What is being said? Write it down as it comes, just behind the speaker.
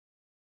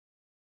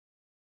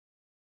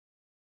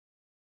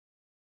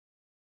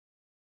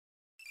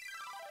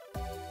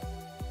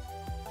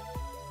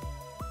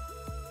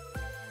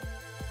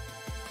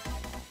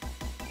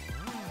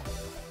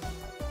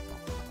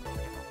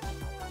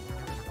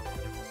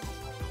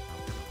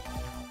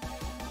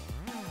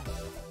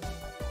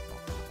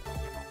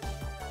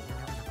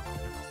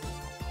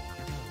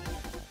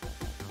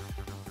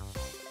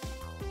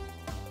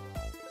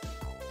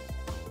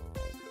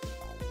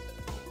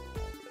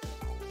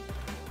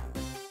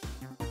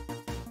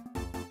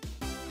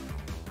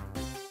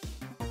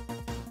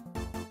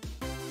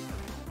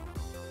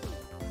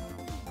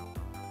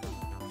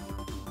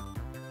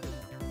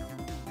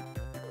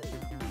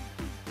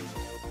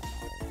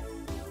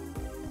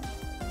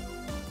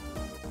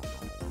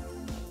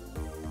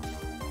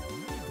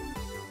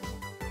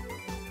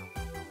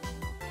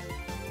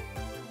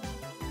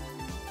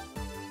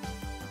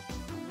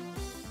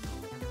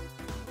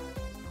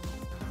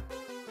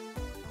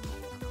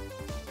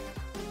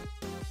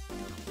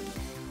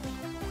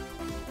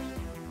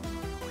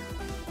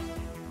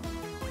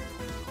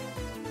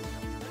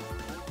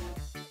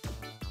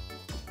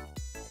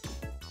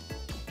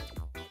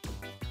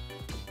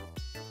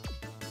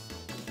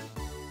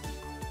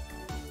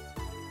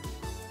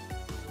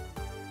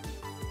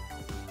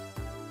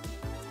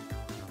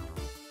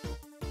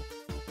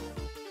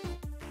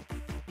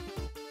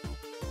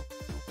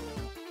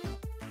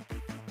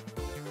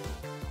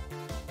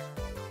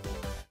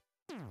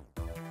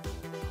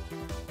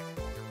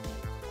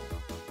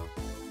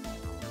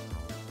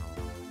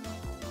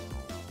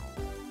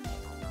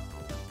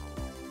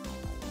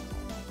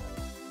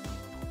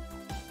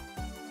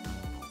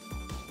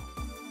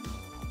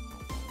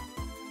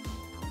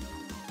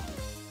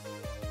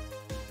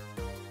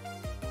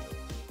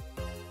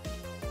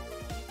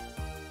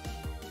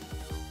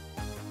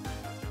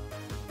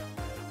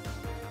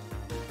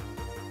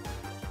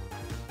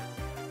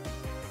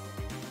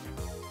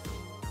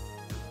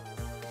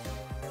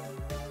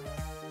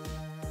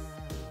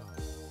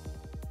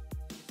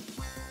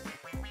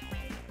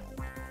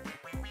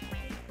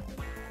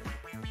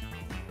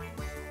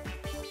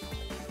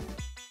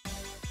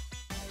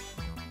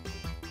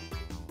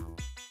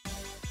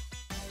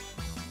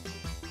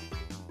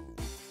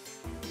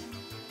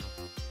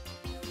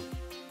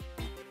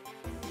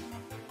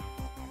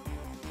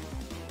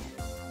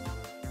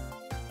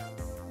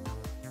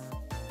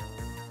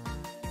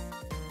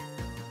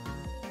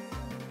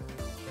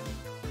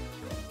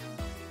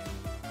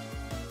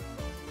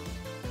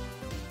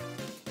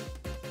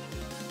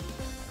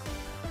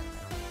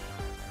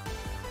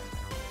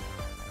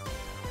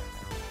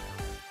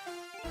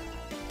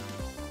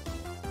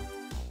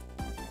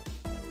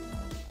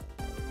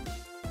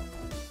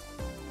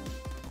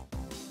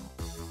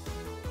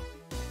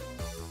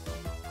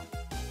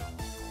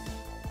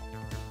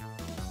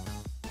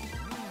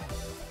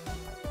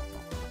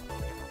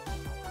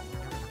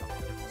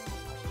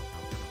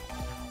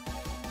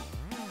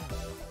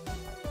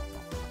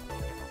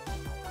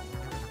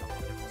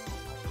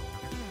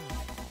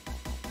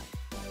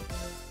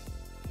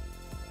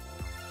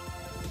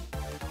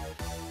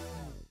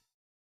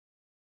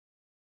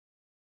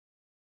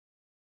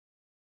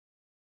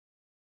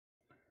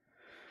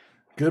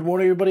Good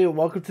morning, everybody, and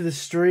welcome to the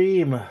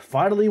stream.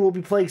 Finally, we'll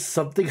be playing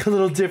something a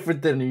little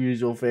different than the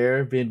usual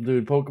fare. Been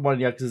doing Pokemon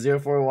Yakuza 0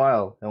 for a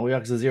while, and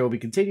Yakuza 0 will be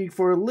continuing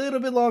for a little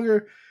bit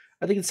longer.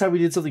 I think it's time we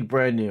did something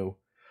brand new.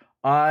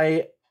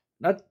 I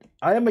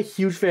am a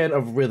huge fan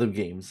of rhythm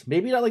games.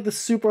 Maybe not like the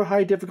super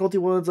high difficulty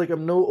ones, like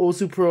I'm no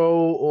Osu Pro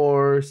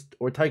or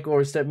Taiko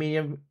or Step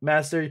Medium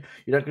Master.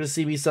 You're not going to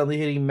see me suddenly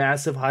hitting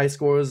massive high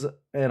scores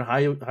and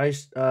high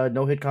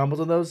no hit combos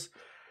on those.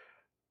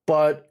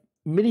 But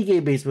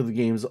minigame based rhythm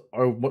games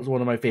are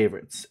one of my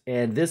favorites,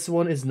 and this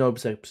one is no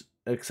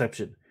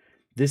exception.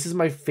 This is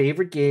my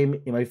favorite game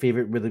in my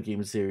favorite rhythm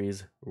game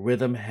series,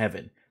 Rhythm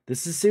Heaven.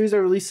 This is a series I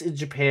released in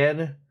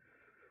Japan.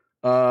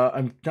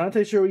 I'm not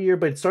entirely sure what year,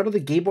 but it started on the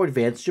Game Boy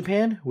Advance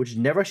Japan, which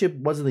never actually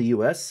was in the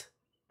US.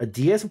 A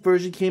DS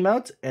version came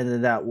out, and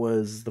then that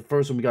was the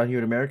first one we got here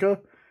in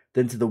America.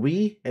 Then to the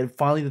Wii, and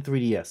finally the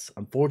 3DS.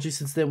 Unfortunately,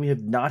 since then, we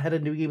have not had a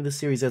new game in the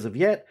series as of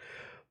yet.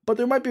 But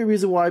there might be a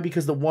reason why,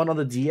 because the one on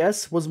the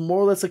DS was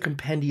more or less a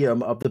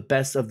compendium of the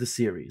best of the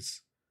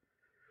series.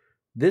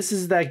 This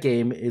is that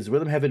game, is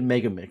Rhythm Heaven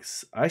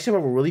Megamix. I actually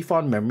have a really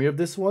fond memory of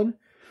this one,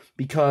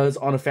 because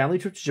on a family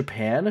trip to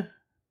Japan,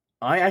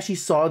 I actually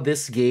saw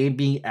this game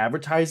being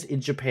advertised in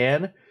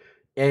Japan,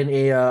 and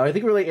I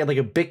think we were like at like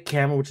a Big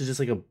Camera, which is just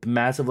like a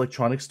massive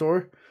electronics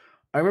store.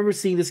 I remember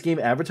seeing this game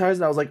advertised,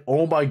 and I was like,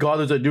 oh my god,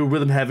 there's a new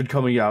Rhythm Heaven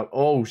coming out.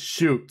 Oh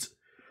shoot.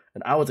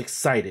 And I was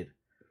excited.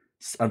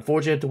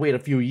 Unfortunately, I had to wait a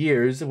few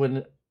years for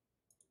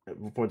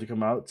it to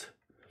come out.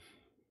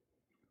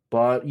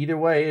 But either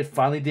way, it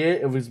finally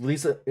did. It was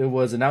released. It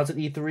was announced at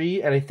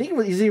E3, and I think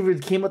it even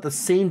came out the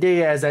same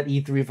day as at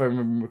E3, if I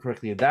remember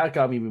correctly. And that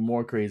got me even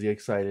more crazy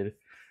excited.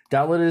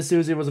 Downloaded it as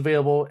soon as it was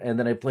available, and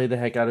then I played the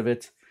heck out of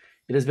it.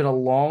 It has been a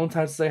long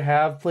time since I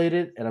have played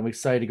it, and I'm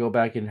excited to go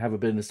back and have a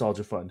bit of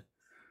nostalgia fun.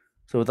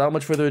 So without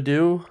much further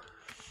ado,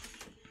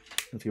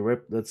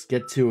 let's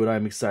get to it.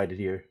 I'm excited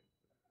here.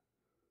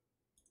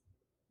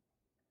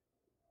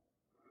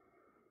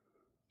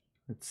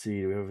 Let's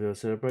see, do we have the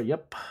set up right?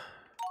 Yep.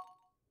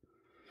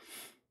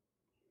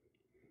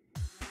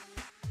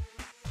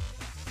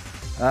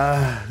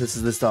 This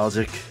is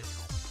nostalgic.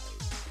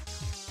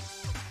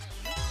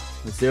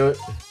 Let's do it.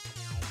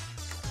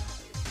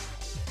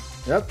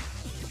 Yep.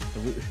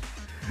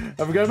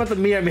 I forgot about the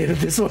me I made of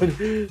this one.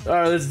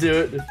 Alright, let's do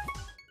it.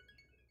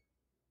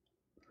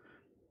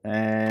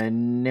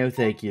 And no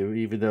thank you,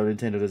 even though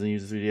Nintendo doesn't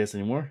use the 3DS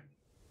anymore.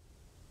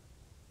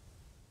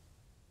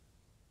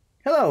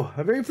 Hello,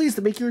 I'm very pleased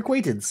to make your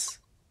acquaintance.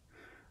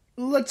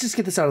 Let's just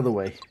get this out of the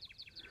way.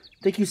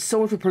 Thank you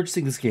so much for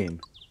purchasing this game.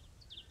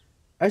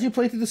 As you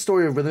play through the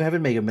story of Rhythm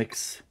Heaven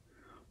Megamix,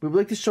 we would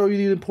like to show you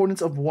the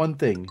importance of one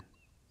thing.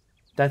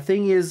 That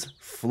thing is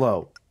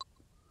flow.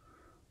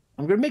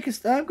 I'm gonna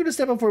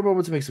step up for a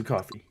moment to make some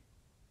coffee.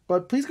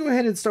 But please go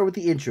ahead and start with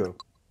the intro.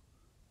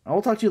 I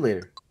will talk to you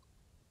later.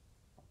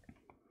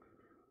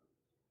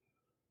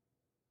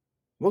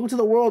 Welcome to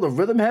the world of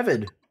Rhythm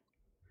Heaven.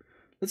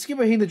 Let's skip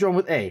hitting the drum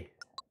with A.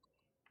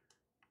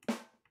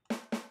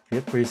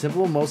 Yep, pretty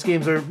simple. Most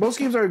games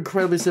are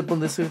incredibly simple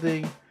in this sort of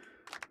thing.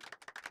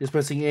 Just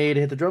pressing A to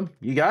hit the drum.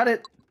 You got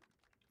it.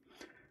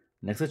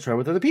 Next, let's try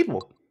with other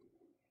people.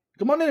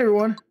 Come on in,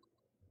 everyone.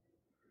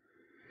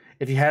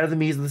 If you had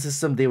enemies in the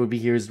system, they would be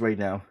here right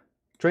now.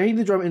 Try hitting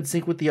the drum in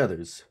sync with the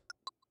others.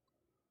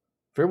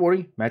 Fair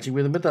warning, matching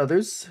rhythm with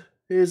others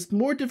is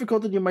more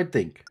difficult than you might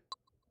think.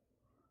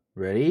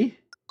 Ready?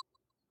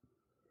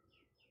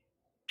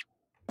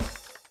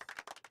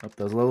 Oh, that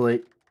was a little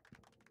late.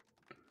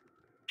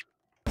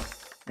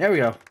 There we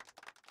go.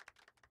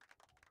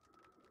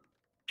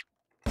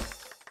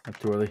 Not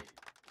too early.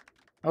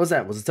 How was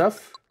that? Was it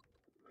tough?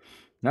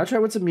 Now try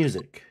with some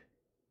music.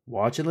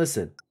 Watch and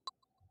listen.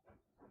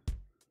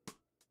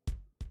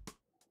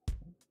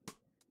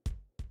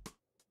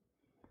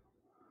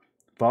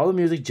 Follow the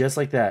music just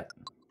like that.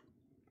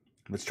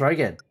 Let's try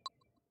again.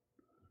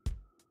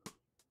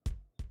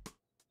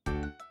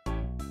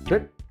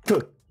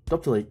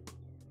 Up to late.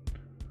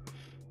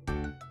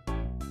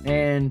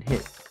 And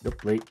hit.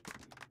 Nope, late.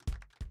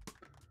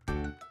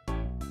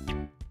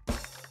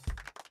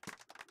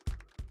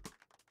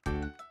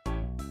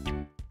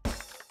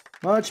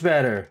 Much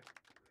better.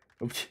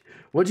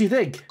 What do you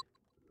think?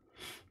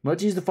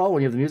 Much easier to follow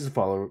when you have the music to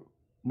follow.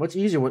 Much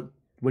easier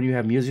when you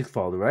have music to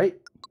follow, right?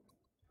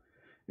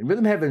 In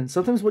Rhythm Heaven,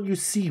 sometimes what you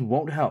see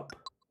won't help.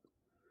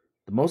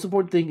 The most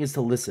important thing is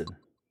to listen.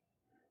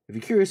 If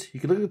you're curious,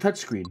 you can look at the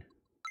touchscreen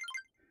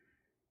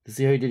to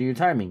see how you did your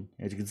timing.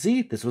 As you can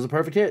see, this was a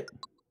perfect hit.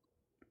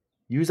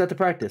 Use that to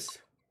practice.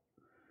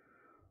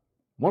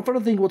 One final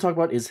thing we'll talk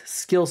about is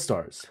skill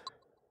stars.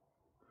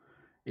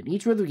 In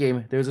each rhythm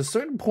game, there's a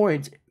certain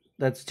point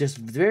that's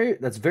very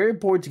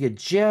important to get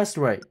just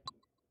right.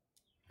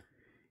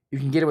 You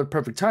can get it with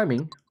perfect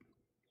timing.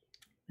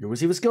 You'll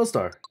receive a skill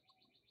star.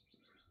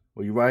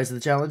 Will you rise to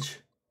the challenge?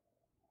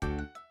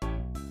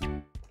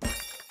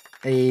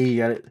 Hey, you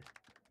got it.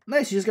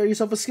 Nice, you just got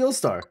yourself a skill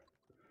star.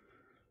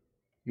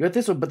 You got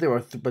this one, but there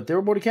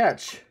were more to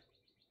catch.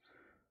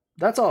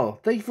 That's all.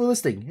 Thank you for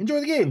listening. Enjoy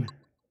the game.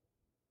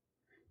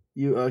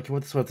 You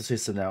what's the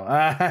system now?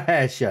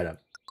 Ah, shut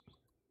up.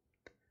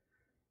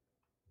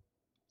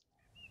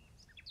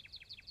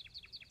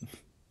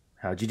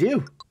 How'd you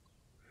do?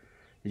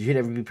 Did you hit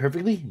everything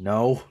perfectly?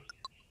 No.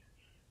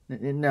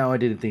 No, I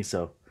didn't think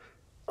so.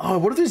 Oh,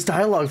 what if there's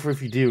dialogue for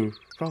if you do?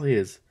 Probably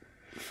is.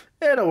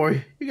 Eh, don't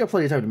worry. You got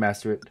plenty of time to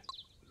master it.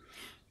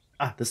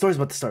 Ah, the story's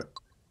about to start.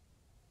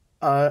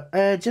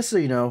 Just so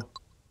you know,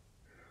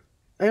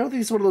 I don't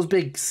think it's one of those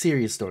big,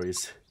 serious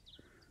stories.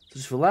 So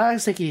just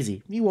relax, take it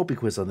easy. You won't be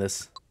quizzed on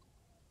this.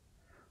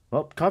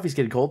 Well, coffee's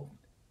getting cold.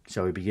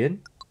 Shall we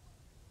begin?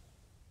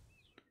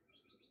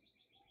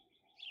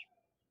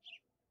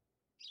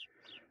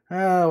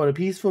 Ah, what a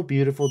peaceful,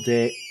 beautiful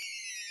day.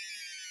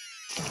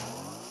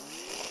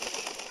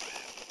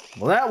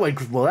 Well,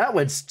 that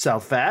went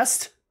south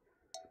fast.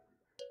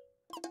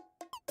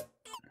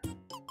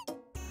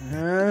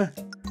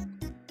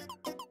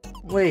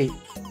 Wait,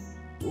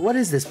 what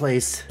is this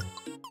place?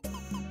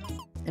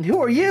 And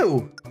who are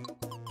you?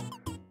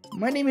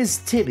 My name is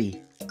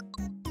Tibby.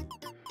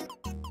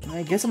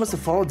 I guess I must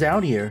have fallen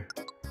down here.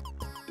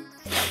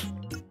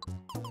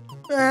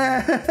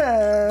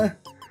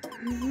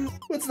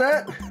 What's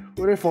that?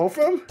 Where did I fall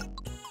from?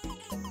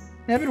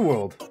 Heaven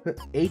World.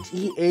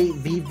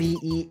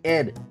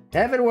 Heavven.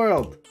 Heaven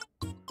World.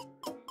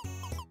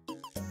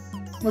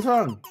 What's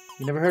wrong?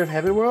 You never heard of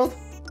Heaven World?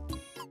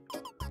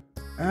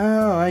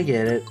 Oh, I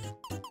get it.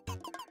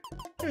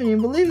 I don't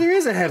even believe there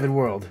is a Heaven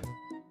World.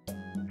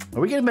 Are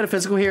we getting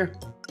metaphysical here?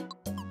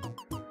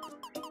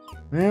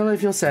 Well, I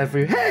feel sad for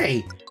you.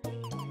 Hey!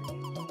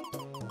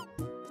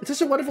 It's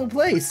such a wonderful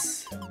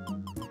place.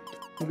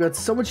 We've got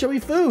so much yummy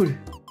food.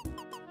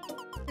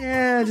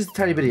 Yeah, just a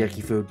tiny bit of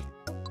yucky food.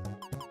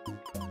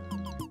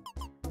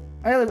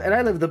 I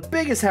live in the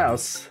biggest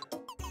house.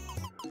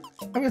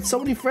 I've got so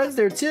many friends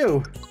there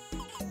too.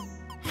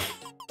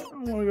 I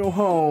want to go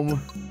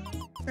home.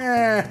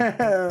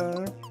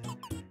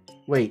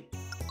 Wait.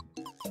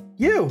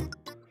 You'll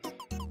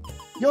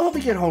help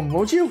me get home,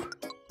 won't you?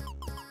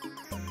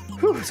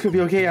 Whew, it's gonna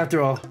be okay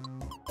after all.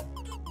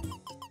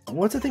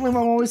 What's the thing my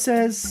mom always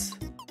says?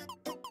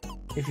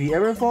 If you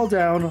ever fall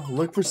down,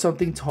 look for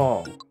something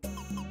tall.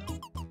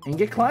 And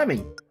get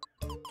climbing.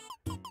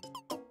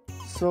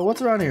 So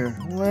what's around here?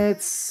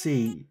 Let's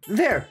see.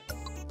 There!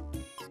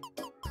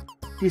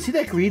 Do you see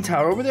that green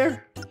tower over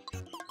there?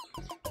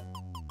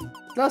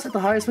 That's like the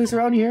highest place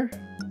around here.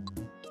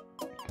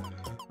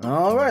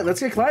 Alright,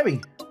 let's get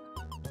climbing.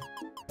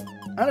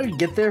 I know we can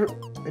get there.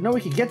 I know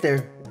we can get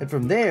there. And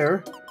from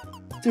there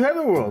to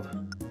Heaven World.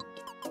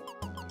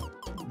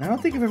 I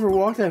don't think I've ever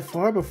walked that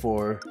far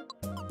before.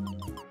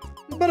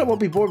 But I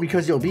won't be bored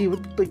because you'll be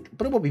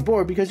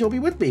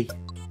with me.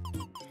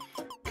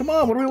 Come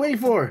on, what are we waiting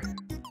for?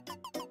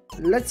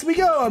 Let's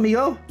go,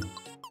 amigo.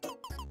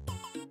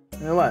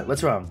 You know what?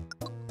 What's wrong?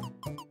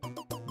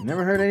 You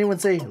never heard anyone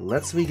say,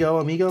 let's go,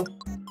 amigo?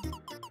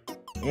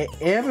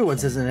 Everyone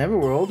says in every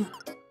world.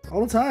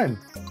 All the time.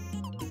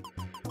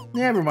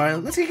 Never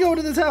mind. Let's get going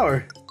to the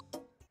tower.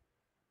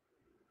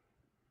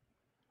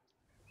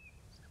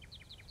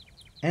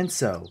 And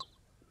so,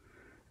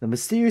 the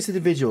mysterious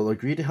individual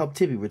agreed to help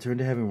Tibby return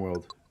to Heaven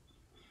World.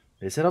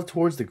 They set off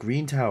towards the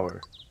Green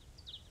Tower,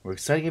 where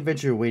exciting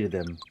adventure awaited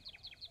them.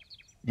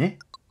 Eh?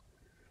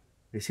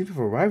 They seem to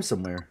have arrived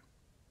somewhere.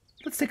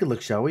 Let's take a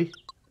look, shall we?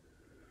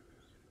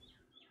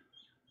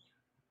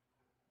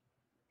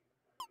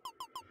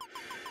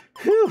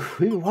 Whew,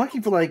 we've been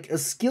walking for like a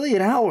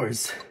skillion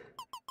hours.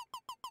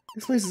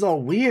 This place is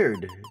all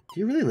weird. Do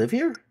you really live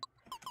here?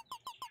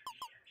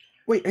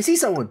 Wait, I see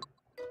someone!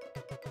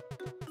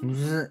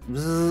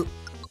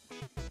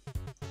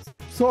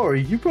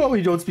 Sorry, you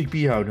probably don't speak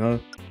Beehound, huh?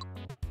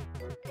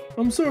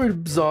 I'm sorry to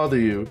bother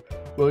you,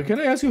 but can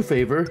I ask you a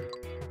favor?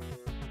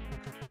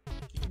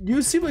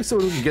 You seem like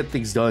someone who can get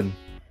things done.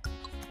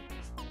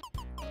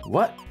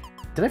 What?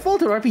 Did I fall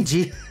into an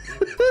RPG?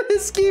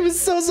 This game is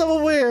so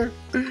self-aware!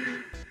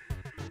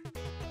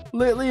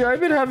 Lately, I've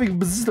been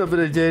having stuff of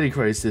an identity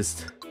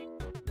crisis.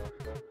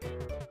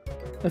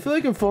 I feel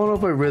like I'm falling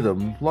off my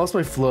rhythm, lost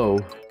my flow.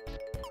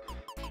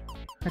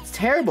 That's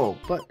terrible,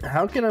 but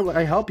how can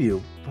I help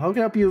you? How can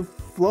I help you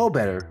flow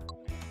better?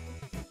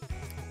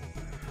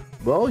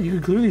 Well, you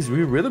can clear these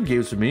weird rhythm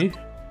games for me.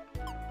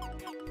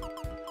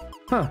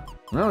 Huh.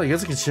 Well, I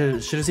guess I should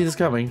have seen this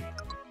coming.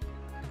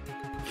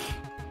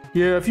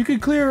 Yeah, if you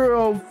could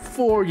clear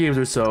 4 games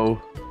or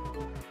so,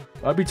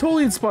 I'd be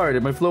totally inspired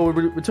and my flow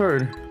would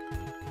return.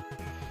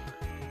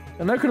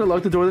 And I could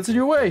unlock the door that's in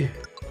your way.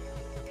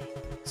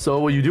 So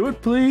will you do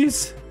it,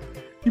 please?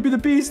 You'd be the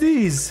bee's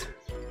knees.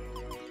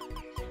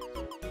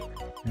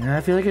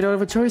 I feel like I don't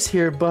have a choice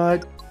here,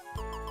 but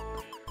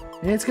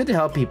it's good to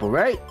help people,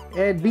 right?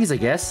 And bees, I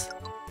guess.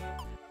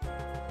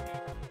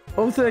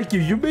 Oh, thank you.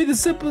 You made the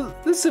simple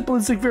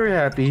instinct very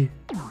happy.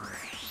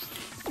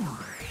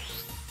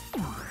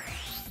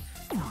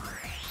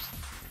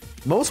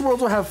 Most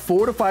worlds will have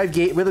 4 to 5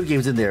 rhythm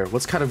games in there.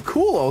 What's kind of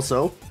cool,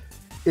 also,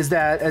 is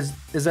that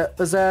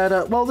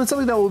well, that's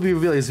something that will be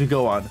revealed as we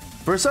go on.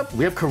 First up,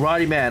 we have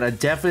Karate Man, a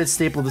definite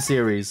staple of the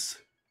series.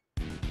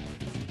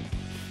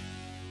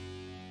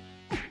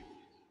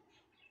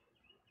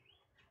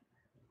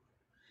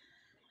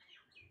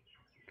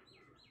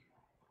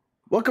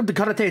 Welcome to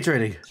karate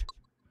training.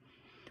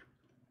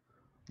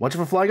 Watch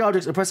for flying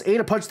objects and press A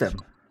to punch them.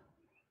 1,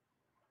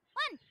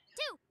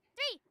 2,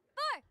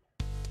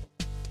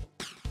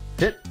 3,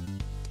 4. Hit.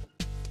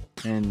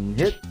 And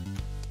hit.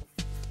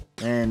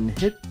 And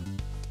hit.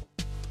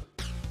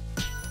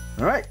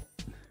 Alright.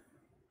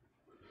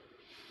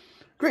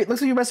 Great,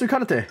 looks like you mastered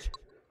karate.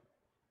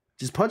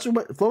 Just punch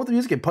away, flow with the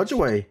music and punch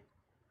away.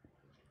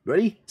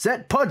 Ready,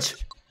 set, punch!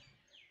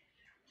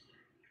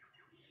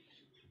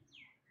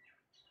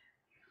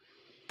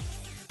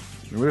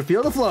 Remember to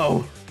feel the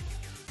flow.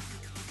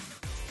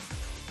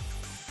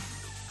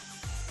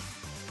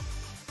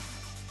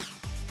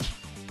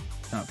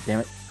 Oh,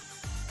 damn it.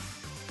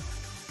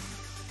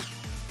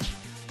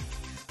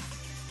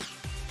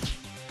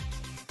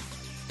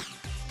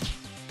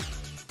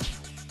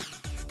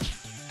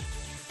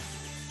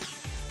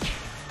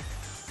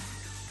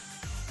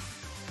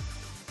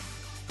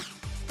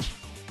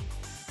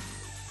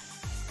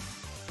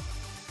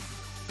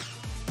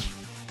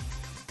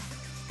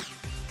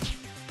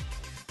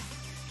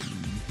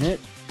 Hit.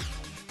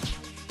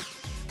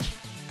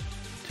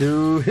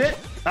 2 hit.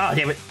 Oh,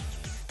 damn it.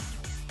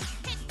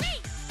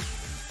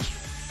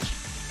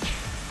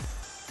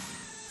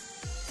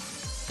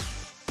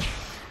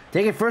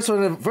 Take it. First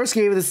game of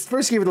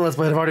the Let's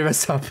Play. I've already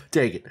messed up.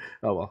 Take it.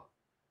 Oh well.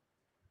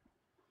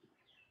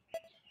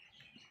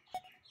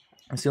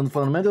 I see on the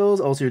fundamentals.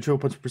 Also, your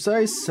triple punch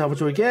precise. How much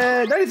do we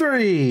get?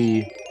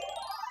 93.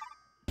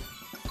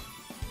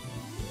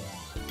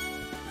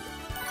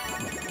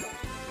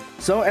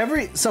 So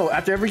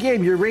after every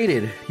game, you're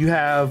rated. You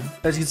have,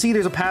 as you can see,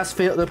 there's a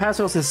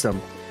pass-fail system.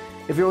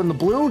 If you're in the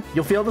blue,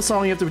 you'll fail the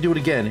song. You have to do it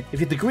again. If you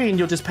hit the green,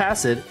 you'll just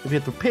pass it. If you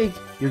hit the pink,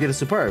 you'll get a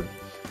superb.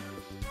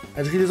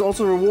 As you see, there's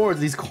also rewards.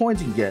 These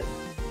coins you can get.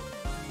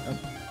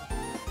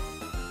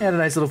 And a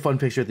nice little fun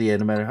picture at the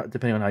end,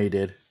 depending on how you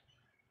did.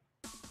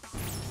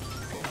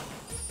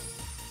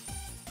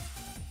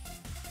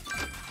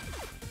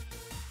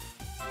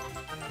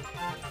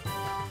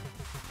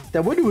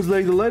 That window was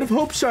letting the light of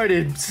hope shine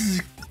in.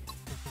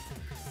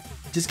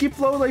 Just keep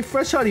flowing like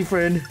fresh honey,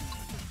 friend.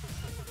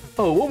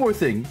 Oh, one more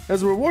thing.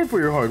 As a reward for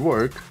your hard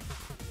work,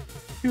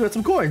 you got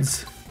some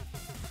coins.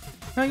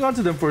 Hang on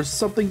to them for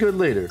something good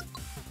later.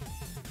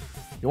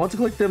 You want to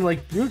collect them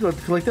like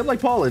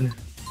pollen.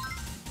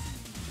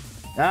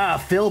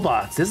 Ah,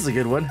 Philbots. This is a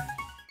good one.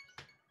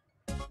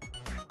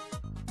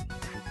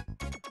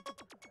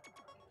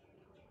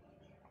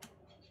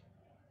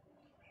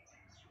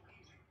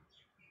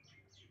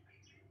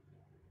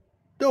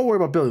 Don't worry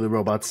about building the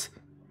robots.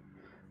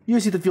 You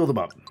just need to fill them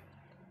up.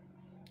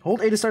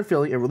 Hold A to start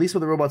filling and release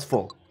when the robot's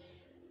full.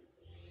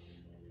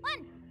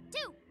 1,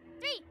 2,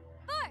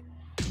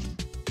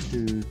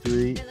 3, 2,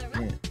 3.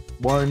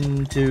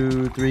 1,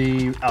 2,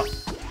 3. Out.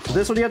 So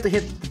this one you have to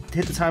hit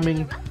the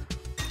timing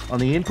on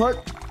the input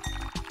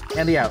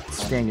and the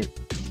outs. Dang it.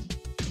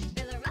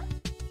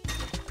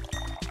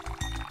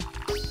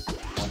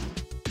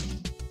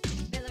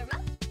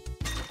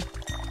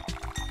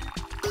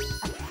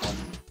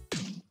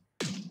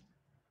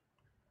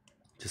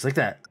 Just like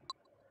that.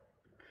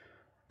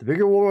 The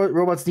bigger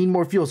robots need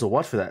more fuel, so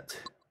watch for that.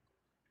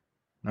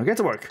 Now get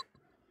to work.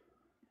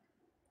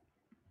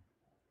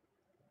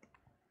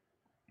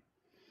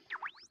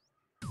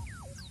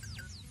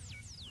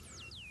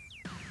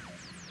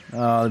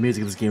 Oh, the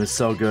music in this game is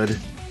so good.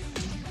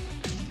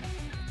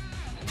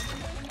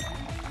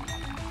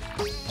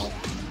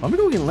 Why am I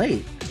going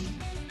late?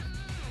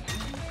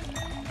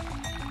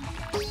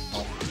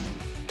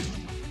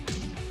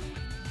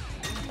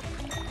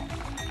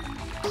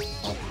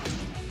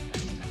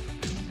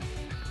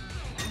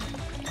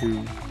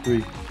 Two,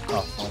 3.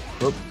 Oh,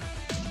 whoop.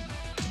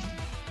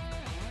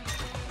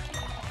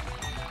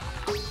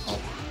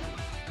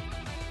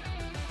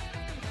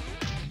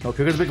 Oh,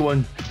 here goes the big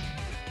one.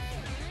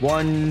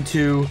 1,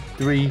 2,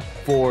 3,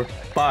 4,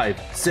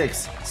 5,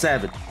 6,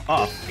 7.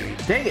 Off.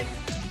 Dang it.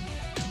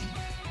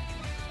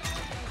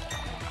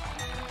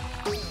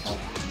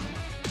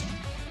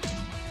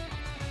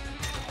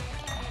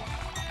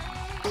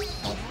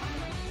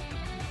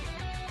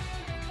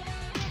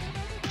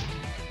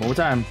 One more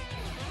time.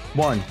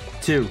 1,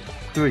 2,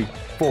 3,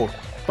 4,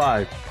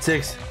 5,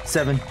 6,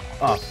 7.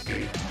 Off.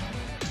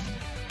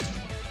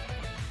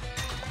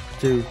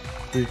 2,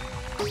 3.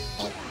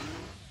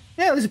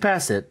 Yeah, at least you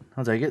passed it.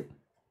 I'll take it.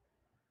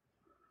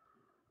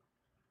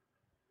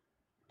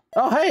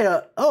 Oh, hey,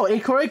 hey,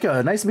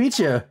 Koreka, nice to meet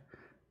you.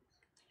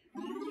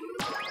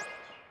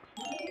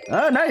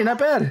 Oh, no, you're not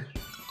bad.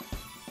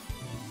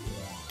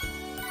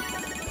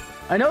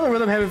 I know the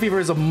Rhythm Heaven Fever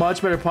is a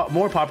much better,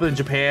 more popular in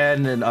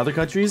Japan and other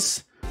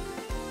countries.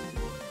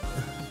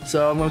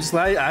 So I'm just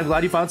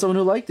glad you found someone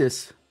who liked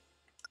this.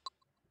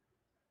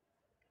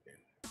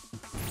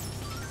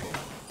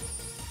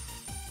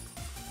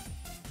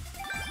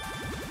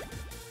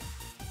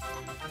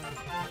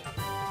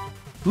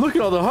 Look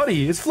at all the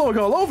honey, it's flowing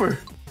all over.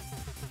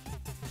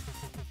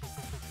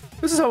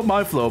 This is how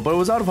mine flowed, but it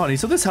was out of honey,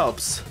 so this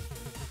helps.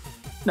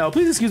 Now,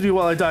 please excuse me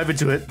while I dive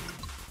into it.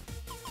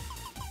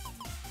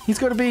 He's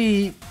going to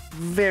be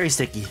very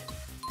sticky.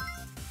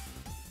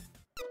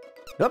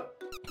 Oh.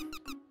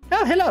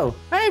 Oh, hello.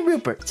 I'm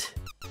Rupert.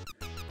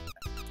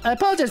 I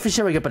apologize for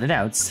showing up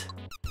unannounced.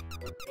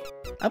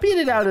 I'll be in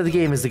and out of the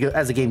game as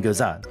the game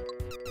goes on,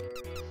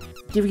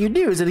 giving you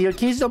news and the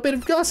occasional bit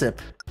of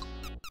gossip.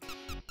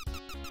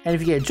 And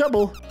if you get in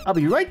trouble, I'll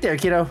be right there,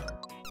 kiddo.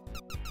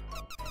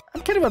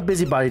 I'm kind of a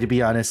busybody, to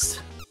be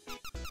honest.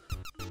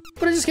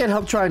 But I just can't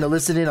help trying to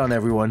listen in on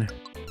everyone.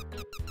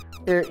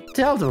 To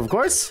help them, of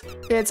course.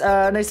 It's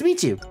nice to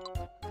meet you.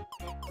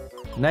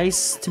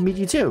 Nice to meet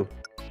you too.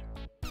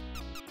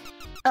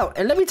 Oh,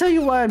 and let me tell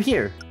you why I'm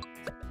here.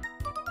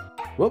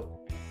 Whoop.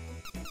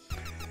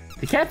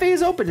 The cafe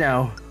is open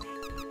now.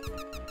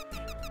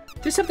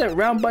 Just hit that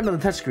round button on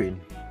the touchscreen.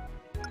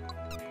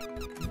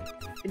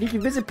 And you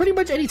can visit pretty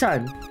much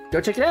anytime. Go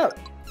check it out.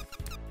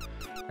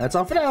 That's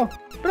all for now,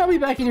 but I'll be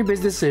back in your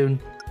business soon.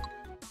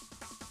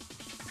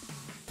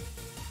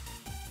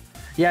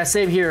 Yeah,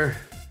 same here.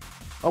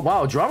 Oh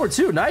wow, drummer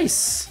too,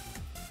 nice.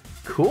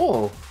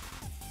 Cool.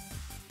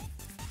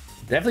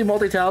 Definitely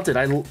multi-talented.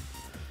 I'm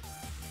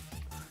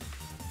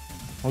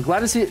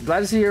glad to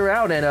see you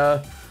around, and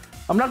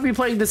I'm not gonna be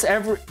playing this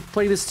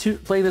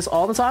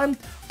all the time,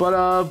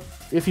 but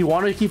if you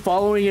want to keep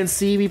following and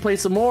see me play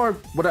some more,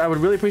 I would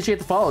really appreciate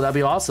the follow. That'd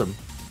be awesome.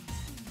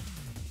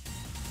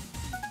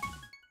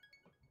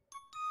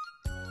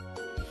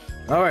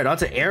 All right, on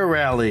to Air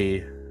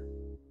Rally.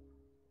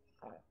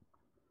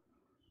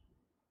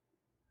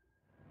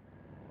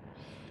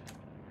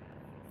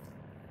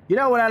 You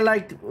know what I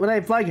liked when I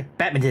play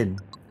badminton?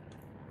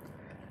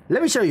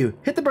 Let me show you.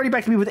 Hit the birdie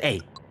back to me with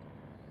A.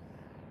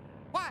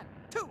 1,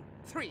 2,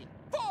 3,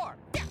 4.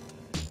 Yeah.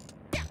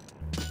 Yeah. Yeah. Yeah.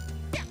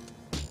 Yeah.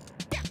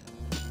 Yeah.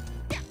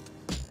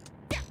 Yeah. Yeah. Yeah. Yeah. Yeah.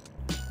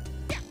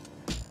 Yeah.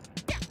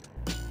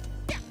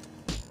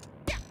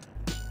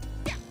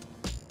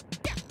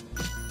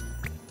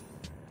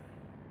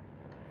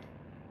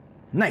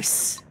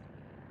 Nice.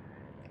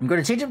 I'm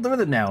going to change up the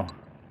rhythm now.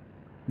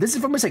 This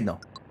is for my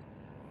signal.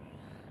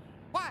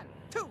 1,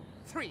 2,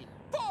 3,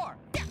 4.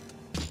 Yeah.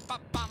 Bum,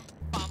 bum,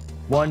 bum.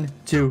 1,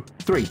 2,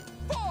 3.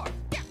 4.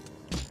 Yeah.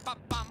 Bum,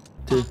 bum,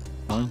 2,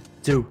 1,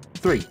 2,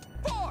 3.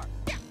 4.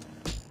 Yeah.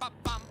 Bum,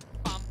 bum,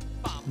 bum,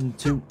 bum. 1,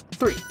 2,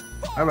 3.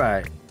 All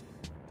right.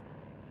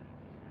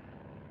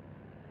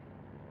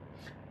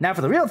 Now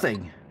for the real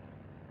thing.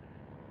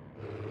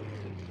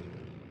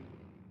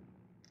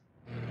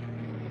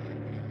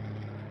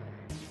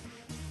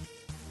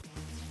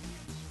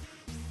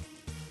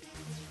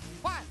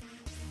 One,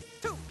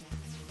 two,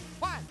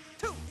 1,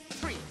 2,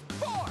 3, 4.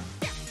 Yeah.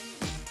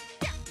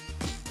 Yeah.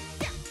 Yeah. Yeah. Yeah. Yeah.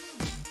 Yeah.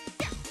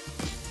 Yeah.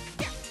 Yeah. Yeah. Yeah. Yeah. Yeah.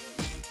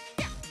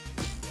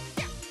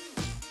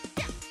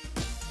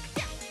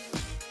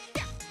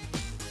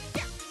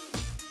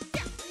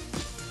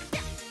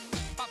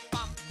 Bum,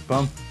 bum,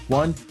 Bum.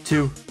 1,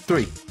 2,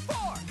 3.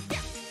 4. Yeah.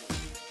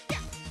 Yeah. Yeah.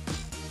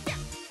 Yeah.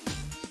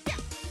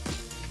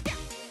 Yeah.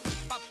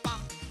 Bum,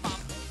 bum,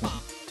 bum,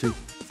 bum. 2,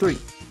 3. 4.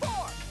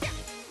 Yeah.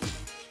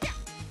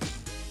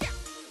 Yeah. Yeah. Yeah.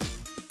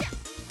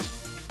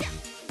 Yeah.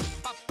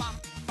 Bum, bum,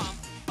 bum,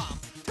 bum.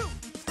 2,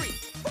 3,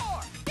 4.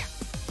 Yeah.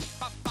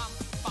 Bum, bum,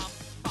 bum,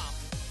 bum.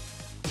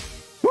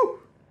 Woo!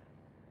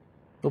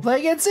 We'll play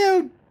again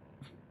soon.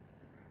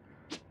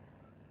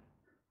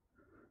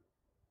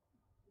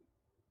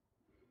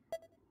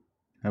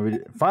 I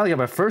finally got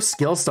my first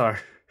skill star.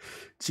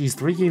 Jeez,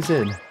 3 games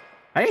in.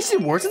 I actually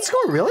did worse in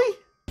score, really?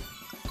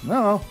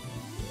 No.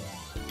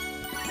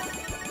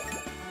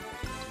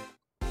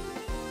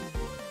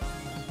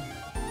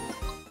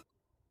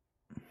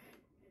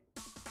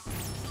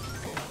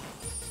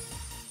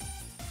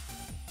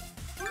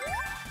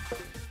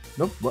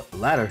 Nope, what?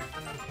 Ladder.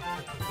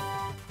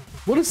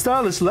 What a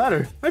stylish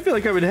ladder. I feel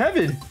like I'm in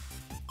heaven.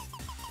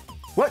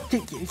 What?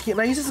 Can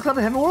I use this to climb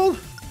the heaven world?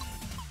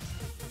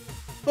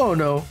 Oh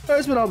no, I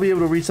just I'll be able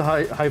to reach the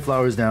high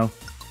flowers now.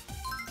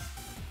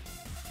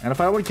 And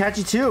if I want to catch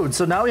you too,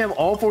 so now we have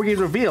all 4 games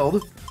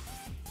revealed.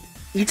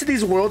 Each of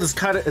these worlds is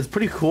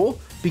pretty cool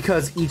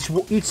because each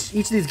of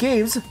these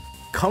games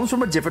comes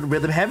from a different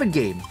Rhythm Heaven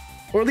game,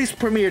 or at least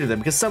premiered to them,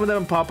 because some of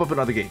them pop up in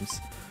other games.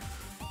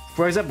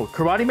 For example,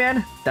 Karate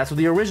Man, that's from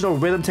the original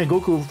Rhythm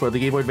Tengoku for the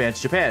Game Boy Advance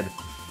Japan.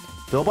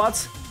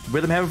 Billbots,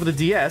 Rhythm Heaven for the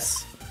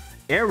DS.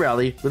 Air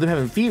Rally, Rhythm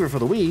Heaven Fever for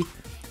the Wii.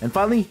 And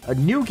finally, a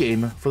new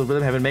game for the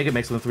Rhythm Heaven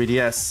Megamix on the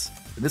 3DS.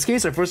 In this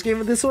case, our first game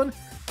of this one,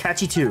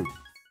 Catchy 2.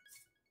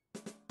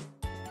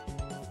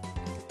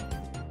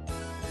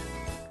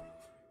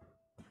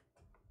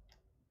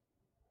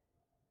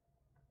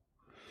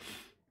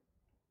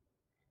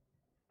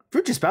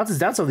 Fruit just bounces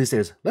down some of these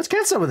stairs. Let's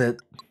catch some of it.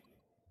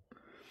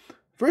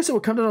 First, it will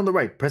come down on the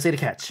right. Press A to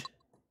catch.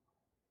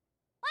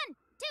 1,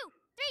 2,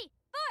 3,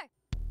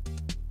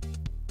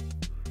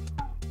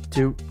 4.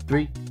 2,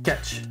 3,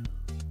 catch.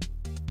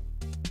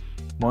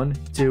 1,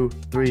 2,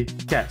 3,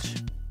 catch.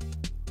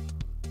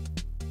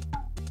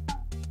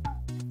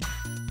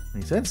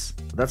 Makes sense?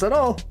 But that's not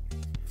all.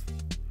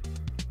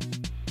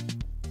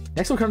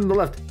 Next will come to the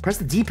left. Press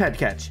the D-pad to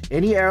catch.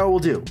 Any arrow will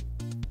do.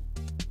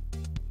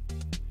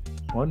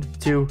 1,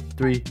 2,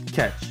 3,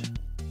 catch.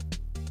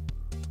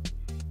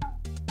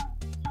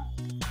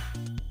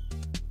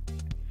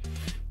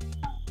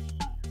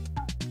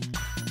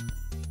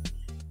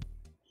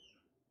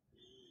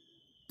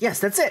 Yes,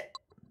 that's it.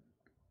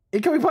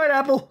 Incoming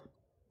pineapple. 1,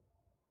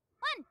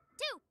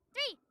 2,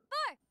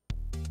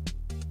 3,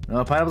 4.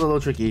 Oh, pineapple's a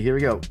little tricky. Here we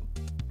go.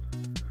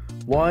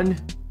 1,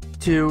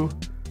 2,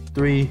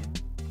 3,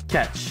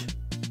 catch.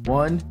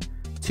 1,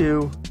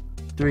 2,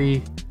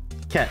 3,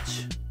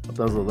 catch. Oh,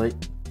 that was a little late.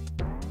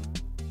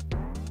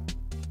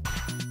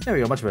 There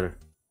we go, much better.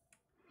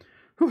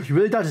 Whew, you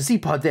really dodged a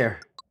seed pod there.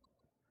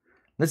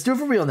 Let's do it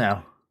for real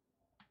now.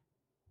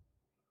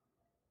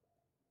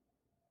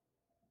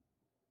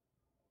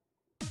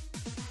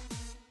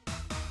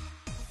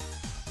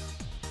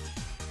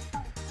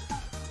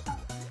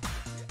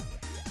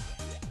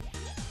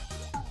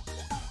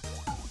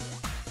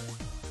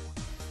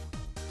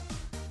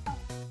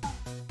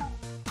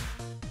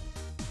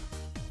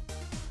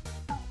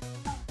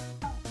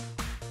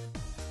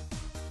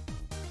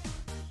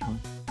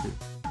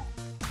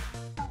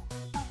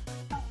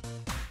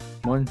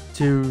 One,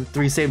 two,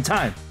 three, same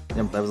time.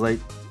 Yep, that was late.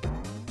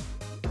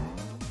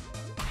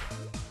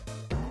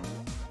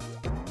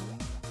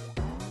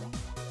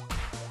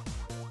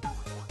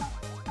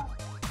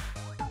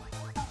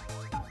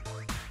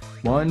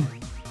 One,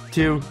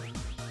 two,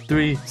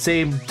 three,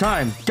 same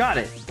time. Got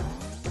it.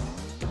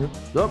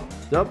 Up,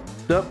 up,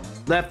 up,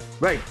 left,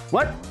 right.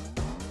 What?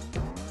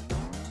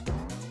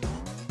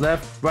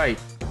 Left, right.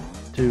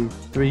 2,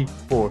 3,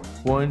 4.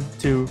 1,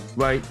 2,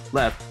 right,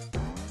 left.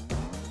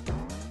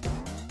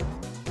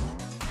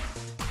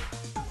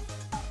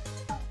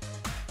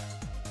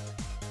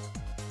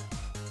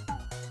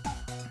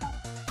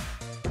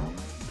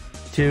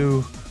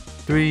 Two,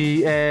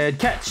 three, and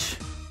catch.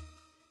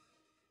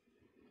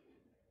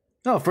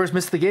 Oh, first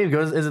miss of the game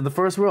goes is in the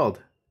first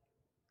world.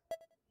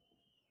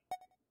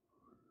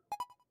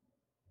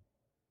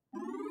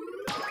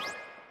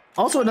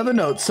 Also, another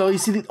note. So you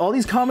see all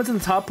these comments in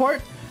the top part.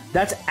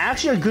 That's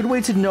actually a good way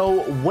to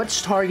know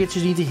which targets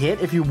you need to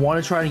hit if you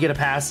want to try and get a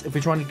pass. If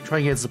you're trying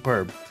to get a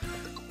superb.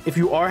 If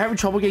you are having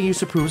trouble getting used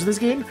to proofs in this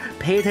game,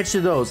 pay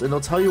attention to those, and they'll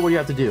tell you what you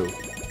have to do.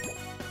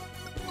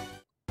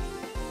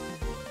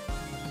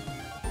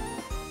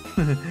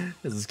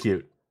 This is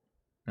cute.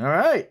 All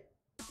right.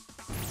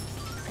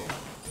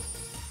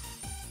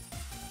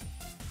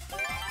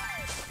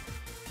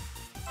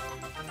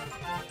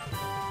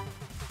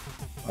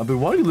 I've been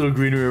wanting a little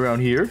greenery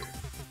around here.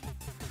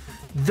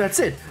 That's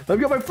it. I've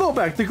got my flow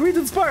back. The greens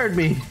inspired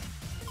me.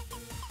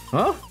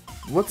 Huh?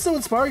 What's so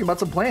inspiring about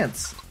some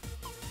plants?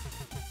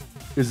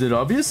 Is it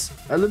obvious?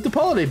 I live to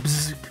pollinate.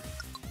 Bzz.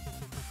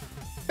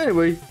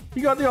 Anyway,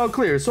 you got the all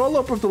clear, so I'll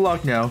open up the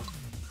lock now.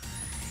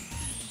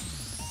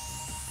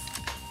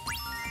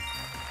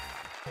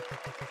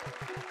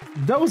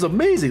 That was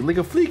amazing, like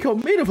a flea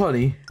comb made of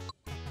honey.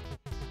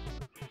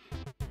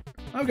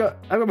 I got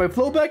my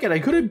flow back and I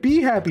couldn't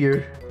be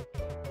happier.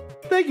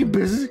 Thank you,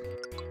 business.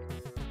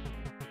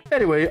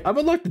 Anyway, I've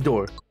unlocked the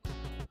door.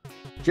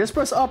 Just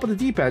press up on the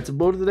D-pad to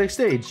move to the next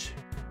stage.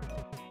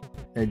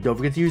 And don't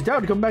forget to use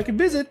down to come back and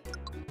visit.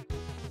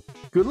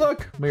 Good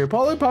luck. May your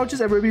pollen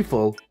pouches ever be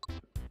full.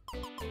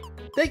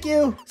 Thank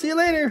you. See you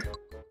later.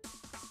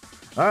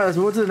 Alright, let's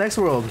move on to the next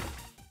world.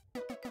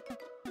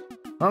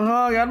 Hung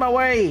hung, out of my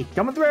way!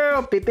 Coming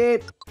through! Beep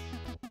beep!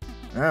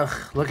 Ugh,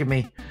 look at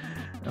me.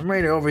 I'm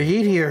ready to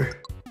overheat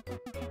here.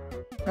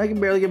 I can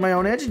barely get my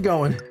own engine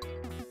going.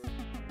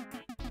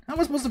 How am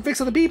I supposed to fix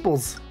other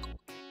people's?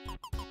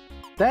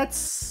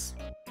 That's...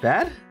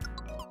 bad?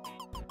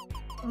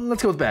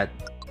 Let's go with bad.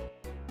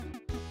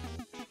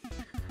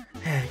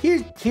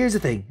 Here's the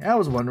thing. I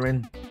was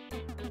wondering.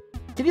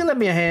 Can you lend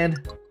me a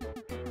hand?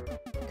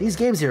 These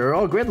games here are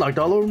all gridlocked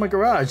all over my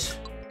garage.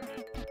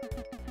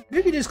 If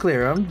you could just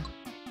clear them.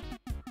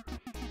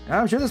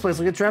 I'm sure this place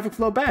will get traffic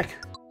flow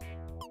back.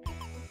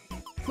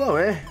 Flow,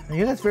 eh? I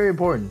hear that's very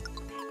important.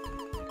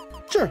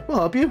 Sure, we'll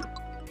help you.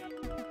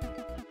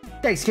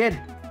 Thanks, kid.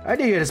 I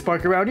knew you had a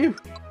spark around you.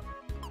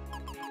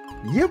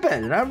 You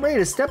bet, and I'm ready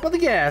to step on the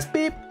gas.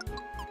 Beep.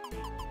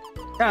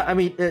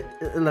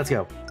 Let's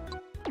go.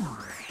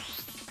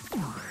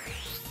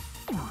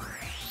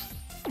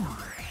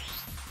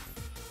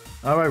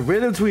 All right,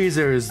 Rhythm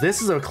Tweezers.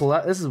 This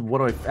is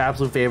one of my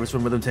absolute favorites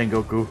from Rhythm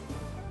Tengoku.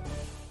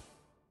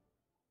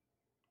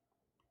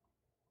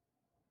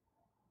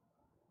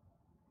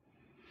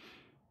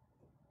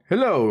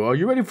 Hello, are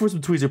you ready for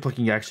some tweezer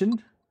plucking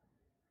action?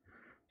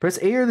 Press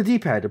A or the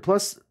D-pad to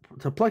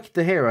pluck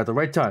the hair at the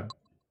right time.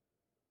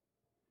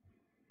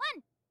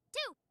 1,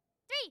 2,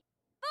 3,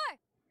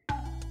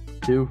 4.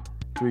 2,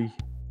 3,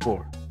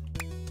 4.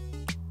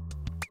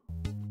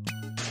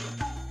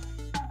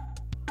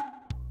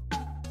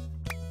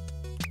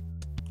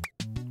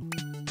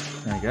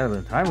 I got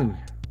the timing.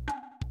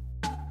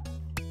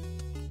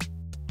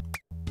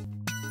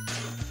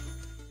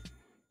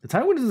 The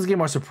time windows in this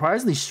game are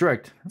surprisingly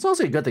strict. That's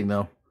also a good thing,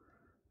 though.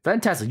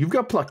 Fantastic, you've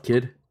got pluck,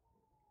 kid.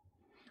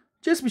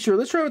 Just be sure,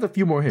 let's try with a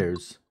few more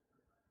hairs.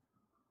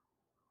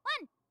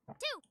 1, 2,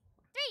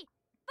 3,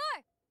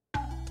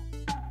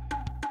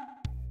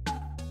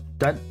 4.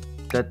 Dun,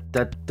 dun,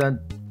 dun, dun,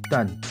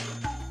 dun.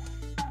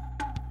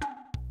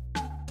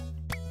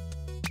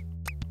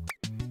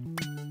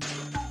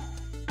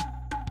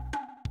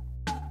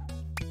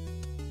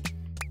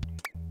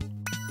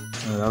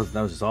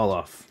 that was just all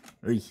off.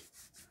 Eey.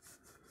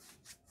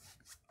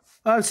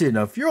 I've seen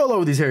enough. You're all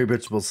over these hairy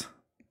vegetables.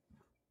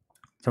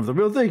 Time for the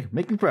real thing.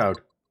 Make me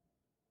proud.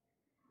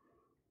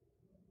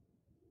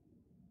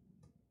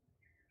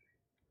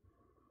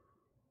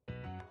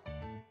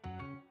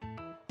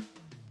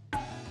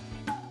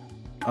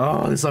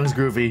 Oh, this song's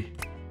groovy.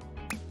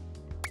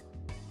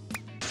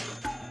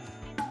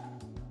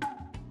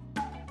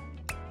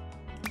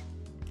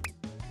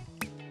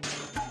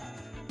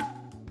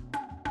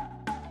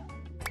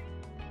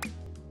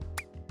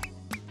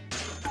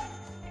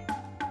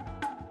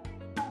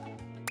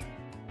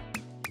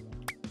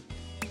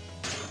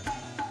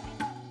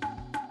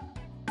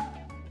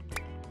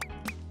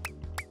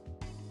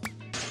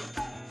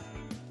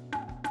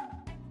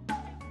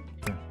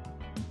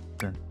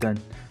 Dun, dun,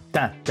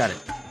 dun. Got it.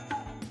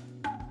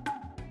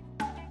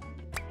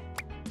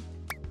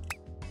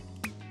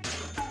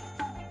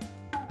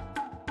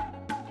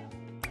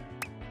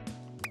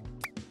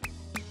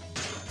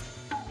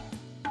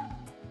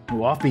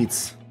 Ooh,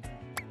 offbeats.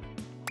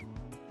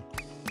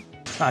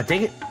 Ah,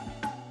 dang it.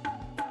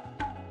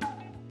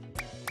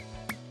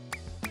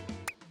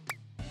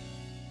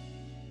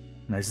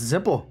 Nice and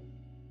simple.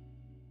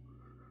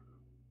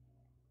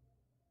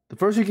 The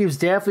first few games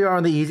definitely are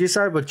on the easier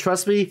side, but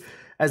trust me,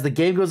 as the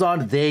game goes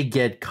on, they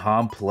get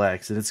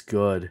complex, and it's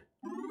good.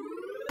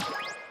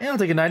 Yeah, I'll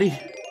take a 90.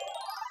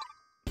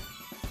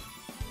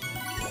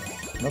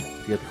 Nope,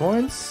 you get the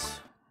coins.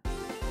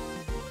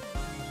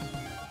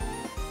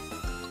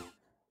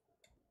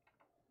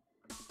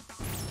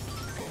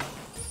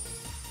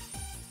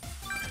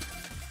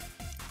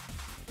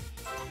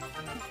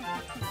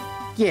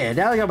 Yeah,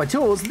 now I got my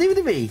tools, leave it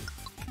to me.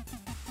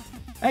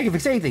 I can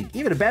fix anything,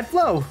 even a bad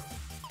flow.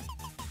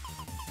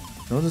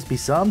 There'll just be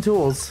some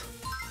tools.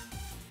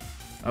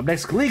 Up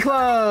next, Glee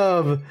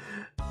Club!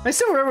 I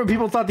still remember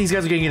people thought these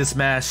guys were getting into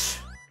Smash.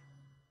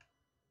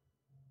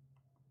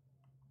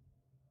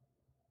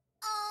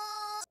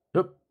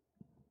 Oop.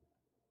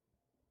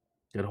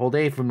 Gotta hold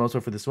A for most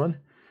for this one.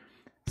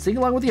 Sing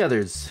along with the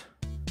others.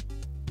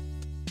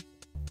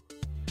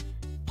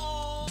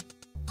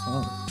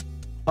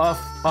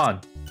 Off,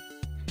 on.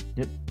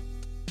 Yep.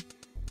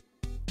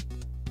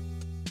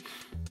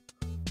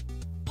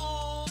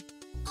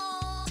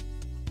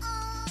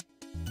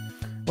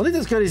 One thing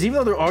that's good is even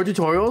though there are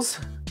tutorials,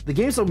 the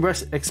game still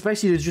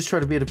expects you to just try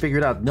to be able to figure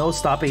it out. No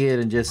stopping it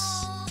and just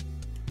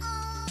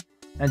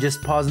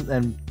pausing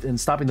and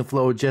stopping the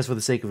flow just for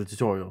the sake of a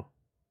tutorial.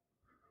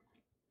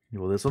 You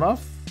roll this one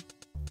off.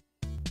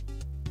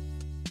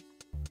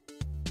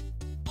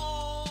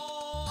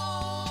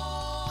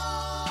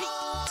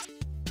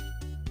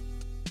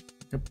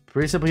 Yep,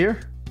 pretty simple here.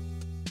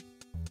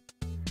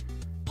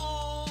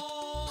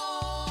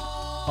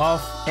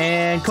 Off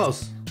and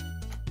close.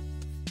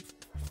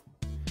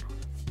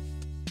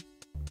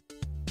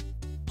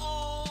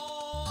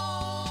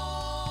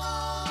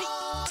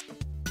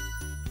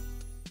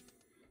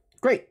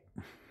 Great.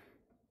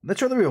 Let's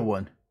try the real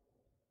one.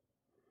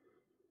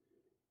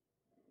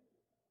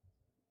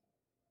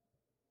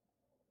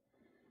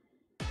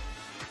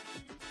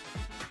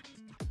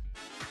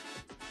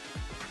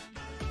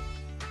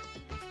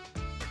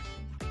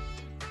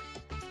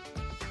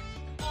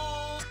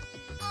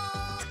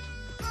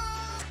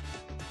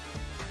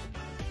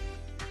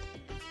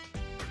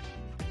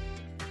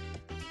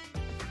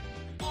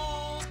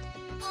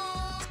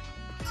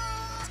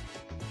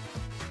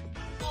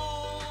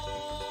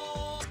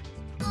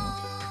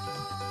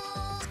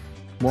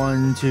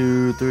 One,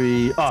 two,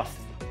 three, off.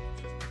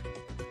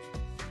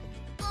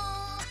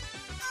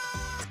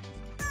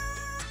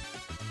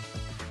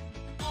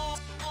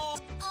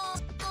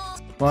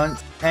 One,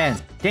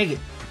 and take it.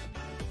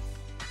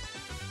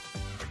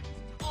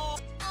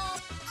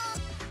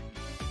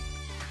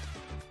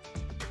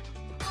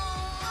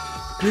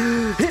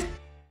 Hit!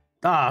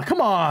 Ah,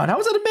 come on. How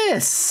was that a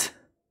miss?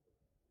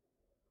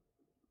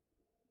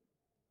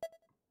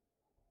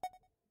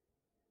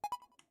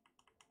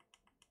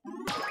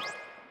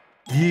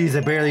 Jeez, I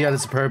barely got a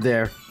superb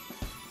there.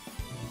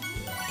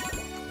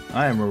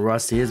 I am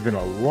rusty. It's been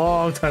a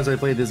long time since I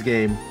played this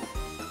game.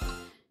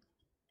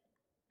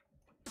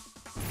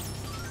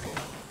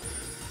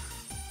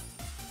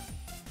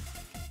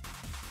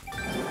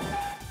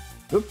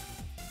 Oop.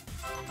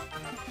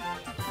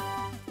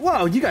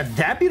 Wow, you got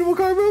that beautiful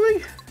car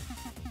moving?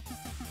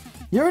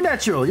 You're a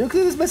natural. You'll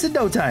clear this mess in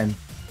no time.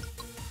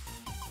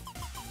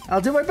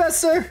 I'll do my best,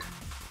 sir.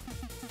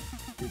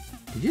 Did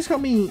you just call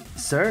me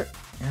sir?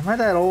 Am I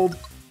that old?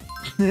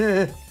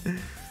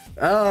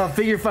 Oh,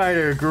 Figure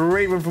Fighter.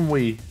 Great one from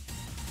Wii.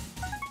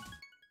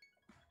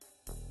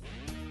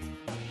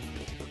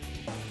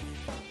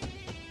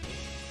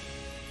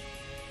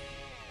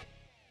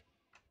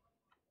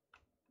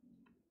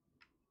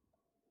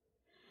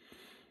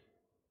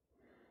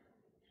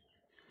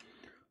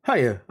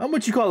 Hiya, I'm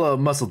what you call a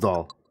muscle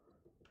doll.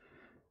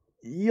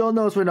 You'll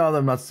notice right now that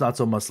I'm not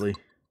so muscly.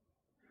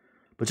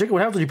 But check what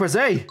happens when you press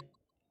A.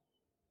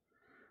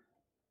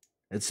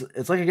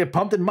 It's like I get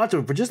pumped and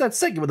macho for just that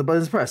second with the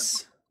buttons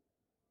press.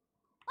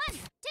 1,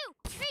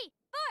 2, 3,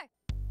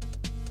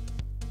 4.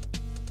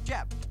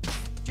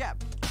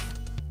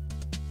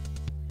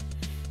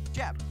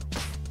 jab,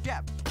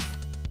 jab,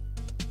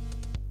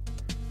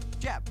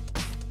 jab,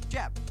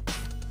 jab,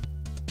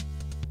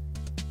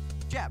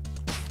 jab,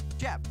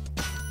 jab.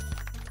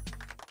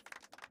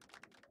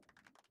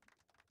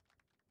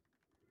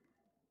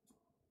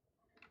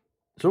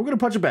 So we're gonna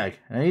punch it back.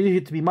 I need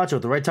it to be macho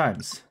at the right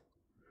times.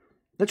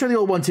 Let's try the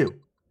old 1, 2. 1,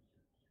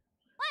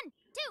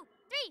 2,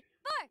 3,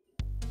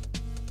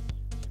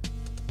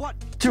 4. 1,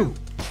 2.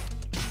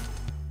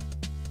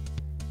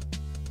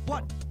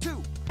 1,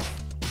 2.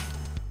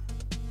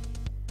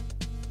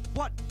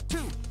 1, 2.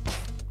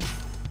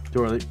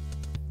 Too early. Here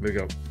we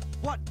go.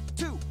 1,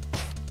 2.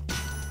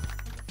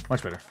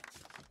 Much better.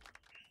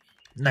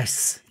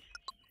 Nice.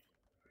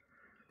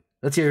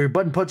 Let's hear your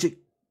button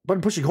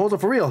pushing holder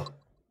for real.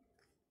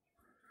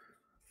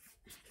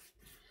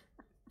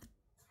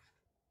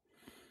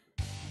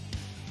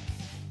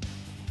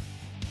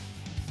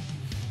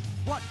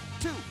 One,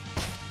 two.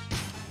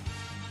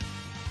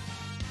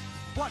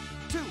 1,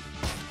 2.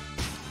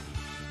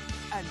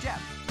 And jab.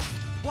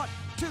 1,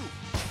 2.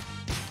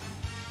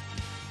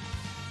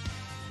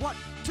 1,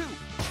 2.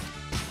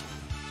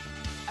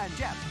 And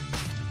jab.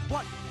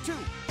 1, 2.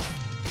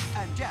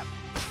 And jab.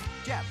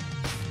 Jab.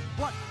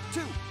 1, 2.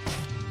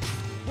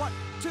 1,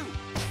 2.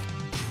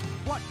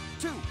 1,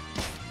 2.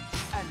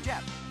 And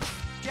jab.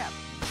 Jab.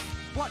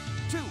 1,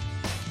 2.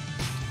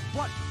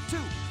 1, 2.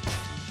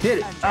 Hit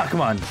it. Ah,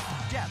 come on.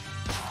 Jab.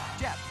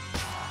 Jab.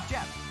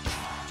 Jab.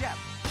 Jab.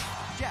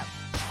 Jab.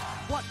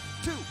 1,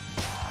 2.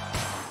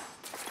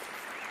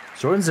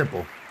 Short and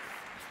simple.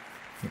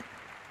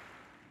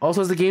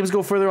 Also, as the games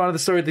go further on in the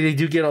story, they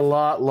do get a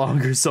lot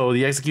longer, so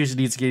the execution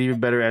needs to get even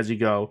better as you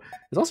go.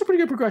 It's also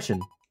pretty good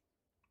progression.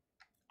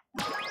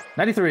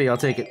 93, I'll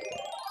take it.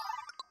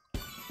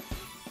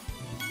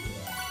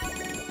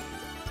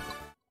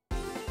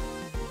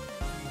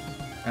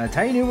 And a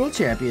tiny new world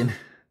champion.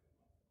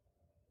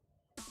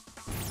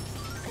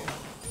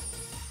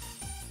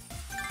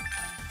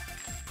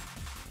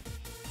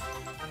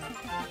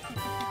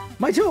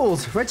 My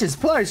tools! Wrenches,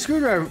 pliers,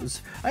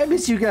 screwdrivers! I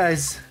miss you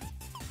guys!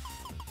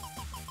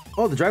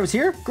 Oh, the driver's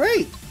here?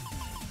 Great!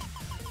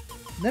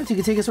 Now you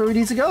can take us where we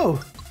need to go.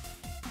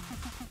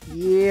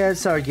 Yeah,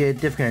 sorry kid,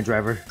 different kind of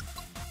driver.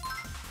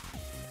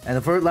 And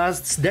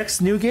the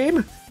next new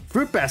game,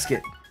 Fruit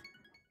Basket.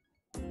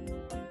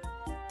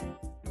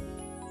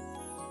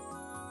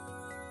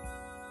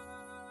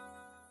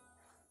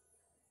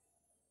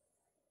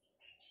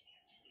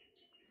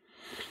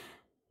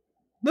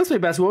 Let's play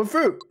basketball with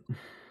fruit.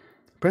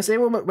 Press A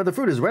when the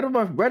fruit is right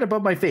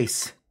above my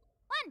face.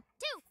 1,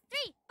 2,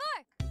 3,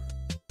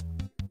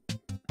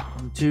 4.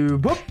 1, 2,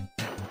 whoop.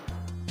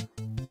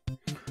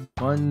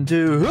 1,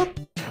 2, whoop.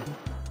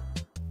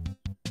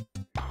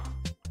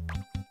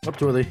 Up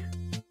too early.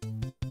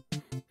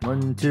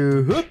 1,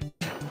 2, whoop.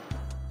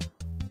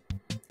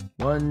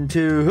 1,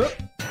 2, whoop.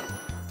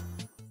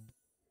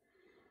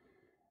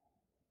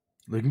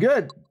 Looking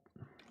good.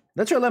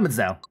 Let's try lemons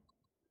now.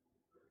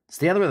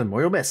 Stay on the rhythm or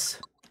you'll miss.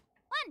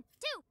 1,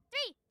 2,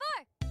 3,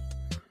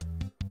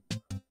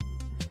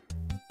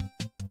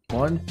 4.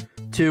 1,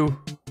 2,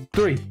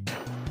 3.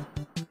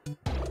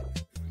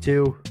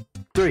 2,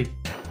 3.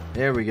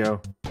 There we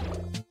go.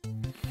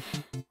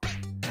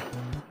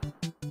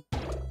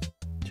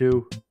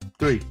 2,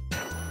 3.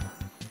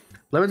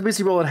 Lemons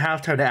basically roll in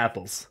half-time to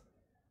apples.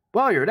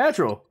 Wow, you're a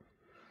natural.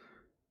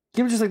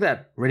 Keep it just like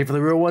that. Ready for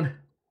the real one?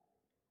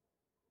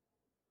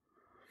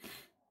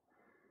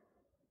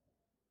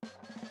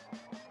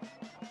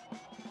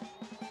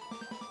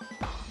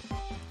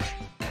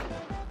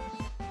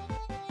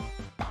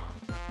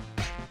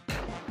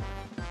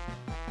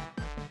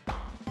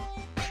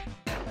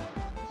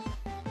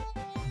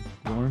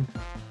 One,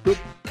 boop.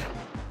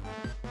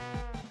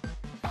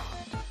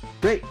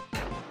 3,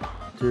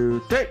 2,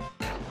 3.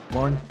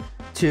 1,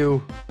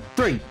 2,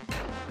 3.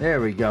 There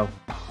we go.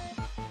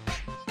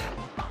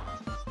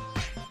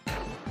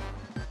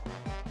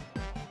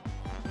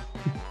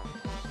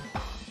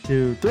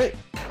 Two, 3.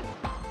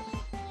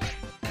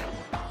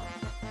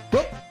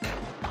 Whoop.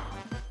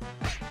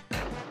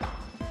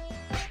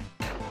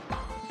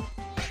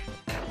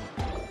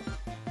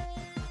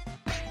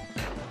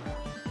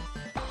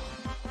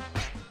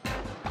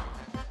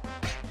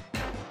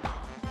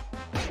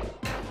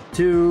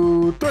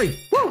 Two, 3.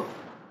 Woo!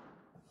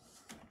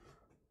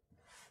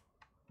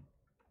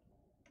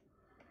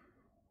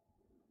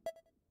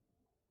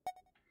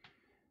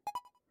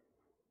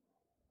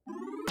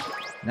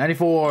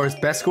 $94 is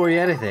best score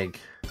yet, I think.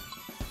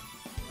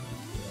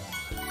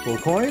 4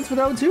 coins for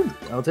that one too.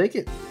 I'll take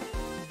it.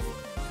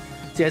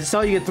 See, I just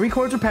saw you get 3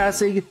 coins for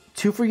passing,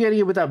 2 for getting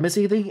it without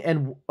missing anything,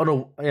 and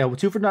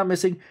 2 for not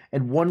missing,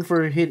 and 1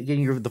 for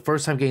getting the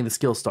first time getting the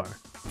skill star.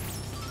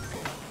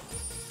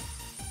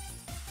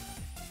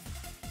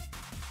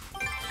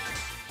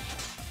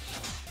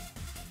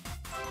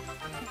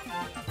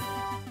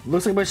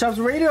 Looks like my shop's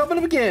ready to open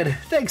up again.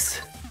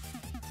 Thanks.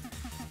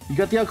 You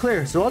got the all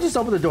clear, so I'll just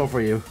open the door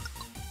for you.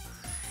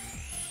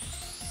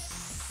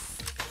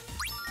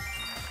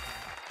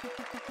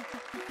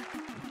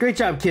 Great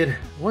job, kid.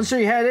 Wasn't sure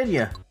you had it in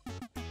you.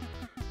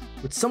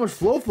 With so much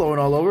flow flowing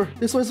all over,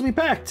 this place will be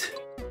packed.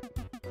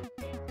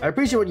 I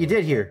appreciate what you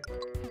did here.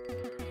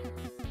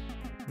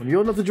 When you're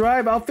old enough to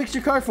drive, I'll fix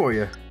your car for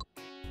you.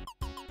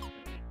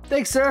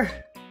 Thanks, sir.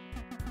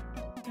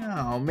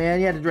 Oh man,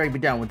 you had to drag me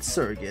down with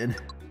sir again.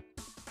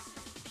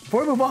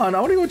 Before we move on, I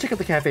want to go check out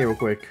the cafe real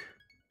quick.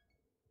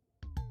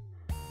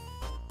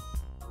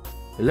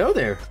 Hello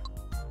there.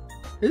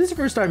 Is this your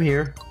first time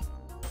here?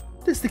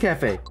 This is the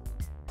cafe.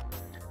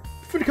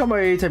 Feel free to come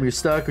by anytime you're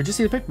stuck or just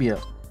need to pick me up.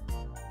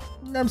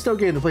 I'm still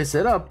getting the place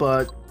set up,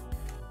 but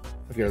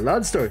I've got a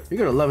loud story. You're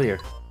gonna love it here.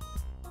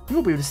 You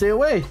won't be able to stay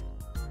away.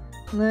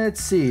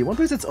 Let's see. One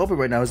place that's open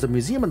right now is the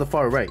museum on the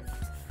far right.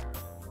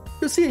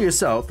 You'll see it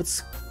yourself. But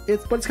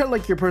it's kind of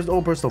like your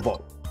own personal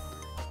vault.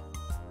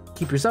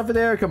 Keep yourself in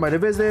there. Come by to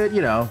visit.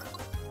 You know,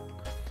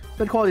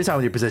 spend quality time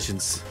with your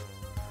possessions.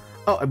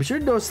 Oh, and be sure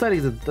to notice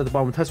settings at the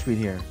bottom of the touchscreen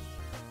here.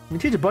 You can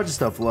change a bunch of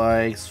stuff,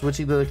 like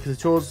switching the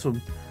controls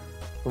from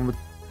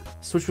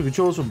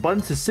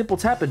buttons to simple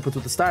tap inputs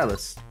with the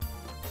stylus.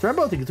 Try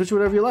both. You can switch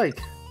whatever you like.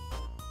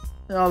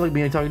 Oh, look at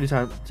me, I'm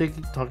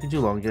talking too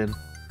long again.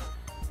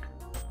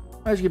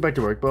 I should get back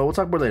to work, but we'll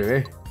talk more later,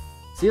 eh?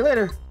 See you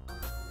later.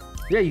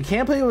 Yeah, you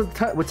can't play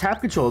with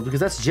tap controls because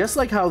that's just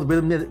like how the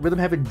Rhythm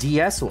Heaven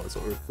DS was,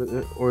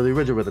 or the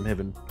original Rhythm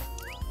Heaven.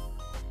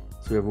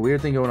 So we have a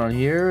weird thing going on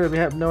here that we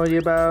have no idea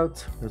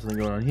about. There's something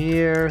going on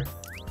here.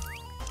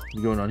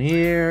 Going on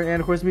here, and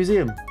of course the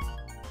museum.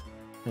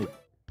 Wait.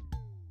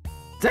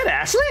 Is that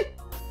Ashley?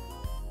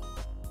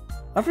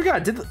 I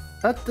forgot.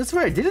 That's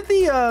right. Didn't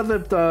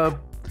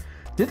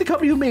the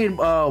company who made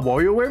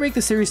WarioWare make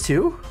the series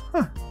 2?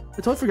 Huh. I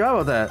totally forgot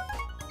about that.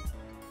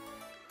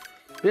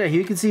 But yeah,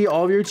 here you can see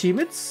all of your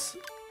achievements.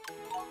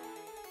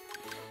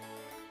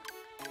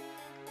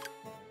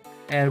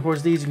 And of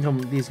course these come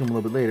a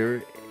little bit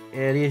later.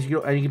 And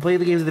you can play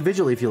the games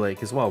individually if you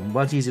like as well.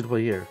 Much easier to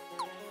play here.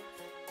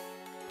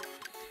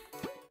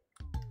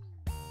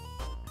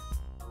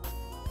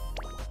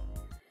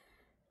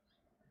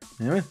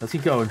 Anyway, let's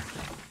keep going.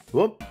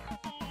 Whoop.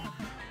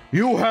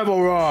 You have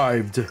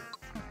arrived.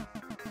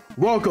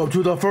 Welcome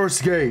to the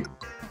first gate.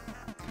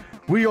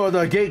 We are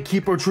the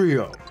Gatekeeper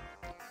Trio.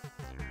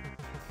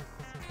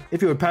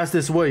 If you would pass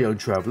this way, young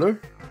traveler,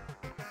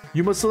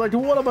 you must select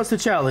one of us to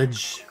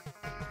challenge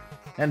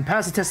and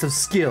pass a test of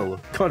skill,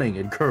 cunning,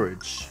 and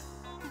courage.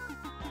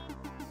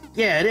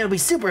 Yeah, and it'll be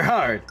super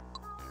hard.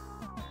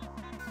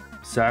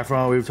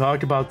 Saffron, we've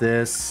talked about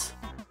this.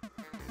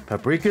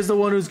 Paprika's the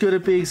one who's good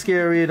at being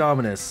scary and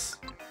ominous.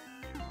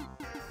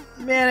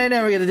 Man, I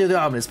never get to do the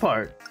ominous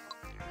part.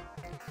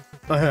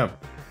 Ahem.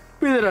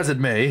 Be that as it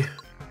may,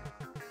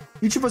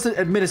 each of us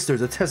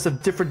administers a test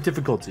of different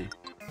difficulty.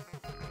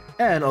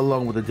 And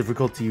along with the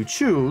difficulty you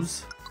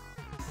choose,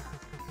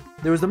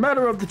 there is the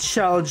matter of the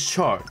challenge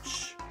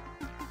charge.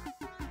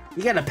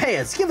 You gotta pay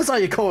us. Give us all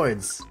your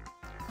coins.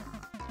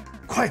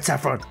 Quiet,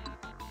 Saffron.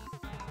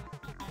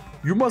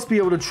 You must be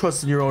able to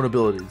trust in your own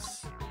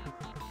abilities.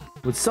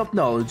 With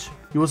self-knowledge,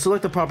 you will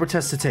select the proper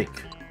test to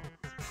take.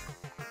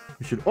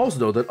 You should also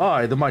know that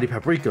I, the mighty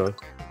Paprika,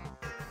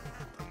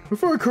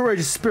 prefer a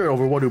courageous spirit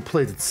over one who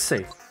plays it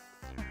safe.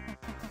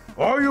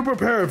 Are you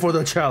prepared for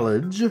the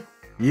challenge?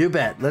 You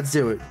bet. Let's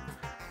do it.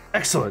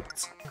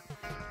 Excellent.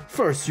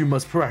 First, you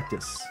must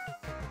practice.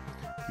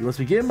 You must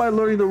begin by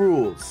learning the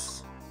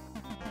rules.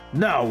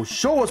 Now,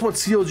 show us what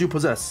skills you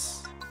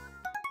possess.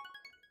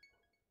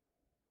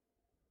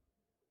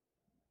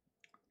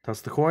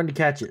 Toss the coin to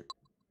catch it.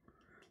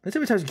 Let's see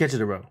how many times you catch it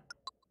in a row.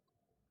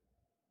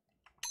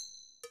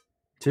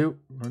 2,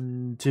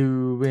 1,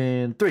 2,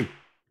 and 3.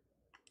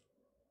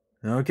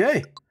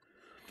 Okay.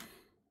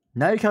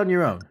 Now you're counting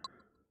your own.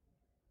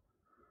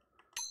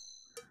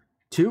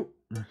 2,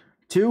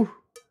 2,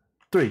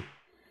 3.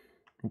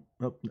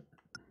 Oh,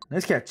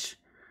 nice catch.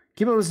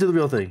 Keep on, let's do the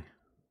real thing.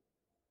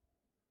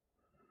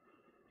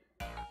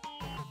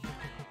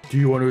 Do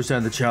you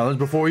understand the challenge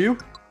before you?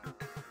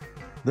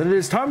 Then it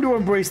is time to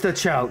embrace that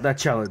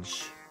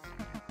challenge.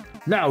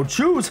 Now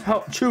choose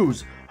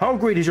how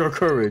great is your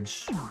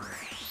courage.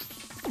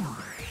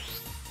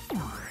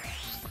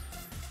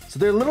 So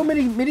there are little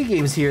mini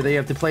games here that you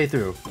have to play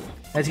through.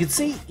 As you can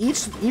see,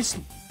 each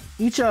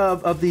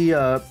of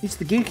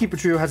the Gatekeeper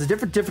Trio has a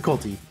different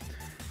difficulty.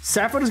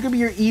 Saffron is going to be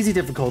your easy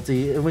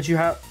difficulty, in which you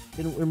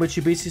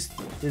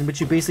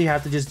basically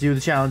have to just do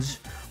the challenge,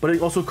 but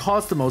it also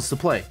costs the most to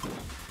play.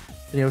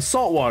 And you know,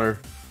 Saltwater.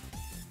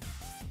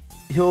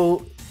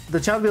 The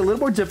challenge will be a little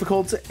more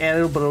difficult, but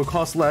it'll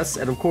cost less.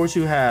 And of course,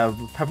 you have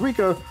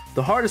Paprika,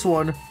 the hardest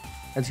one.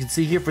 As you can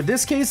see here, for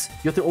this case,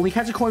 you have to only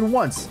catch a coin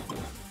once.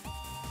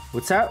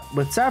 With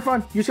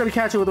Saffron, you just gotta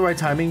catch it with the right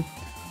timing.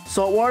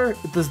 Saltwater,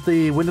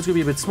 the window's gonna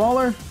be a bit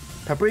smaller.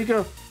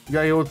 Paprika, you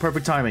gotta go with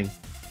perfect timing.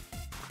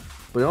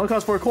 But it only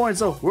costs 4 coins,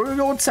 so we're gonna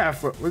go with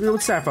Saffron. We're gonna go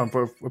with Saffron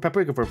for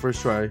Paprika for our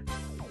first try.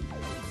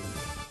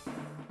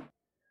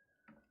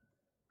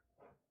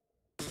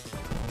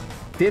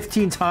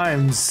 15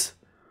 times.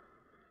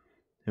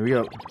 Here we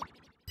go.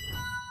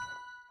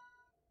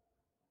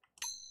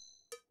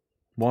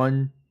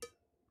 1,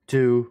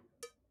 2,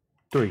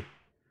 3.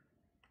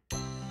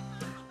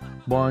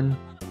 1,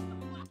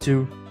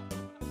 2,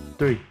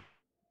 3.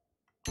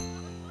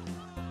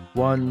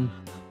 1,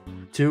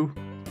 2,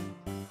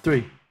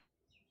 3.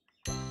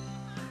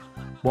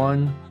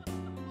 1,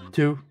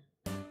 2,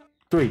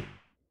 3.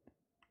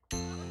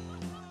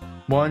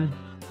 1,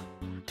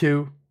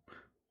 2,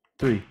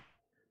 3.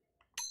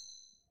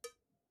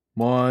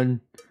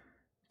 1,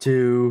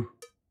 2,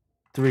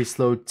 3.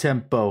 Slow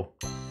tempo.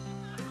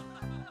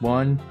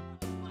 1,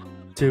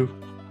 2,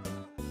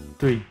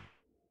 3.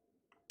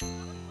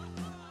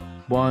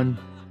 1,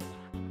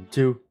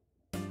 2,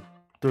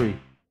 3.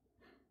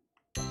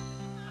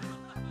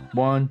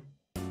 1,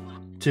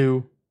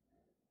 2,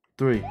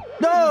 3.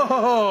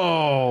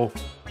 No!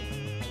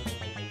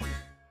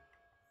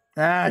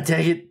 Ah,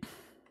 take it.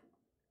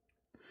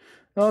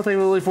 I'll take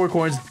literally 4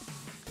 coins.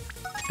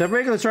 That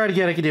regular try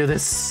again, I can do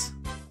this.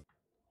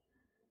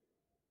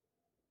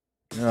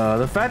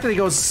 The fact that it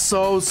goes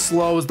so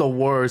slow is the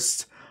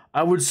worst.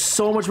 I would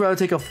so much rather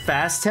take a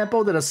fast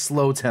tempo than a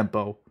slow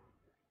tempo.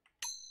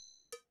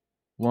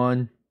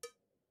 1,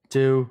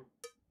 2,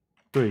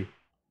 3.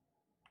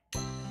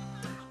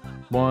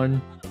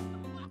 1,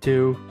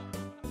 2,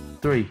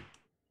 3.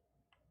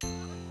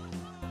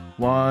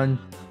 1,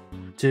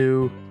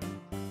 2,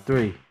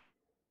 3.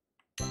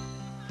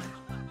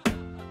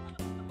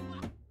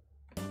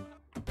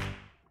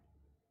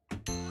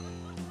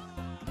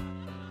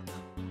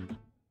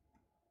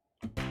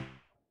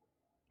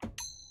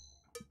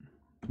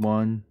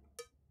 One,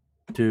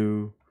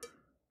 2,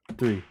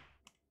 3.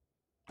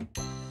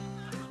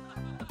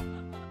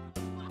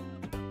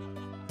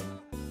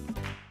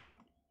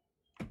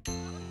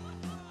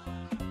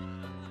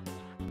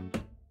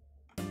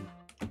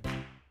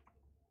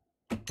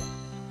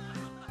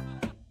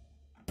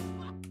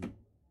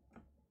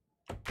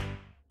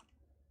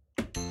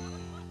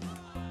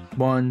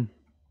 One,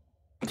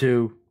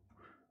 2,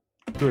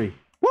 3.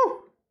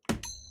 Woo!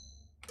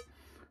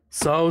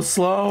 So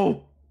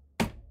slow.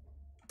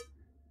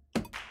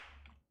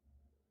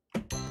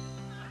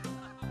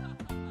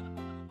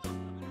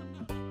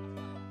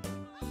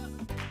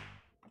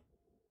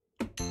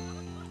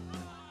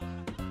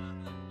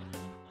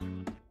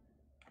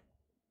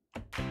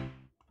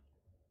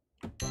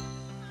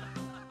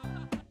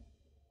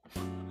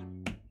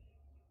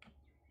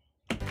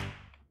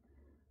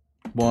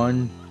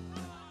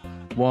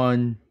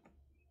 One,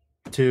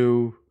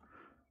 2.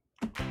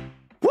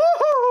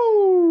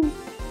 Woohoo!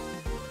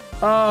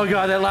 Oh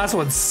god, that last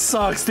one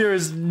sucks. There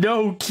is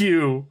no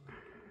cue.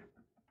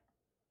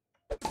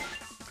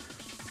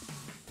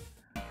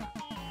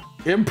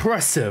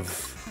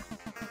 Impressive.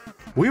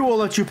 We will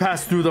let you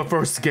pass through the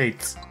first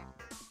gate.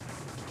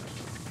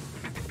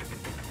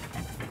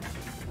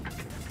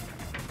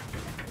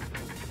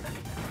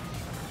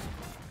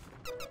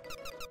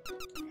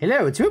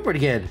 Hello, it's Rupert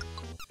again.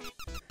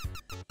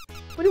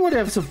 When you want to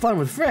have some fun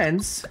with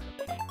friends,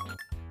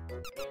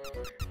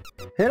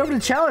 head over to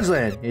Challenge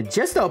Land. It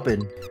just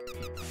opened.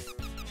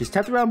 Just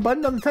tap the round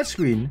button on the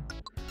touchscreen.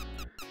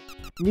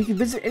 And you can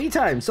visit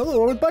anytime, solo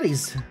or with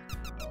buddies.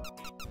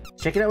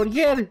 Check it out when you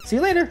can. See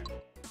you later.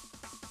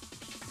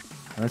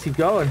 Let's keep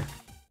going.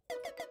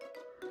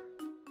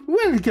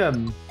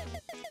 Welcome.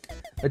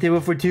 A table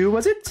for 2,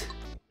 was it?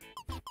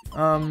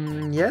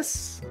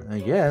 Yes, I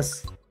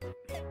guess.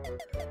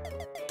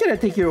 Can I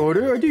take your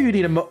order, or do you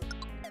need a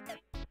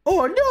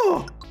Oh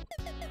no!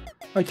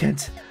 I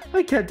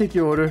can't take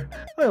your order.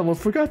 I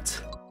almost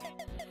forgot.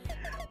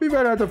 We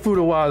ran out of food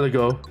a while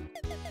ago.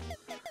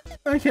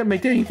 I can't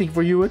make anything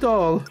for you at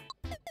all.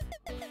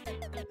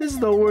 This is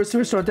the worst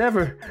restaurant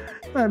ever.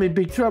 I'm in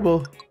big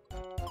trouble.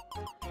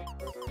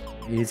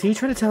 Is he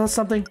trying to tell us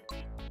something?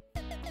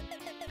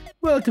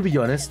 Well, to be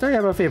honest, I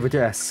have a favor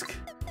to ask.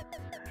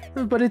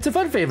 But it's a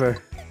fun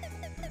favor.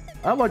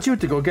 I want you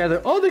to go gather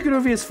all the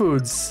grooviest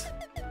foods.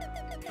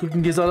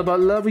 Cooking is all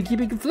about love and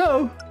keeping it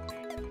flow.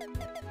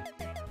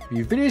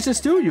 You finished the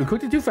stew, you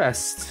cooked it too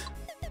fast.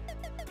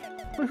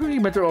 My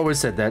cooking mentor always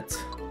said that.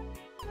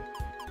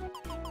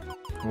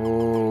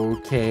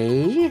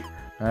 Okay.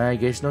 I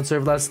guess you don't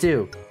serve lots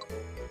stew.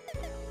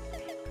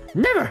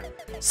 Never!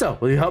 So,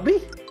 will you help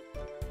me?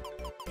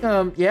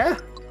 Yeah?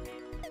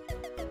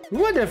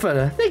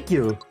 Wonderful, thank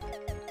you.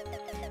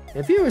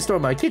 If you restore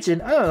my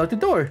kitchen, I'll unlock the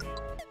door.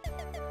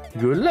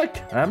 Good luck,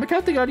 I'm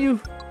counting on you.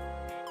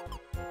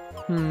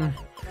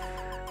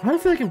 I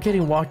feel like I'm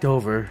getting walked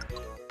over.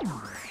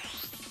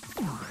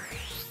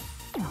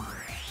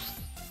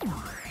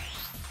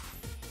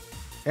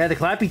 And the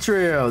Clappy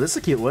Trio, this is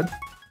a cute one.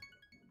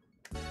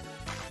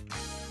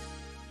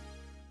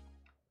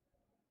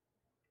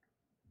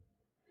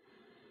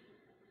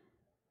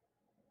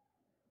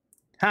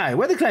 Hi,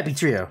 we're the Clappy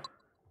Trio.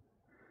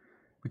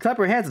 We clap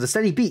our hands at a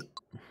steady beat.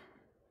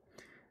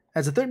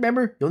 As a third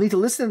member, you'll need to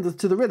listen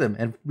to the rhythm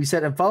and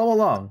reset and follow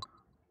along.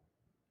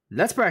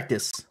 Let's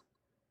practice.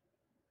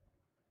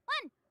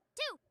 1,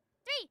 2,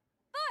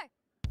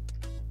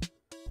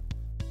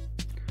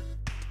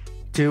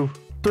 3, 4. 2,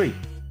 3.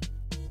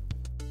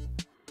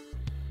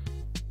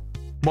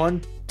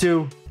 1,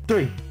 2,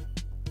 3.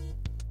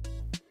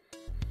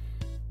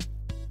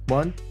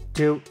 1,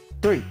 2,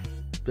 3.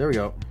 There we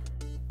go.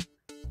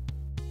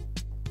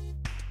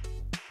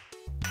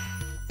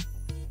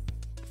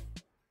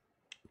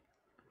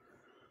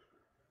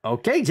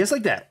 Okay, just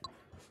like that.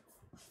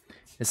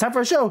 It's time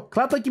for a show.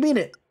 Clap like you mean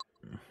it.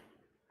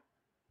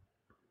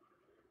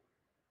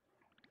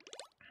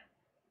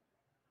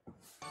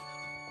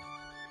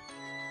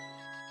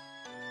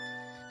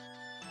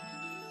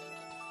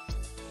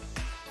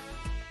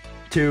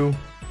 Two,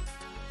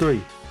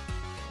 three.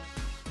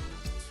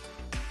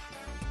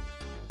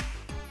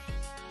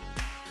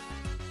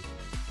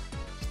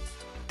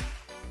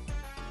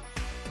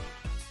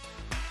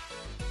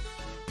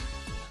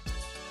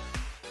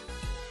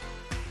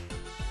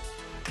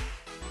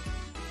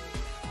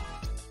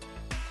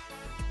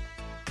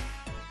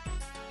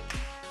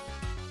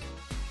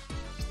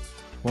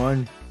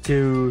 One,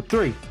 two,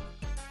 three.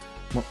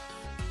 One.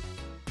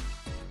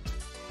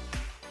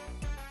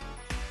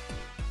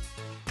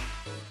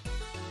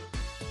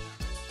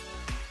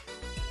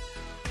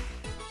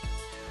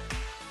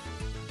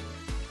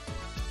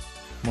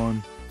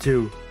 One,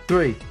 two,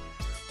 three.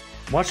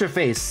 Watch your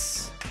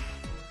face.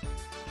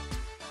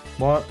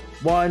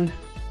 One,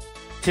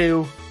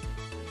 two,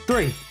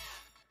 three.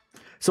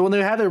 So when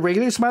they had a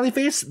regular smiley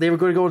face, they were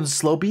going to go in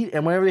slow beat,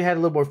 and whenever they had a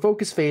little more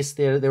focused face,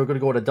 they were going to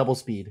go at a double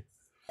speed.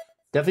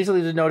 Definitely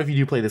something to note if you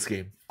do play this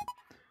game.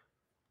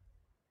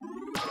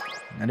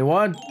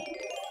 91.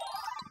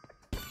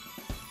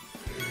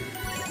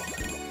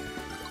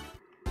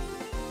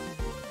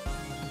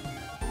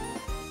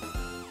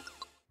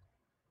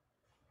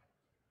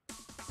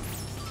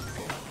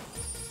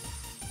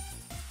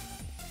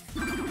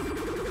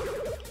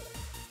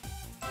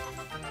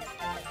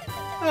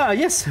 Ah,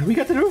 yes, we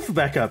got the roof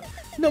back up.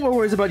 No more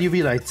worries about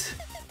UV lights.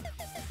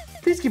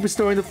 Please keep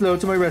restoring the flow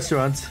to my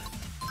restaurant.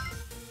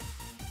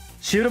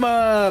 Shoot 'em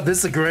up! This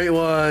is a great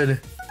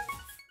one.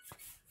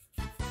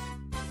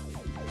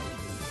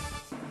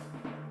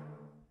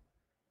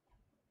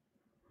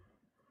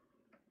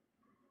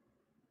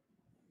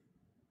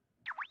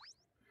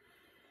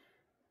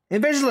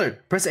 Invasion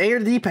alert! Press A or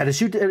the D-pad to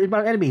shoot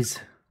inbound enemies.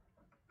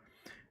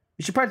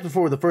 You should practice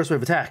before the first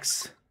wave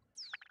attacks.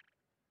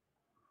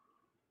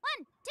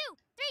 1, 2,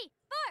 3,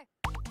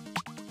 4.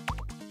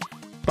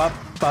 Bop,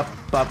 bop,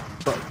 bop,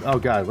 bop. Oh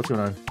god, what's going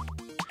on?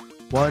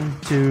 1,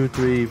 2,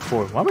 3,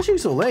 4. Why am I shooting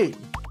so late?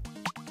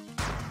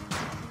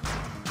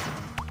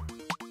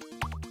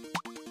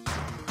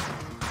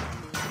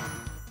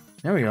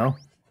 There we go.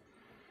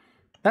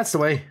 That's the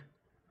way.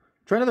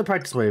 Try another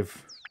practice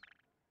wave.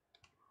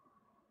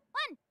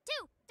 1,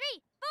 2,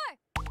 3,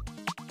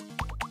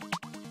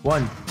 4.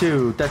 1,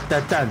 2, da da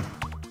da.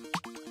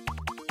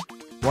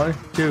 1,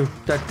 2,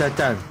 da da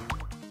da.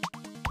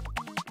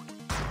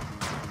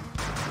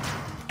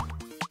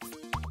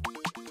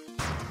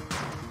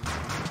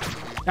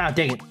 Ah,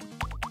 dang it.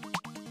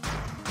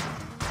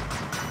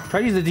 Try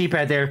to use the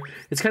D-pad there.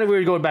 It's kind of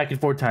weird going back and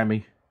forth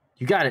timing.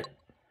 You got it.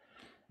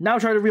 Now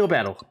try the real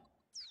battle.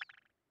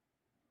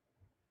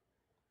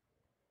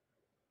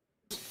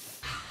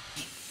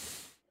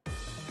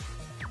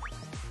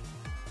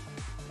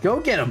 Go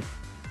get him.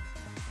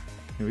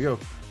 Here we go.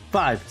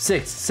 5,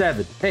 6,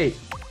 7, 8.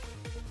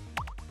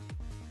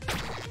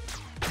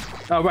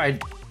 All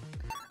right.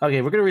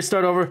 Okay, we're gonna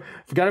restart over.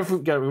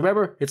 Gotta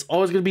remember, it's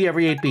always gonna be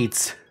every 8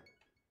 beats.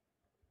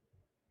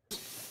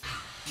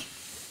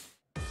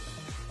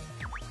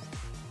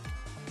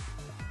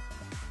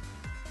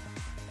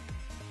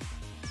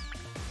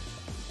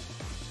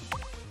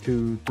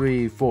 Two,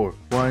 three, four.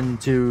 1,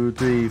 2,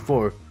 3,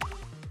 4.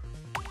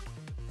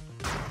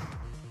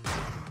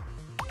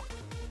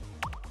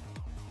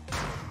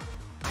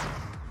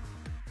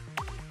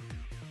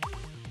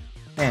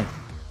 And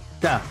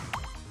down.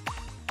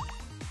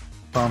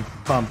 Bum,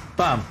 bum,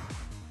 bum.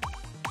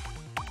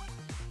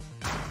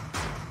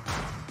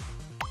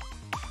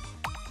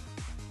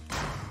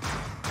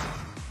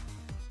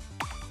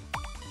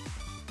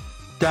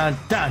 Dun,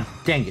 dun.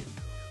 Dang it.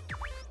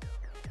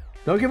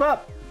 Don't give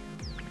up.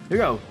 Here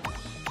we go.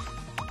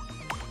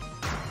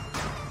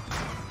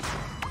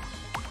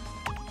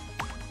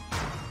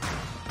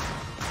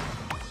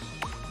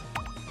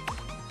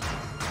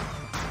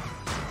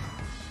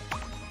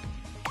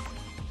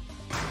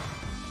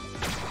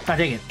 Ah,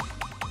 dang it.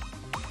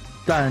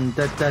 Dun,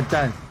 dun, dun,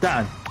 dun,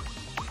 dun.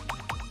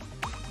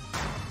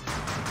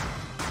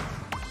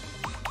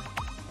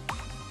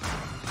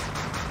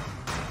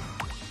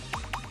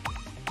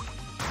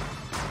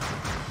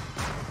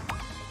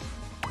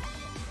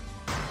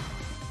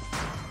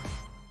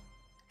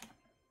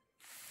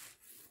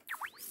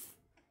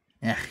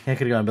 Yeah, I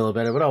could have gone a little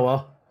better, but oh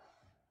well.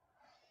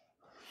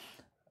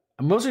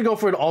 I'm mostly going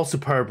for an all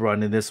superb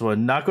run in this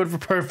one. Not good for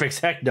perfects,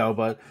 heck no,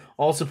 but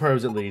all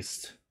superbs at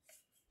least.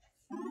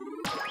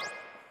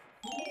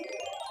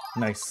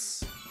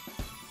 Nice.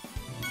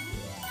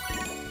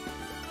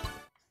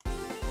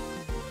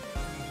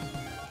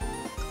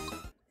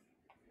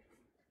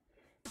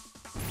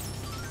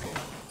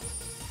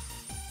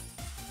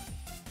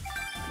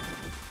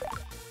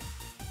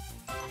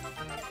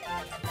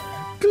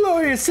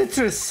 Glorious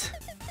citrus!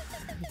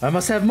 I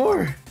must have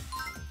more.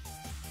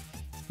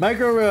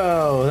 Micro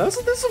row. This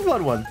is a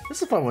fun one. This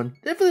is a fun one.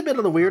 Definitely a bit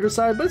on the weirder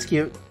side, but it's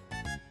cute.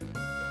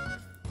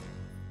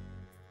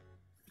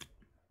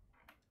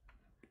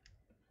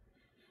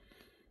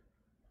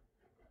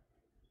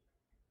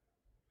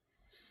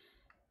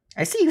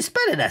 I see you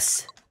spotted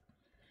us.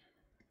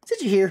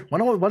 Since you're here,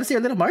 want to see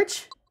our little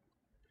march?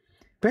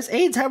 Press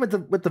A and time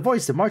with the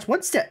voice to march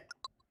one step.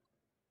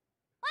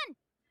 1,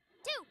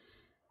 2,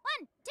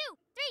 1, 2,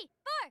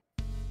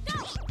 3, 4.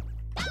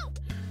 Go! Go!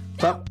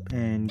 Bop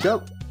and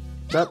go.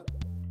 Bop,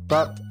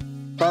 bop,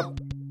 bop,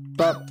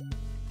 bop.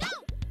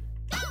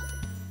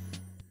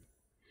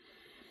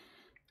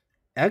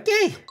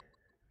 Okay.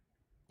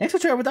 Next we'll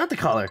try without the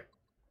collar. 1,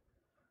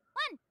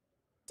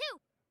 2,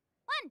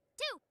 1,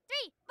 2,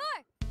 3,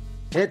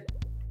 4. Hit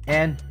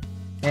and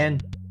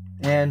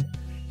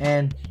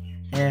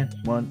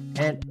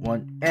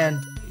one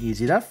and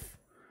easy enough.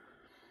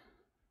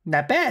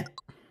 Not bad.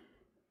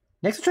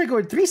 Next we'll try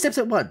going 3 steps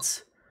at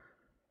once.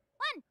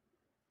 1,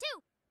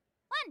 2,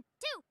 1,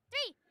 2,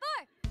 3,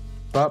 4.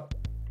 Bump,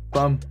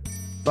 bump,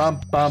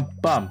 bump,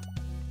 bump, bump.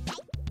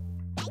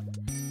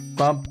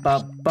 Bump,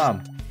 bump,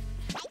 bump.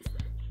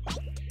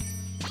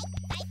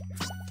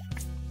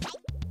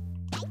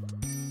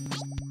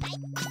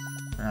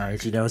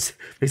 Alright, she knows.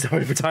 Makes it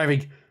harder for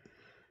timing.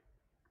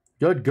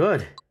 Good,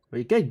 good.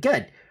 Wait, good,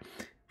 good.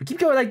 We keep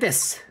going like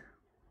this.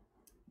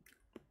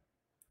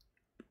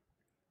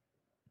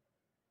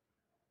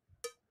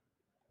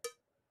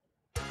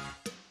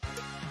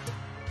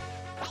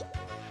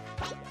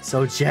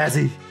 So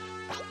jazzy.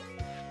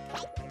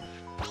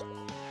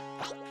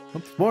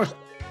 Oops, more.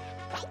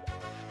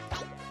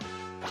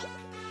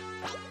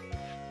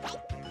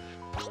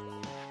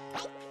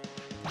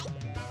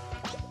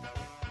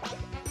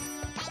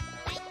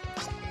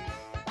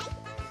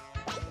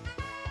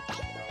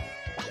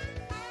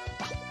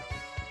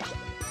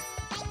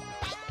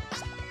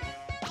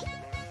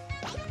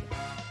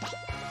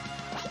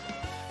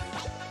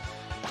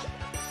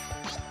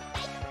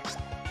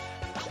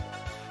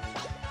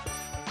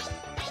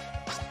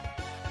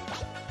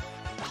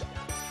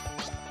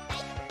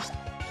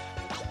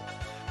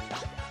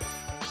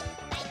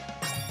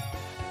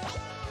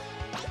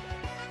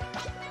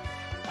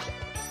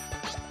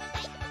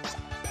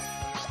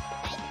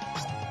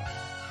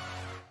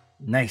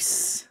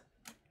 Nice.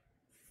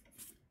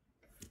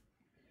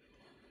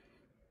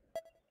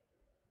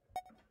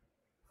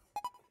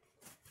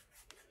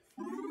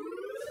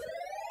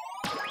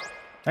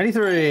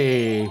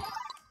 $93.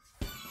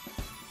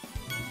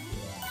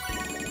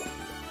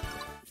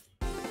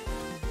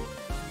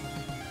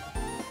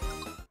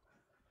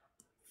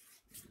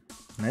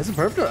 Nice and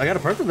perfect. I got a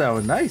perfect that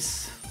one.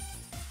 Nice.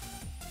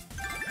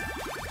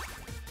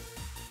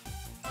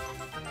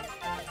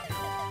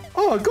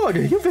 Oh, good.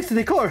 You fixed the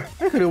decor.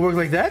 I couldn't work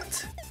like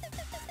that.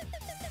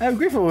 I'm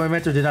grateful my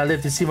mentor did not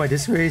live to see my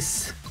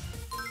disgrace.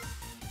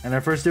 And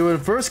our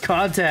first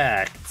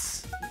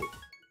contact.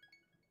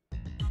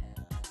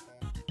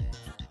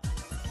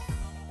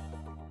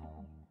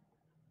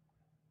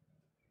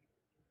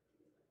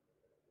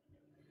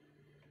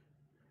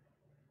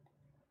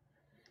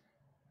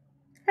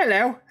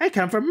 Hello, I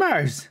come from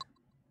Mars.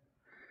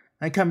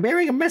 I come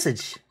bearing a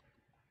message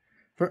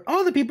for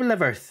all the people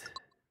of Earth.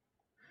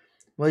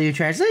 Will you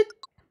translate?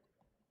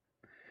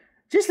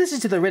 Just listen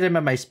to the rhythm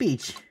of my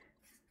speech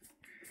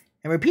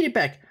and repeat it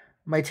back.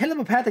 My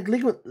telepathic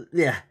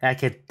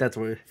that's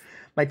weird.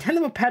 My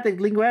telepathic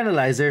lingual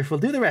analyzer will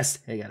do the rest.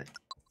 I got it.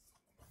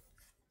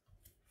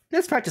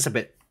 Let's practice a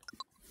bit.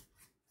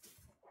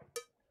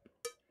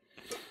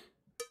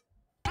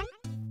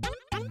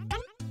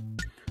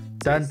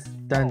 Dun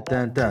dun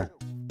dun dun.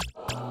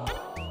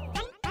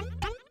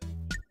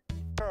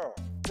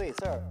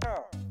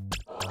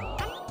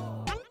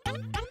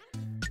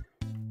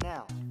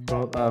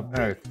 World of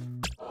Earth.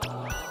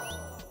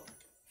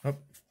 Oh.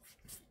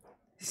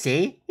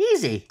 See?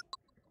 Easy.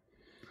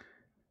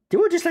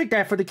 Do it just like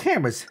that for the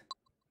cameras.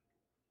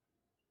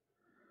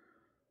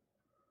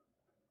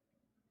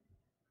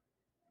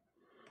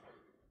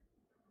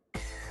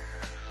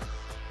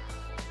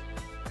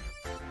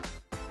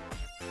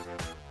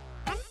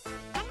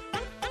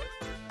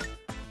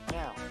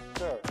 Now,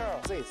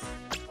 this.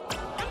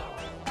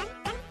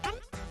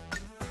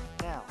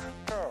 Now,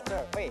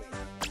 wait.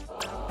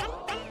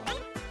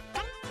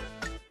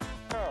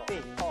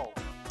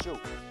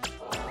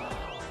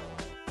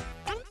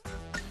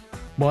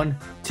 1,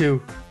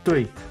 2,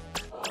 3.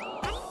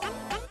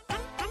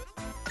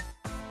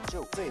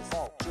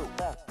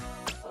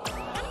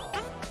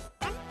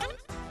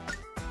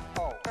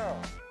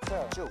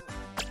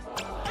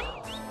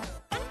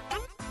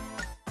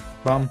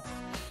 Bum.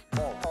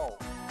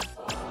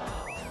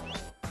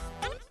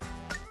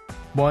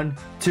 1,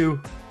 2,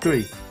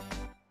 3.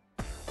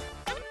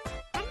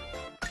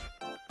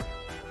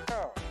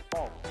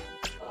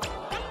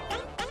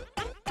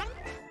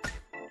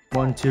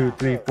 One, two,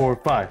 three, four,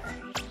 5.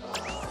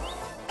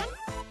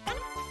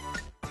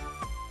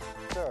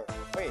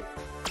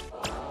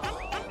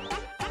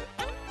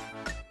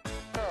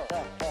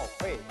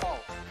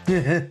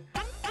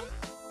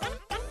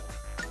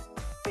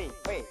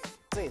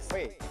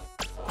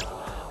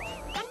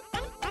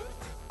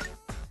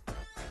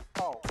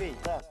 3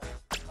 left.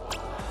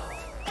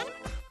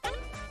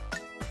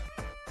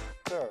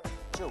 2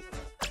 2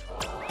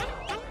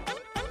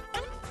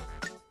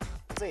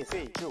 3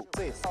 3 2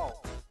 3 4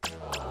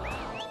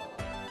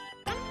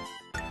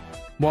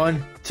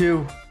 1,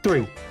 2,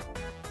 3.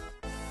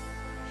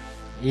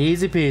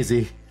 Easy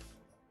peasy.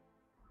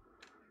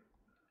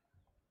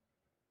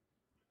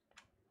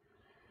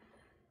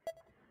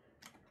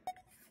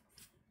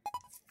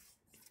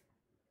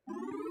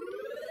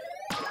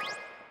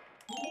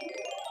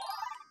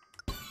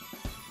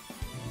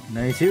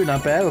 $92,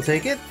 not bad, I'll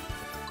take it.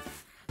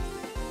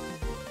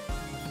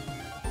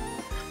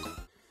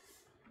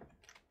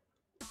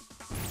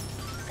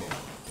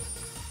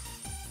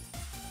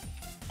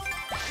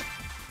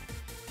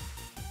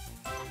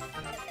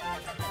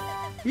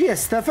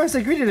 Yes, the first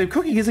ingredient of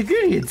cooking is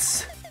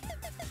ingredients.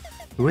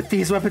 With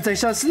these weapons I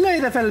shall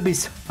slay the fellow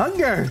beast.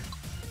 Hunger!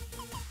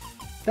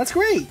 That's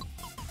great!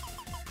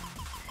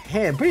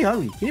 Hey, I'm pretty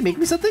hungry. Can you make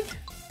me something?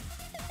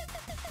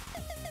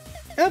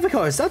 Of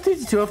course, I'll treat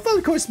you to a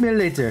full course meal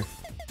later.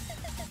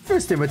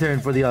 First, in return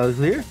for the all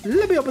clear,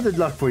 let me open the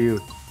lock for you.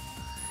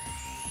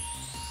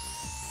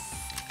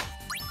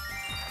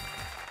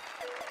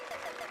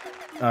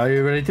 Are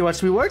you ready to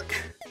watch me work?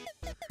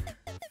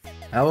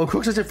 I will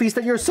cook such a feast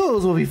that your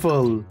souls will be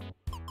full.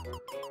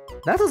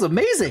 That was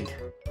amazing!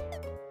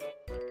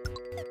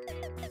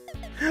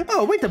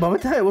 Oh, wait a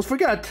moment, I almost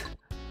forgot.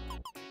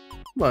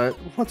 What?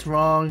 What's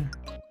wrong?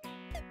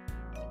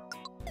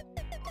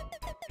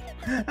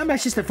 I'm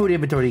actually just a food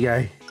inventory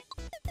guy.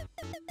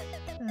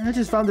 I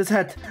just found this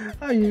hat.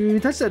 Oh, you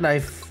touched that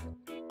knife.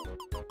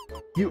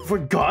 You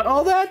forgot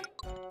all that?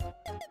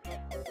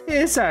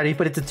 Yeah, sorry,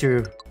 but it's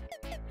true.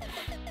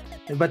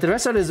 But the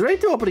restaurant is ready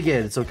to open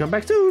again, so come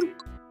back soon.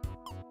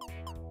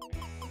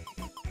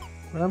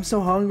 But I'm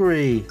so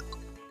hungry.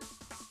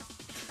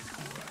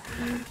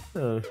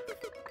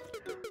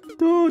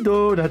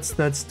 Donuts,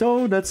 nuts,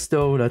 donuts,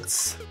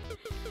 donuts.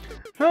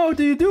 How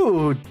do you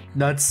do,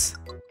 nuts?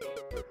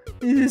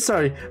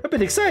 Sorry, I've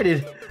been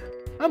excited.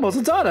 I'm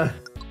also Donna.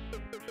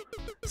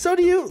 So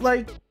do you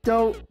like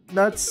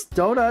donuts,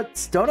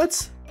 donuts,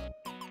 donuts?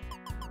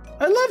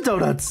 I love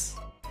donuts.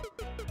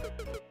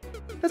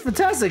 That's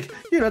fantastic.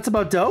 You're nuts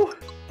about dough?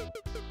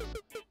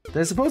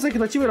 Then I suppose I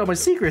can let you in on my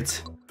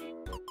secret.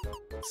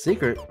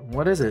 Secret?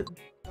 What is it?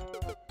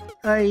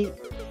 I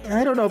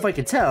don't know if I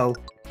can tell.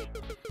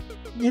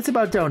 It's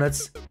about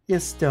donuts.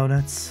 Yes,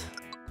 donuts.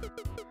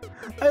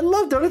 I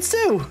love donuts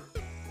too!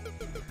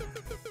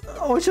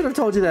 Oh, I should have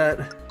told you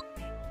that.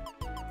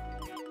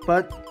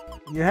 But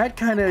your hat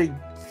kinda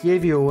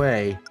gave you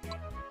away.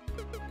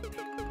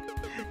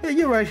 Yeah,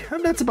 you're right.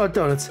 I'm nuts about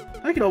donuts.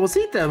 I can almost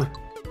eat them.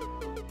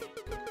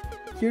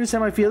 You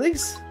understand my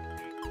feelings?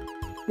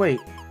 Wait,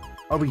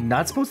 are we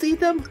not supposed to eat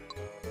them?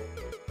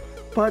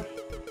 But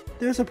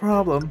there's a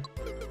problem.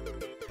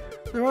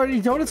 There aren't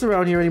any donuts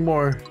around here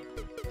anymore.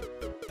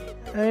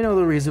 I know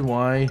the reason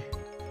why.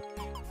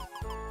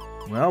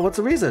 Well, what's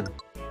the reason?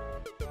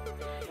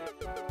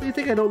 You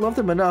think I don't love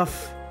them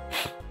enough?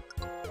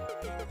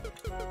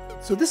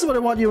 So this is what I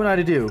want you and I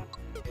to do.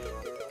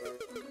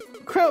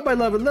 Crowd my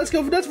love and let's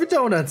go nuts for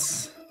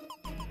donuts!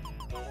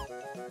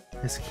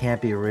 This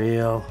can't be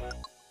real.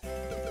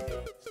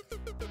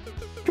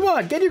 Come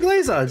on, get your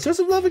glaze on! Show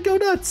some love and go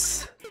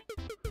nuts!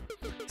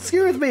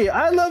 Screw with me,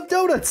 I love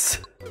donuts!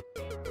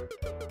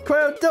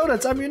 Cry out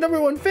donuts, I'm your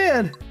 #1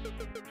 fan!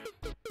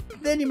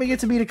 Then you may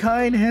get to meet a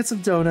kind,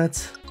 handsome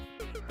donut.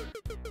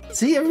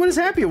 See, everyone is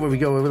happier when we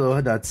go over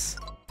the nuts.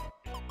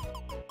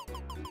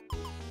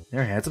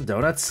 They're handsome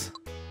donuts.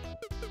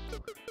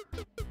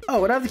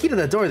 Oh, and I have the key to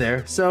that door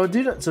there, so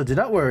do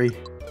not worry.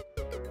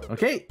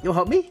 Okay, you'll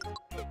help me?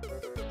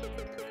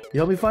 You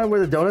help me find where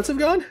the donuts have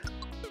gone?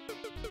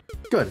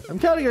 Good. I'm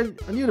counting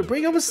on you to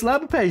bring up a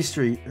slab of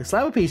pastry. As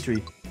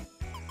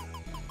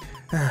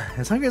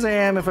hungry as I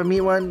am, if I meet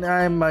one,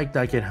 I might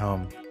not get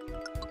home.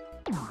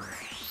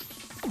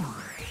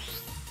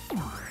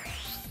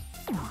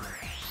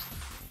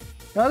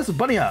 Oh, this is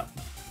bunny hop.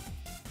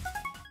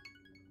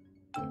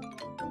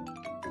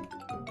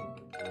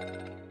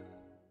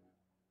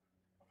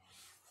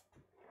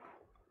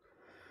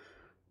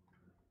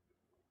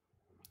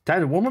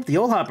 Time to warm up the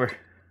old hopper.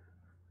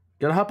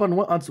 Gotta hop onto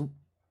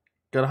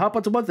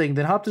one thing,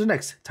 then hop to the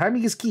next.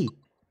 Timing is key.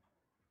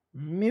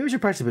 Maybe we should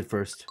practice a bit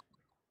first.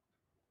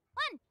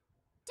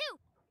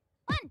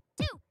 1,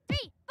 2,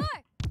 3,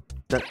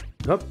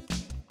 4. Up.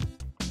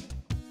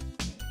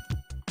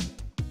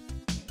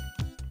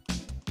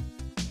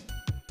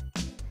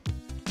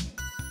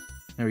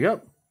 There we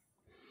go.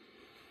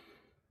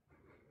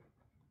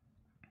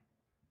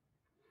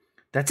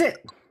 That's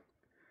it.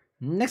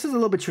 Next is a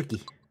little bit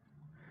tricky.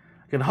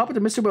 I gotta hop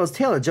into Mr. Whale's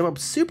tail and jump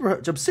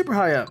super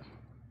high up.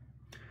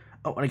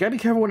 Oh, and I gotta be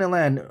careful when I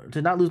land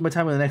to not lose my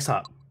time on the next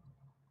hop.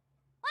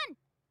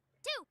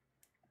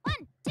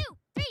 1, 2,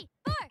 3,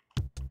 4.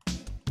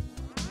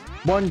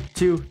 1,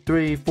 2,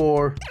 3,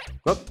 4.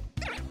 Up.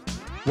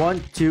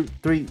 1, 2,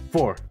 3,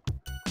 4.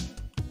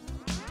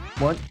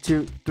 1,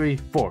 2, 3,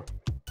 4.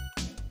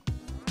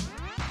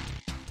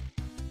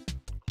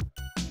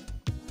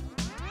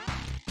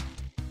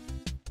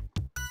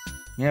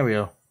 There we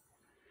go.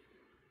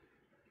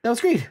 That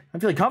was great. I'm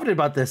feeling confident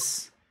about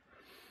this.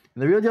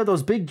 And the real deal,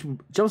 those big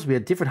jumps will be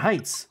at different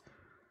heights.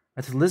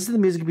 I have to listen to the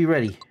music and be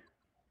ready.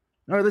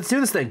 All right, let's do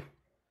this thing.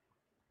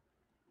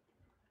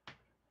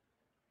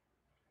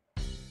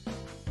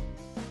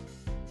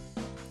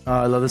 Oh,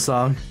 I love this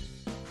song.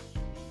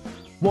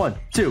 1,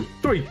 2,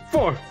 3,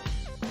 4.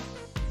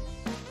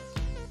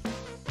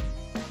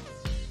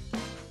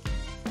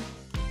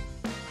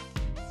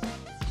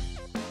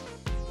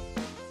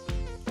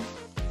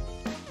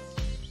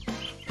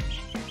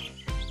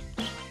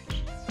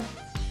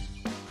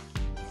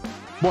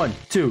 One,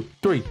 two,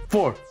 three,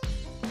 four.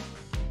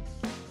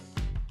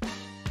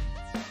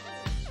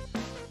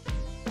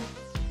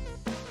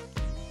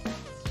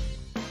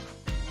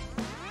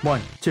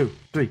 One, two,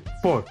 three,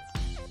 four.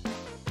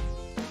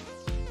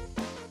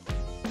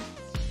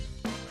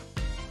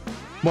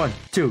 One,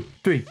 two,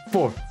 three,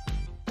 four.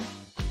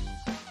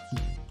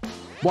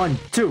 1,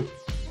 2.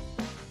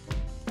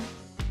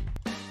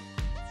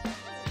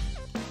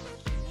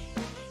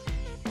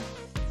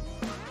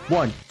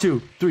 One, 2,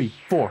 3,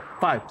 4,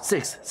 5,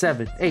 6,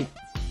 7, 8.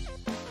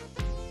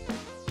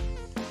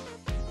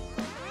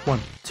 1,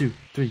 2,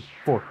 3,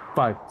 4,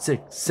 5,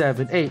 6,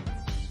 7, 8.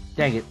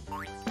 Dang it.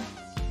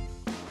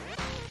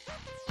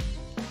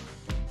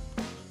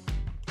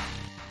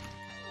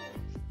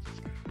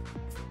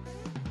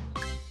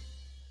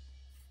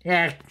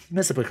 Yeah,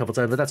 messed up a couple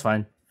times, but that's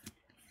fine.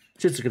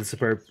 Shit's looking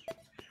superb.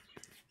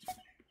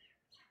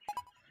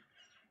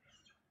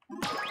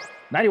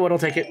 91, I'll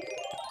take it.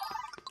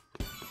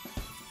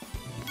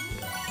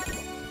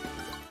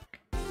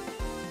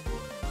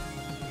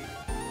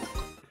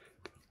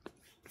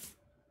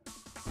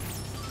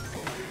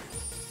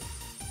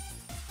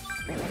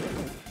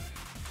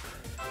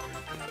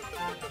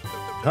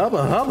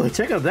 Hubba hubba,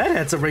 check out that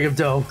handsome ring of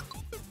dough.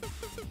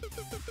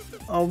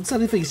 Oh, I'm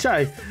suddenly feeling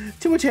shy.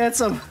 Too much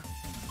handsome.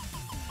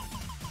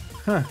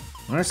 Huh,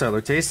 that started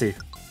look tasty.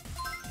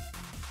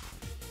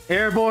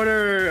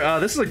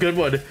 Airborder, this is a good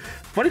one.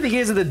 Funny thing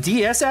is, in the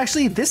DS,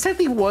 actually, this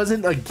technically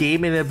wasn't a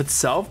game in and of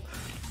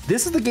itself.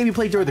 This is the game you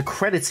play during the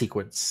credit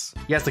sequence.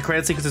 Yes, the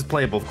credit sequence is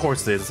playable. Of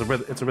course it is.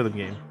 It's a rhythm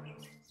game.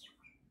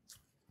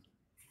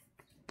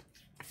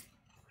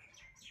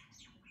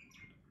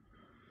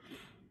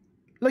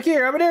 Look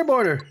here, I'm an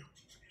airborder.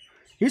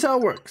 Here's how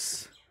it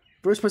works.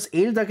 First, press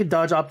A to duck and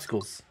dodge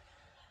obstacles.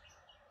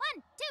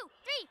 1,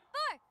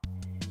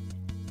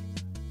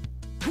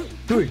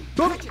 2, 3, 4.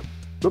 3.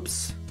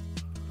 Oops.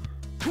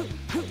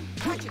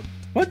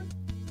 What?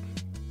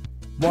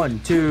 1,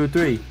 2,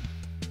 3.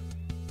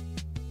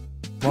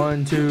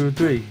 1, 2,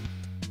 3.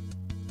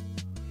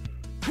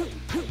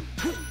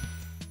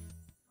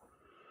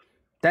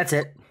 That's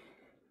it.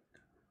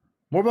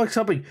 More blocks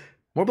helping.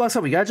 More blocks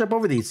helping. You gotta jump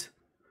over these.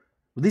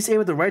 At least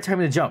aim at the right time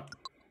to jump. 1,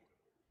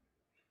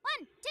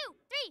 2,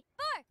 3,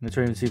 4. Let's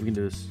try and see if we can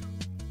do this.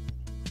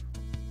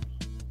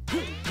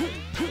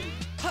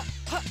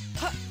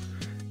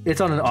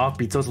 It's on an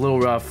offbeat, so it's a little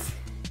rough.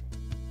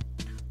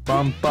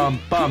 Bum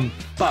bum bum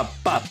bop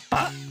bop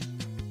bop.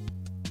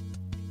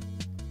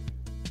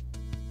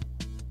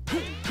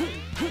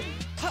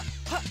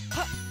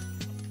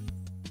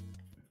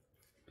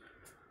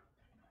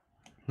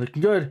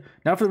 Looking good.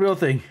 Now for the real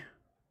thing.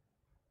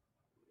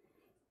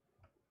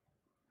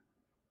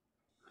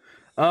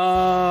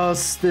 Oh,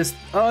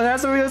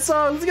 that's a real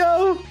song. Let's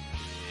go.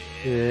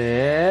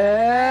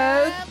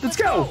 And let's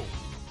go.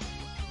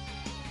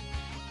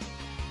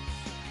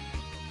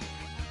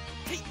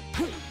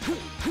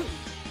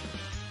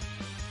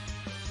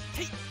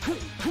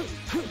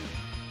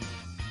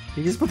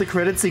 You just put the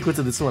credit sequence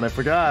in this one. I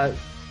forgot.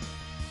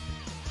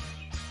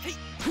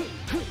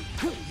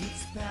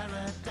 It's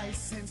paradise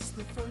since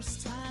the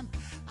first time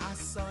I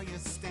saw you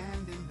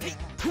standing there.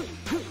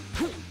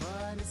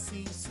 But it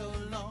seems so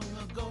long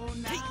ago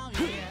now,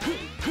 yeah.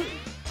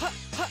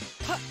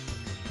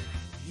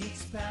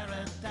 It's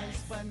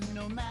paradise, but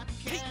no map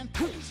can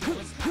show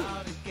us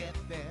how to get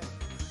there.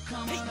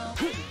 Come on up,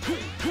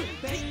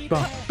 baby.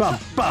 Bum bum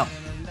bum.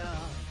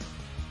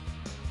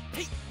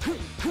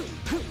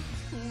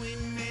 We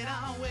made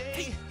our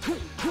way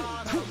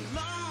out of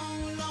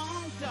long,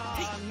 long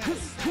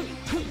darkness, and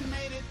we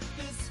made it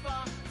this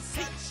far.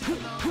 Such a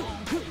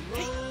long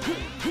road.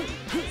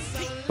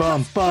 So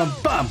Bum bum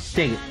bum.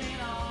 Dang it.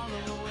 all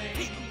the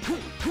way.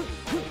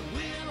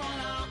 We're on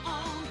our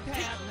own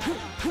path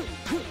now.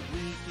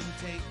 We can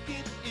take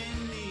it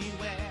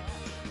anywhere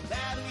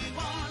that we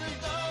wanna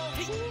go.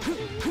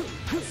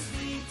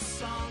 Sweet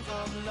songs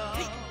of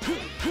love.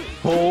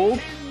 Hold.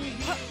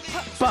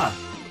 Bum.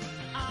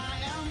 I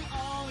am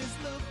always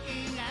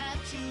looking at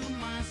you,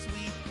 my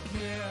sweet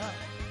girl.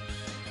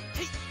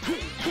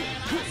 And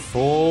I see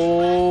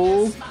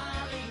Hold.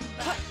 smiling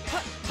back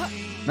at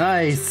me.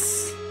 Nice.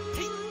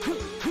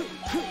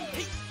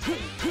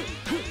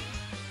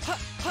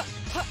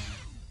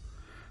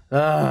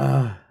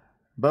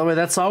 By the way,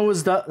 that song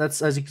was done.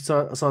 That's as you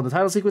saw in the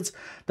title sequence.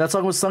 That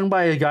song was sung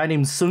by a guy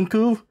named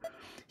Sunku.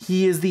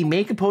 He is the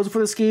main composer for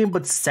this game,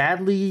 but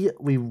sadly,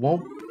 we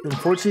won't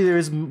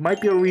Unfortunately,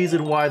 might be a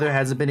reason why there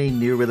hasn't been a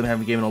new Rhythm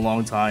Heaven game in a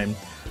long time.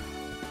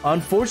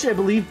 Unfortunately, I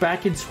believe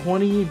back in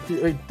 20...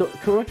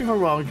 correct me if I'm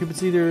wrong,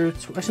 it's either...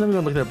 Actually, let me go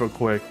look that up real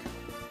quick.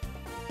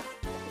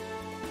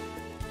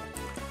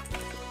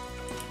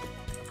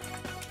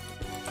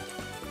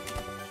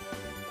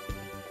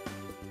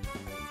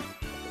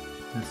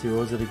 Let's see, what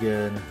was it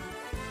again?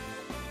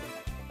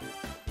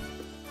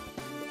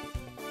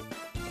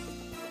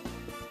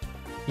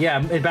 Yeah,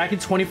 back in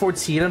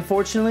 2014,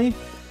 unfortunately,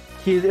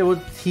 he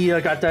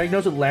got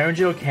diagnosed with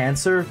laryngeal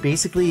cancer.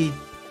 Basically,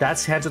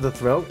 that's cancer of the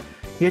throat.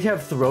 He had to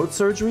have throat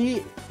surgery.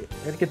 He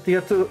had to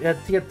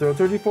get throat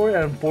surgery for it,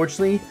 and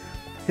unfortunately,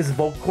 his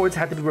vocal cords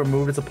had to be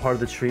removed as a part of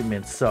the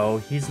treatment. So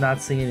he's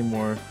not singing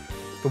anymore.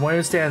 From what I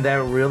understand,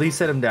 that really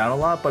set him down a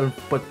lot. But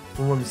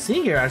from what I'm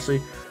seeing here,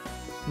 actually,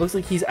 looks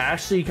like he's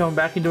actually coming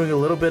back and doing a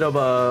little bit of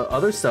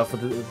other stuff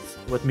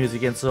with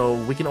music, and so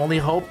we can only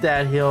hope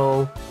that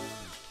he'll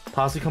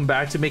possibly come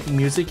back to making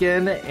music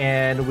again,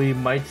 and we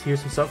might hear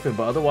some stuff from him.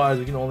 But otherwise,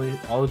 we can only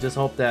just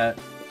hope that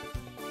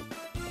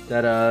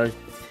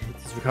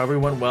his recovery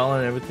went well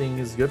and everything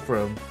is good for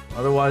him.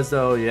 Otherwise,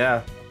 though,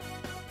 yeah.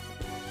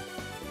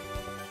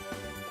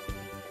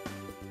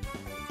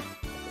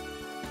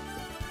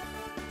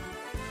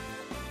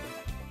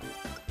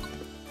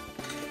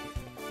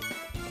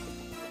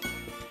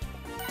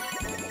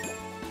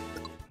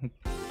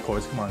 Of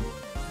course, come on.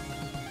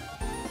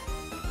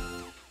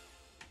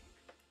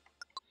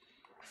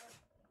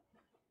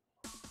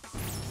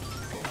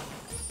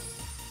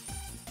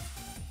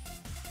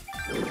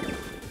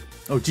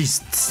 Oh jeez,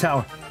 this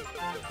tower.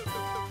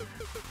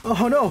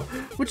 Oh no!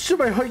 Which should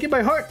my heart get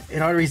my heart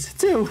and arteries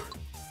too?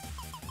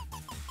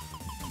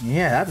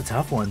 Yeah, that's a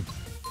tough one.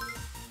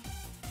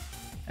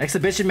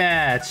 Exhibition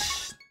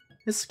match.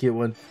 This is a cute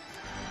one.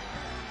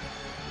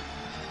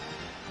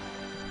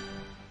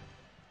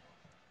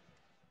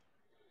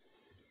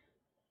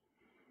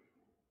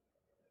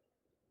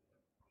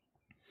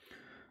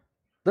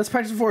 Let's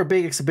practice for a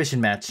big exhibition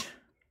match.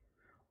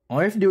 All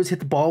you have to do is hit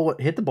the ball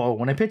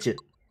when I pitch it.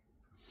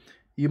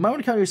 You might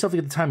want to count yourself to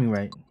get the timing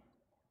right.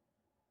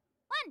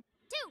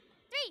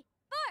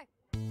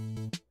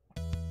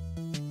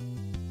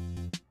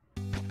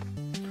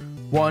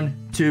 1, 2, 3, 4.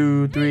 1,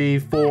 2, 3,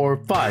 4,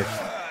 5.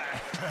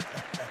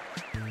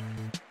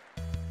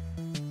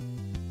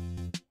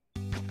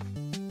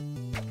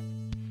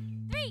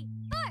 3,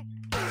 4.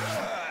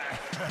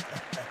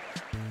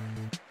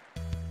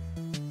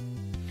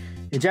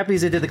 In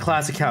Japanese, they did the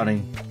classic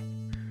counting.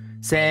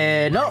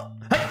 Say no.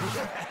 Hey.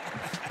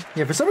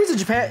 Yeah, for some reason,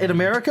 in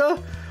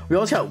America, we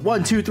always count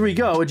 1, 2, 3,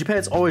 go. In Japan,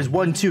 it's always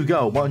 1, 2,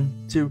 go.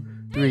 1, 2,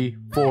 3,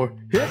 4,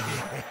 hit.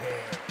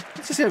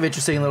 It's just kind of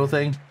interesting little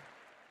thing.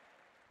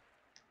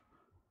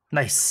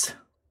 Nice.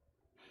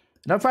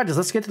 Enough practice.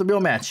 Let's get to the real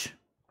match.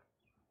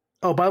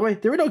 Oh, by the way,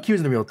 there were no cues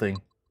in the real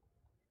thing.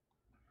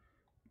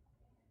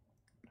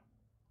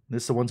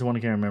 This is the one-to-one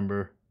I can't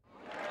remember.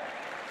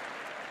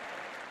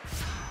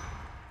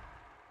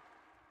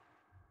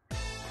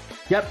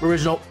 Yep,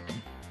 original.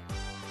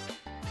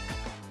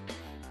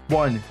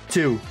 1,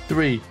 2,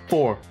 3,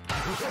 4.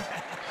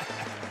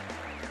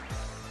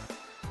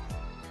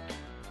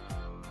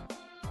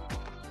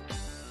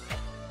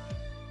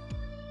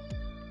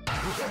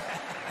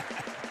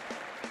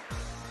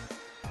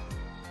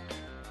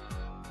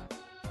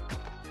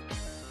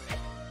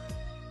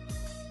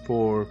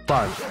 Four,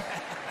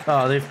 5.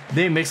 Oh,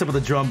 they mix up with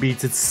the drum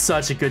beats. It's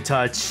such a good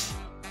touch.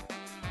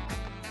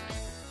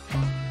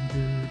 1,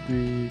 2,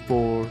 3,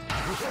 4.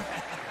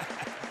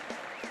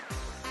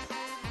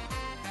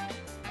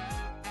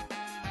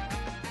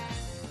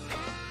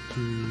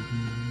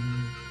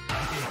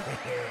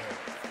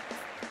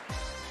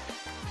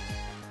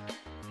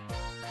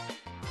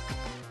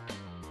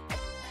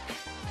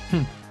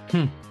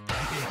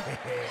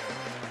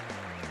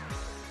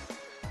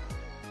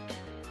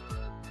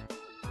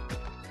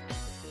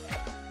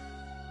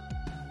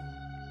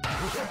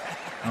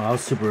 Oh, that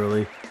was super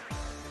early.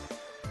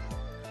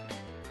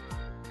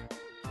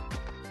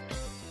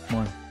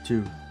 1,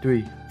 2,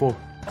 3, 4.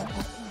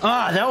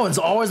 Ah, that one's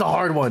always a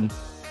hard one.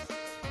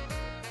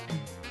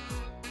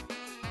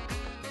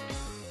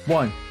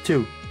 1,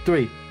 2,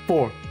 3,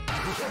 4.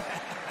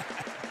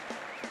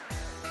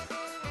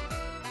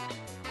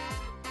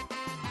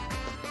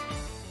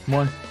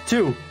 One,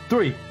 2,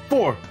 3,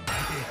 4.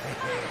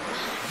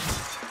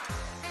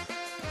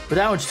 But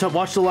that one, just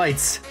watch the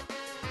lights.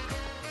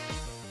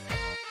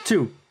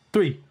 2,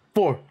 3,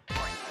 4.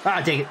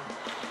 Ah, take it.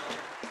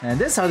 And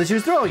this is how she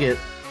was throwing it.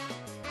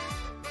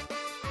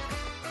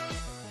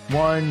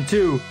 1,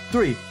 2,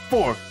 3,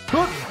 4.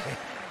 Hook.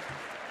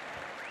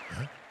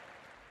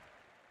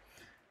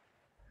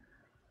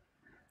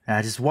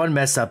 Ah, just one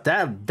mess up.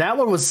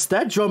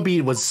 That drum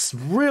beat was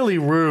really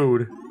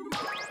rude.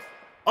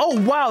 Oh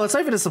wow, that's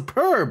not even a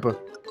superb.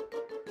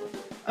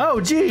 Oh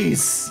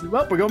jeez.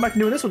 Well, we're going back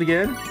and doing this one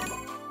again.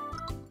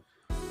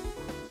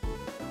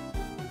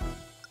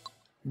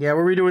 Yeah,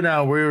 we're redoing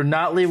now. We're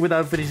not leaving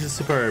without finishing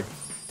superb.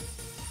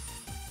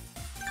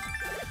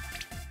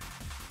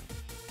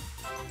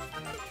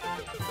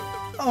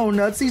 Oh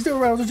nuts, these new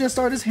arousals just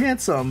aren't as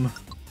handsome.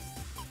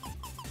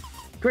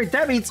 Great,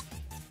 that means...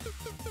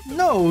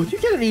 No, you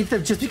can't eat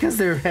them just because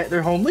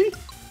they're homely.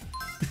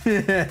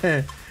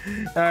 Alright,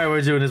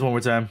 we're doing this one more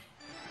time.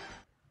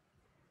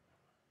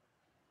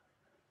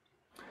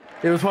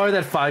 It was probably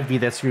that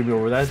 5B that screwed me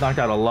over. That has knocked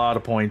out a lot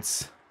of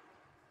points.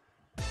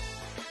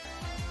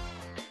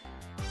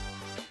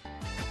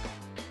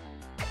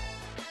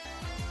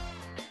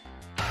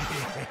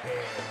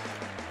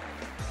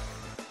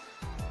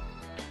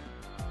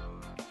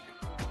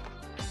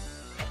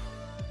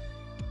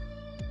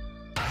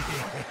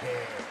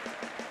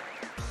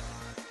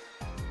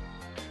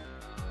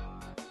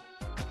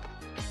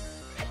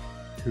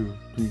 Two,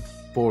 three,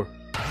 four.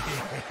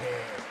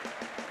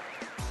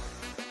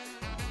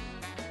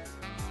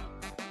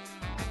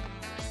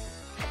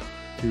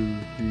 Two,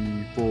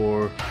 three,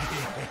 four.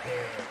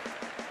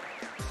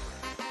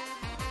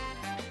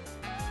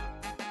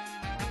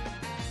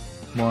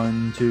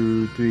 One,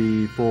 two,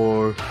 three,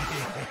 four.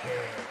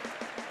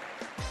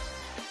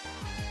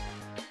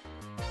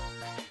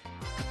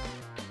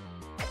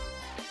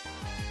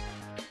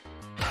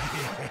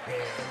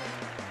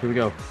 Here we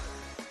go.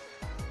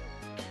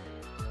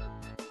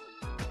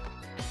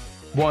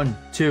 One,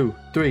 two,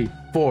 three,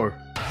 four.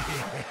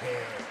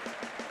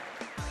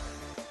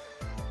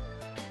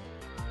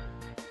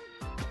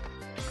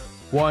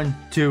 One,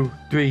 two,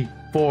 three,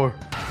 four.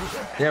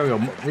 There we go.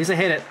 At least I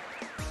hit it.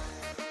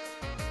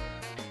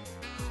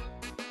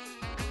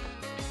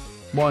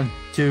 One,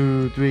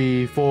 two,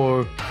 three,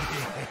 four.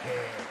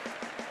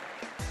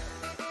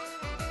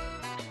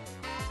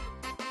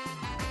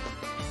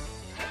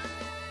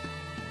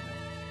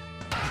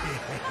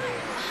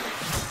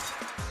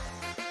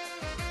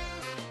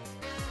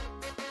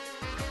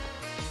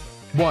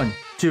 One,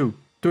 two,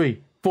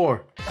 three,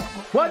 four.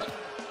 What?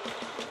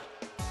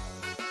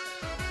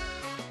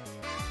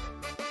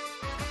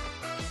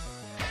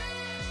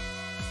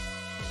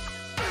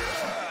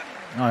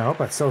 Oh, I hope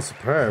that's so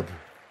superb.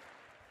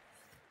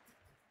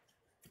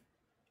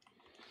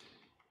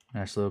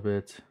 Mash a little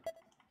bit.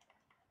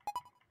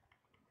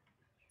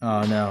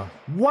 Oh no.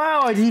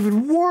 Wow, I did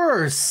even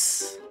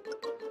worse!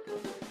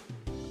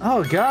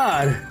 Oh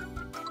god.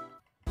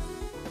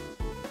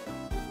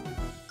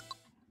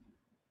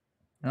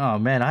 Oh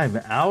man, I'm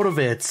out of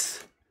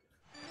it.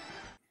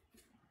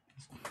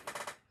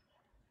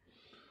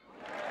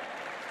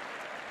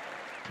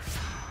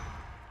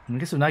 I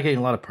guess I'm not getting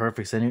a lot of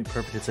perfect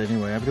hits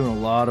anyway. I'm doing a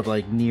lot of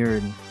like near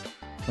and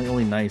like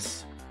only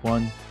nice.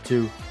 One,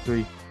 two,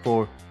 three,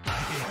 four.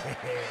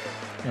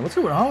 Yeah, what's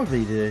going on with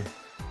me today?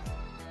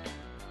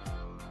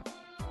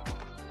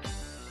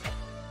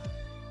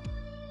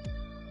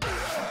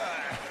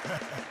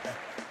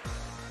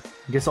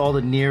 I guess all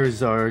the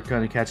nears are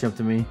kind of catching up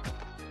to me.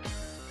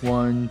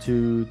 One,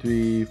 two,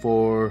 three,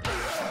 four.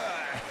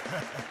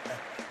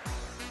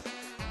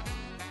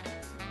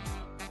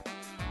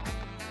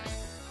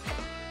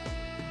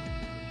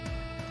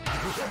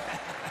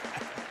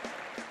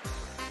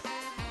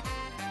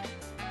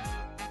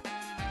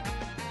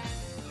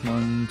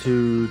 One,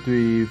 two,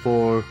 three,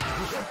 four.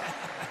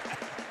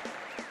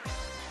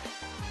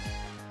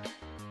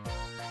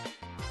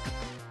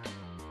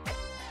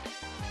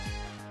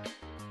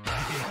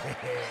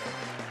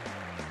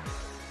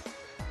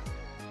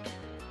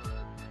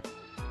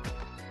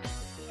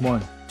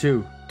 One,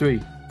 two,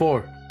 three,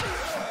 four.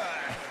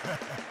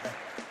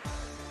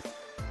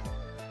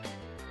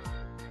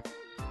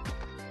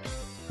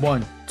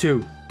 One,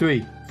 two,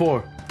 three,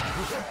 four.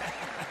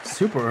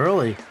 Super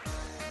early.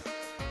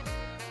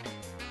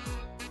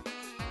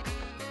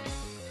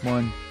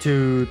 One,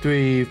 two,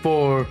 three,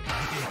 four.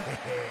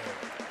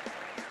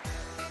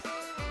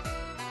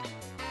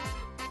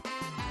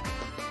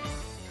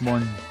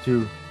 One,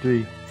 two,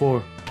 three,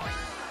 four.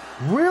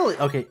 Really?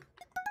 Okay.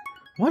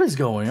 What is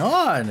going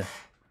on?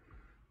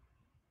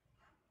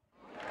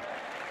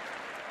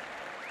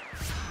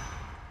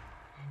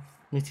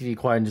 Need to be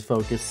quiet and just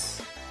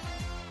focus.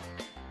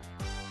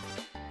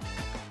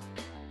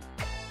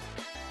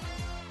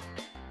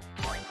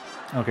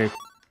 Okay,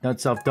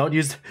 that's tough. Don't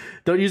use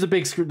the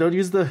big screen. Don't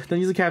use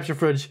the capture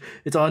footage.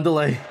 It's on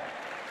delay.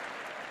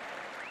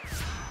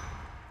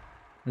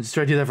 I just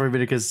try to do that for a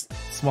minute because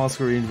small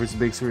screen versus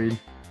big screen.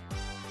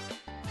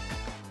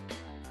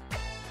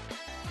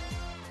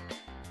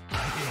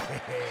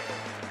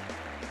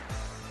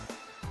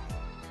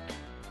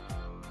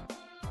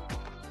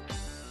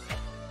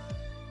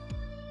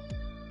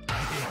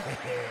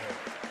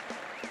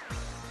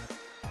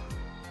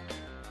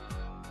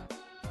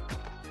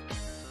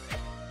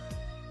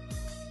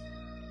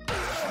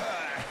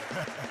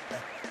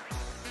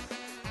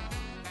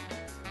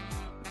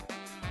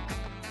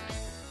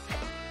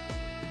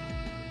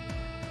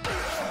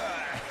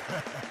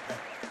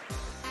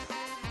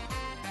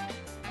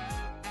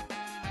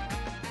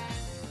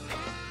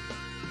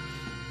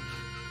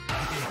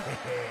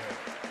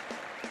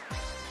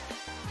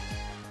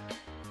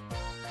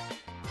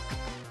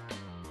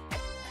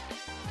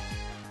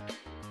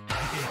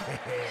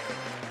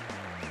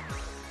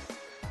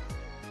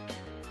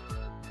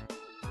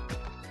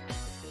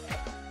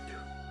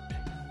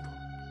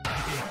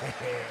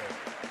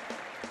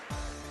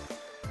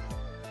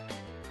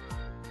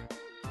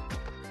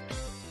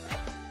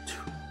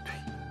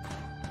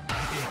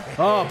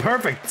 Oh,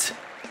 perfect.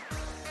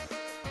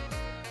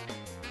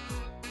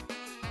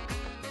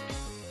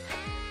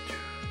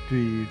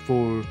 2, 3,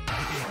 4.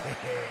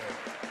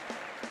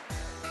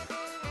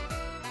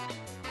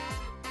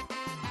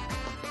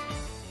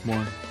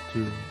 One,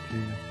 two,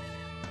 three.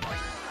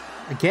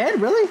 Again?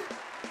 Really?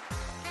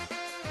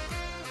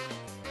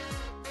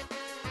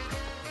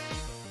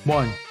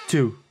 1,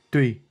 2,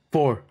 3,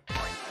 4.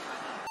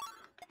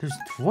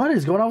 What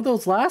is going on with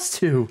those last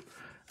two?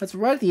 That's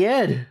right at the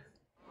end.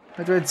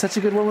 I tried such a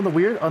good one with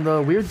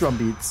the weird drum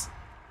beats.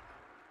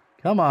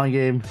 Come on,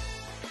 game.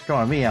 Come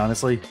on, me,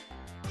 honestly.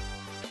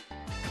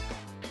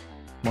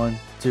 1,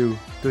 2,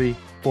 3,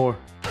 4.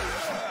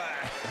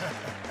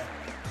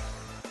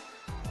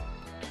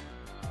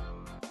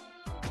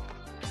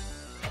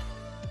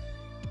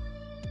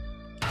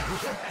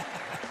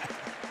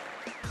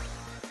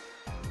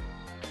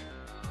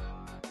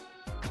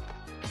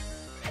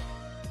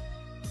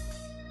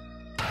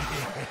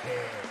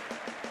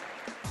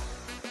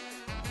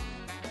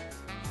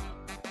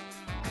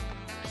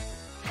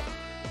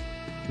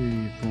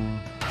 Three, 4.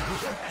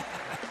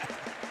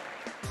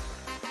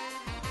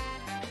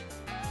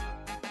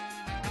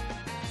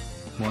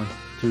 1,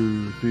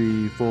 2,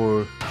 3,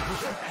 4.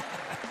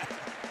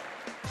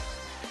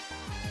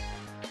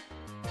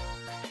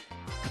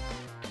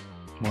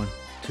 1,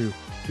 2,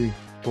 3,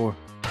 4.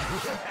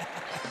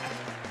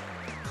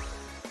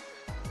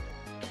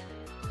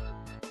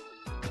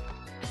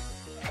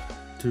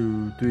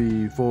 2,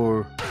 3,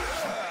 4.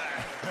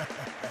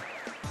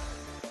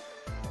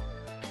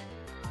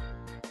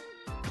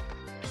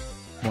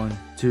 1,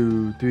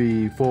 2,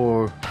 3,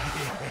 4.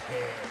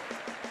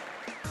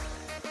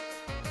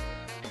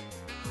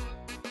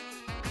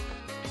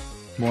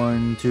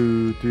 1,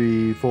 2,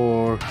 3,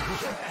 4.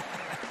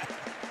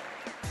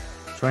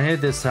 Try and hit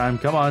it this time.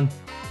 Come on.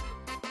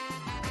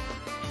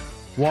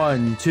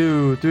 1,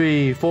 2,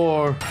 3,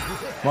 4.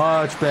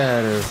 Much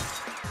better.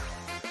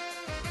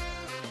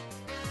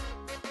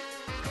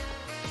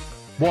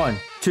 1,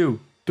 2,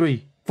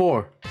 3,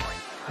 4.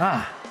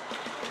 Ah.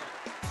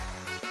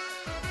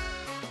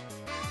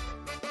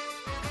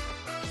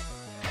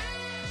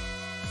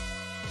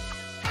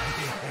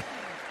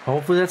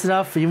 Hopefully that's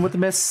enough, even with the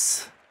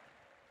miss.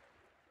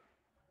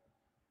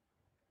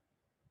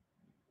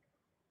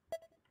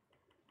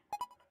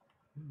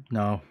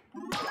 No.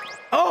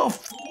 Oh!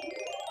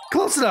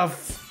 Close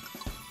enough!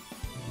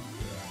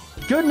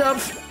 Good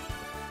enough!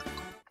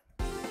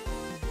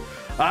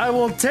 I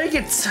will take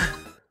it!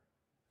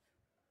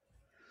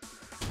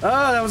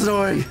 Oh, that was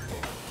annoying.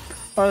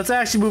 Oh, let's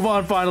actually move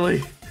on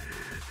finally.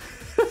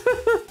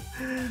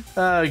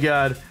 Oh,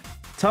 God.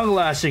 Tongue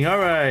lashing,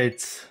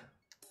 alright.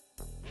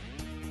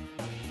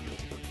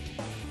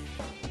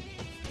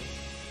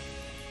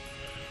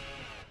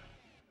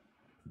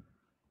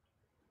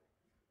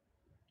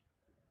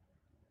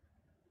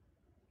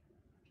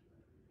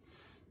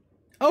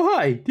 Oh,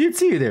 hi! Didn't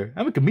see you there.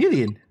 I'm a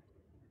chameleon.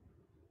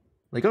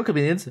 Like all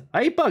chameleons,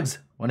 I eat bugs.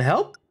 Want to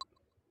help?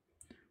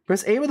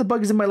 Press A when the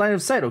bug is in my line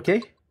of sight,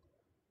 okay?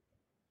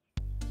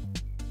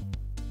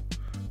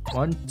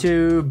 1,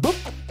 2, boop!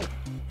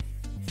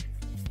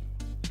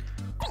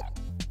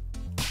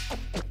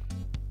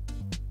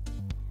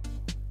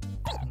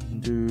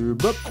 1, 2,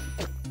 boop!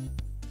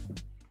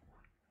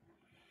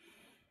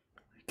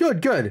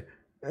 Good, good.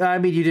 I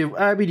mean, you do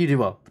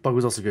well. The bug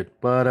was also good,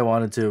 but I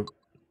wanted to.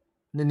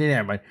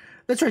 Never mind.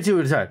 Let's try 2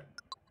 at a time.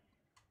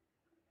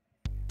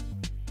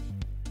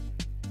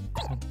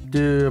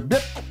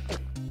 Blip.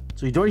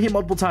 So you don't hit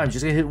multiple times,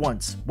 you're just gonna hit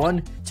once.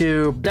 1,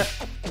 2, blip.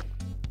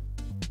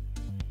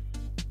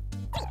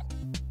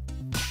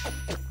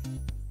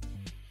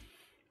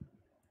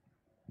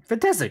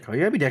 Fantastic. Are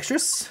you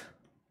ambidextrous?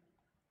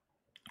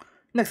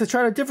 Next, let's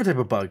try a different type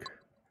of bug.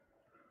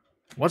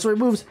 Watch where it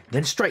moves,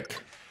 then strike.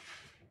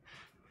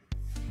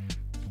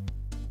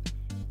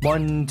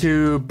 1,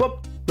 2,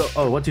 boop.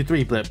 Oh, 1, 2,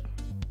 3, blip.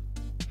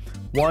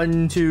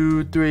 1,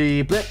 2,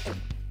 3, blip.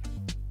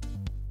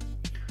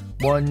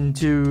 1,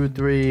 2,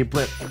 3,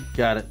 blip.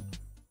 Got it.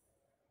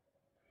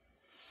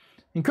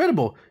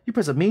 Incredible. You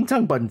press a mean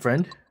tongue button,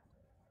 friend.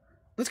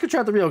 Let's go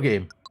try out the real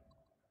game.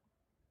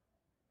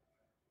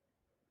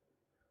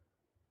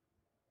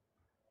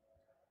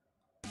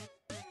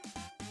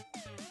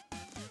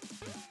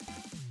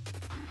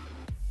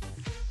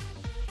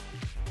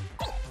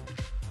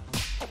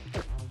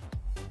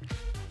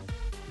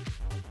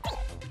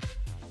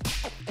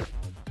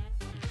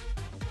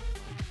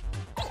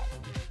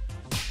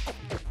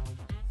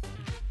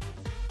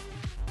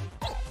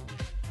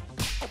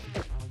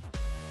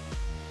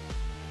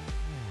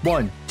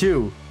 One,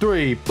 2,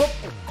 3, boop!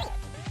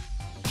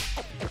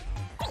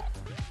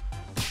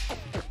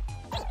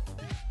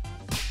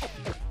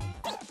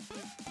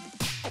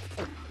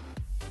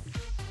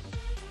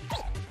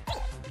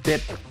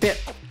 Bip, bip.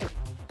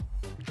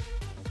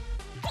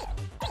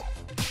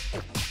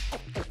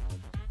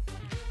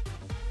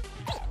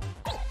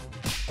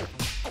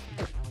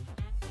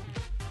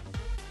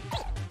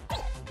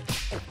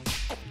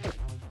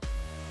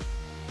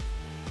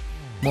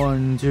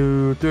 1,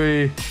 2,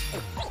 3.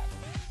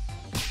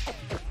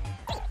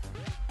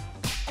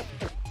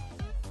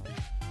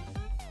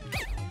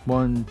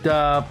 One,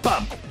 da,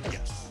 bum.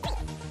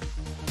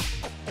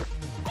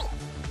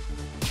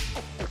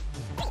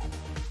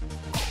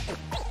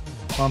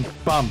 Bum,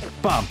 bum,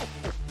 bum.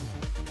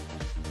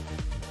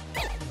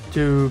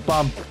 2,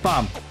 bum,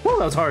 bum. Woo,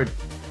 that was hard.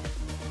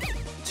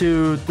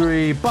 2,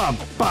 3, bum,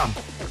 bum.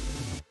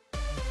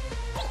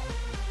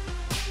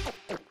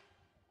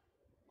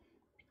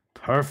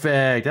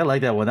 Perfect. I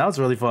like that one. That was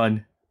really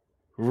fun.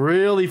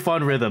 Really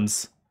fun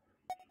rhythms.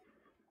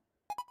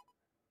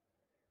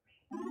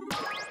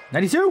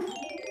 92?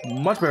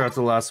 Much better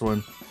after the last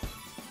one.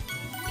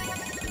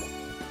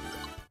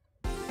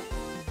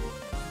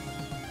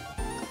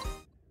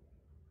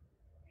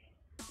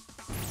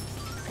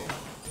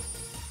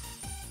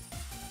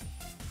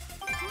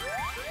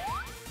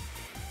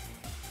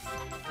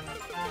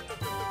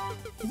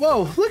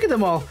 Whoa, look at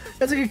them all!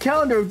 That's like a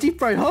calendar of deep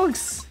fried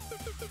hunks!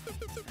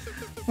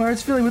 My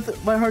heart's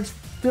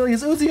feeling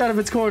is oozing out of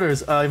its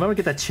corners. You might want to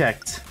get that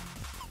checked.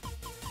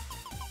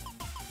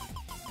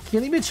 Can you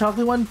leave me a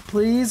chocolate one,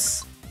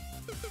 please?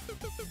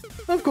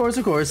 Of course,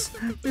 of course.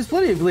 There's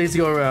plenty of glaze to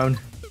go around.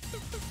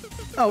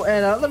 Oh,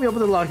 and let me open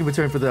the lock in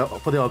return for the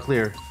all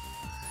clear.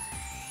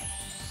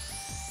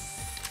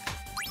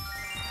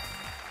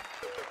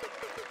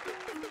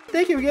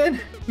 Thank you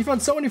again. You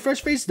found so many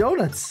fresh-faced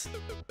donuts.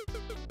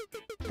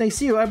 Thanks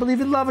to you, I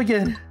believe in love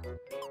again.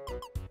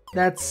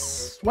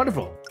 That's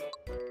wonderful.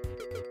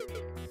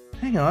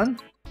 Hang on.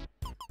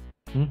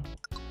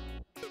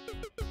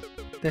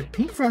 That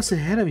pink frosted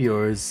head of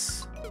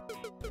yours.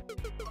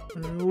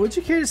 Would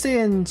you care to stay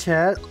in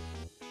chat?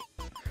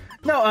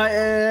 No,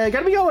 I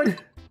gotta be going.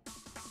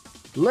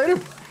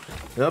 Later.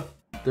 Yep,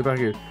 they're back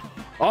here.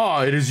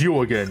 Ah, it is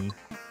you again.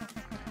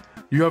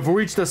 You have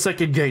reached the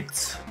second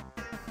gate,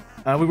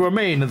 and we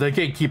remain the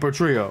gatekeeper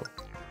trio.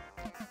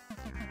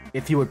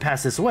 If you would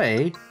pass this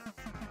way,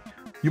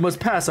 you must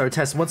pass our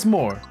test once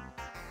more.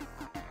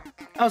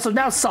 Oh, so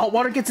now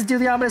Saltwater gets to do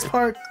the ominous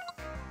part?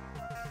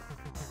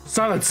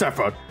 Silence,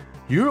 Saffron.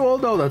 You all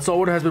know that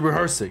Saltwater has been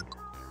rehearsing.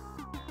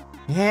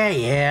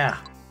 Yeah.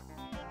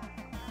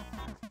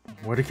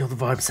 Where to kill the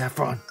vibe,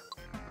 Saffron?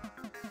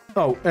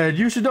 Oh, and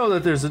you should know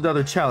that there's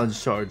another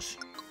challenge charge.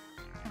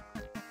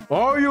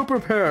 Are you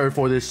prepared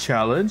for this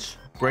challenge?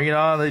 Bring it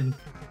on, then.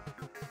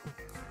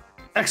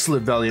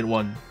 Excellent, Valiant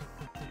One.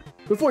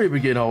 Before you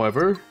begin,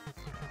 however,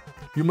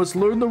 you must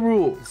learn the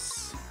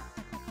rules.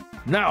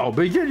 Now,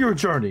 begin your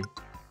journey.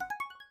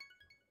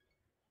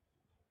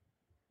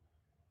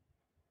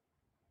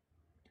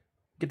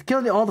 Get to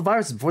killing all the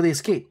viruses before they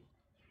escape.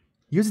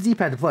 Use the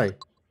D-pad to play.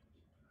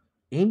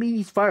 Aim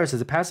each virus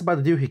as it passes by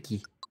the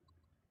doohickey.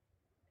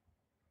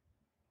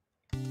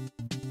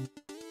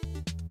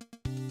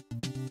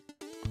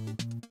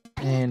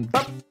 And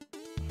bop.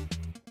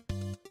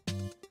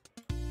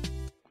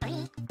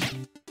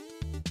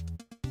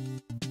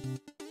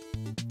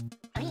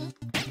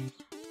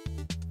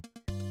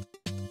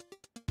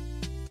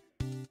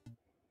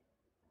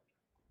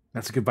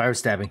 That's a good virus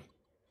stabbing.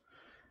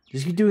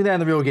 Just keep doing that in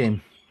the real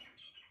game.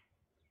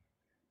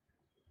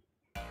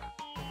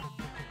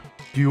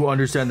 Do you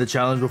understand the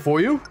challenge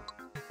before you?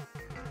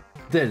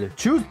 Then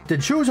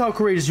choose how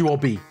courageous you will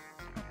be.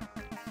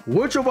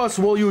 Which of us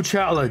will you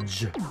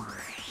challenge?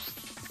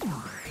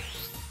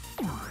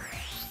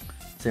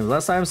 Same as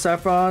last time,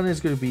 Saffron is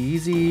going to be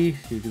easy,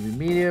 it's going to be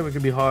medium, it's going to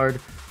be hard.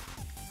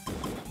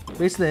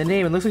 Based on the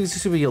name, it looks like it's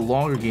just going to be a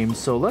longer game,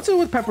 so let's go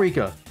with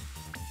Paprika.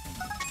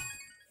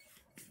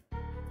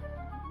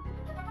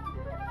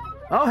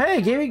 Oh,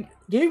 hey, Gaming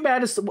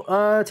Madness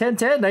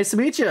 1010, nice to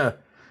meet you.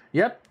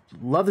 Yep,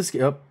 love this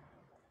game. Oh.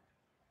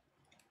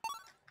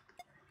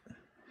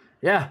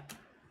 Yeah.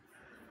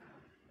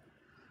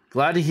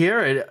 Glad to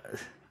hear it.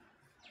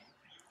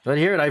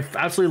 I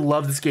absolutely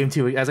love this game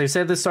too. As I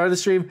said at the start of the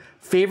stream,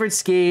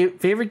 favorite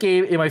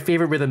game in my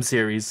favorite rhythm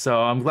series. So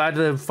I'm glad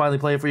to finally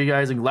play it for you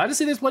guys. I'm glad to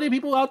see there's plenty of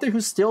people out there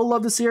who still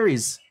love the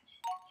series.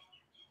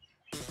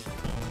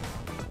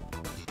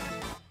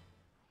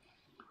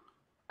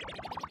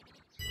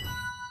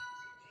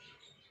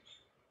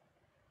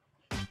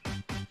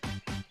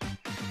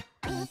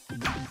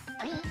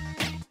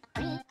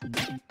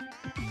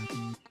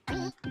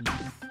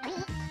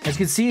 As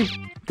you can see,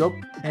 go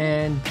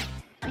and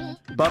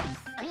bump.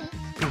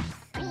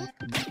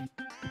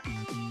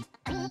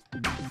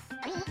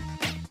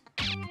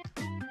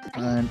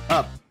 And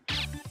up.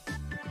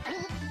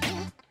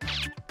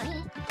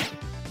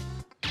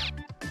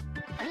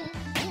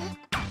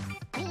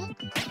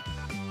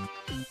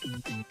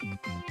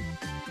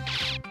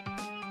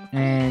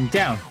 And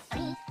down.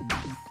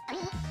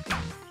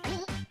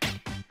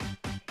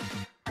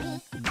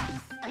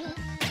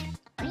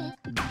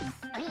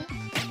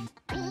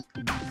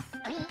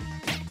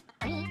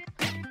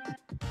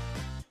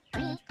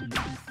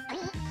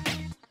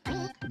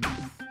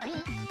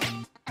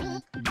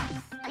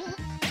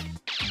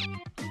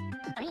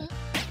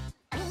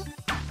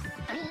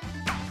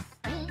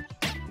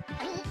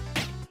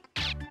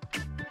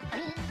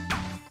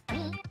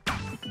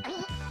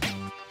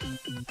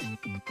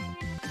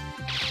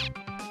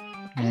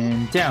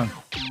 And down.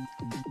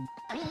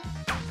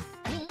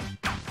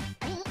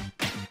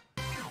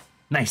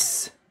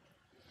 Nice.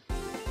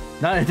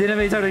 I didn't have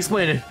any time to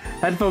explain it.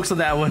 Had to focus on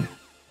that one.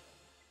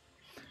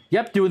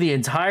 Yep, doing the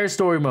entire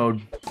story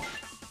mode.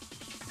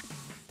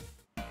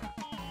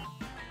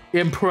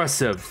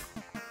 Impressive.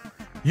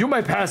 You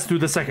might pass through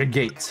the second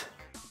gate.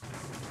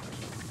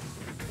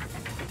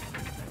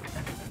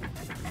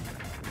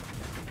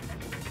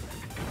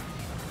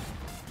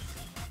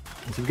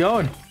 Let's keep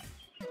going.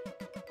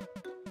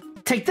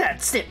 Take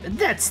that step,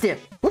 that step.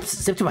 Whoops,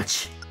 step too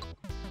much.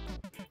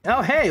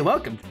 Oh, hey,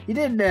 welcome. You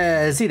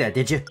didn't see that,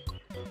 did you?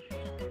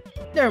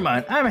 Never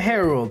mind, I'm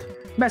Harold,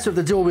 master of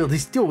the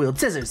dual-wield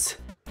scissors.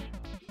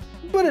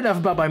 But enough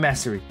about my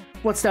mastery.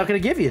 What style can I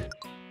give you?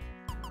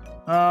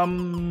 How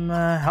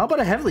about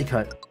a heavenly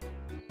cut?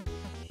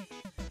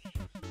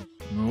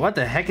 What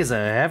the heck is a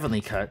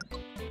heavenly cut?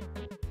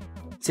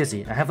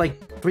 Seriously, I have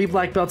like 3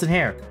 black belts in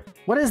hair.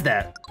 What is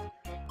that?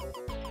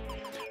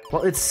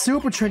 Well, it's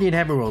super trendy in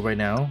Heaven World right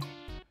now.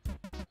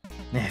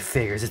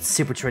 Figures, it's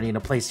super trendy in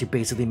a place you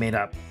basically made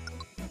up.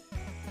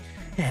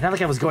 Yeah, not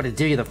like I was going to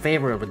do you the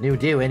favor of a new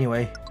do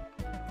anyway.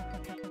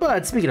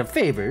 But speaking of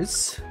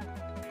favors,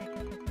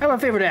 I have a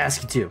favor to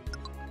ask you too.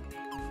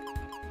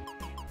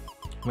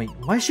 Wait,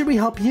 why should we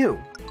help you?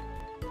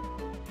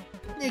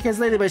 Because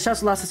lately my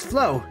shop's lost its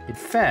flow. In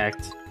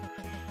fact,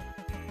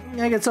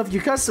 I got so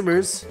few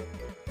customers,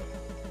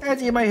 I had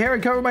to get my hair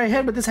and cover my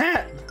head with this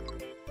hat.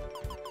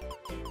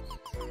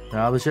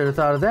 Probably should have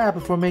thought of that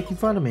before making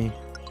fun of me.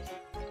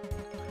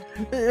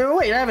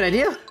 Wait, I have an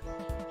idea.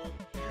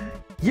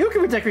 You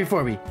can redecorate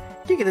for me.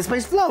 You get this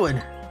place flowing.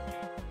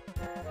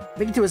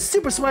 Make it to a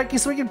super swanky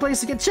swinging place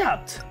to get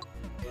chopped.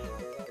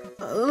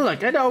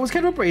 Look, I know it was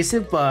kind of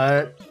abrasive,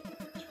 but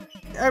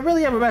I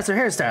really am a master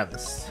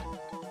hairstylist.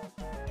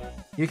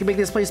 You can make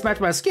this place match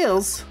my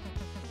skills.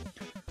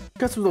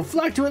 Customers will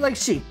flock to it like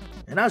sheep,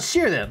 and I'll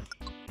shear them.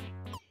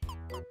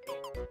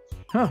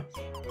 Huh,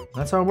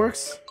 that's how it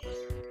works?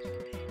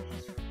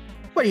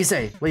 What do you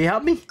say? Will you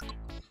help me?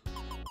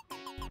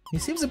 He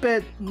seems a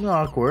bit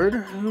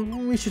awkward.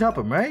 We should help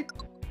him, right?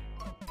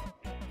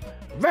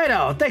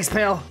 Righto! Thanks,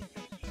 pal!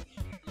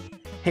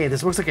 Hey,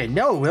 this looks like I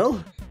know it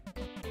will.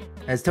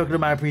 As a token of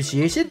my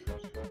appreciation,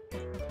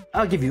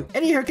 I'll give you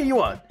any haircut you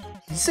want.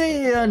 You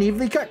say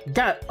unevenly cut?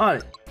 Got it. On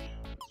it.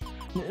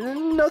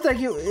 No, thank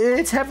you.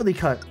 It's heavily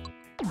cut.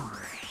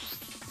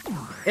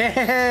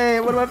 Hey,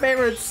 one of my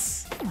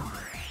favorites!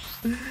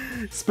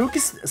 Spooky,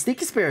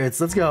 sneaky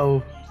spirits. Let's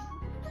go.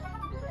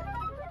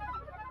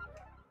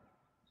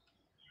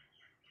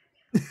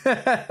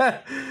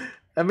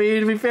 I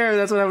mean, to be fair,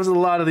 that's what happens with a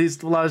lot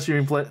of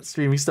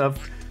streaming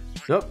stuff.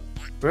 Yep,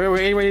 we're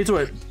getting right into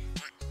it.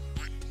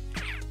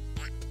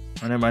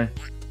 Oh, never mind.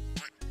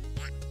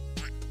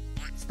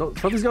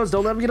 Don't these goes.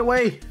 Don't let them get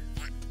away.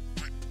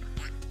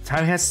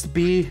 Time has to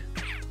be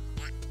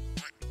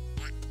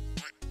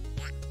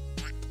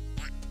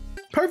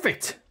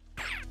perfect.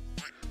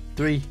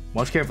 3.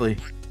 Watch carefully.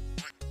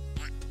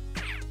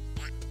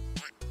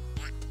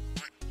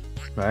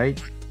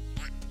 Right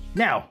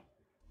now.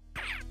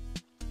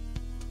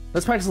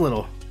 Let's practice a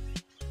little.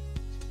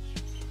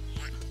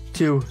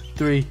 2,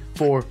 3,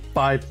 4,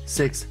 5,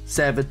 6,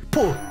 7.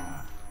 Pull.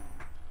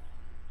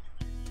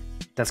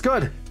 That's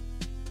good.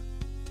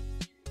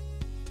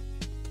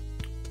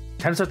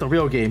 Time to start the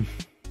real game.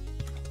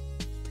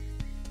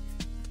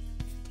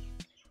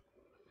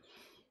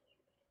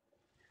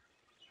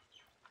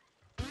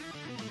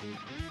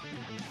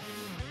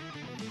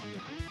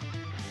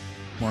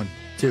 One,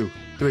 2,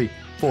 3,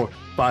 4,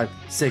 5,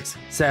 6,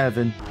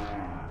 7.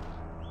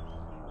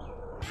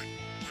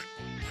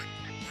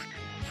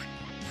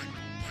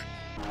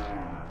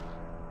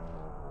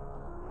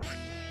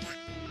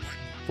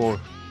 4.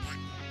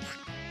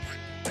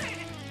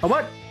 Oh,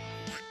 what?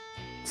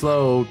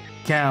 Slow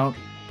count.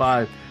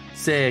 5,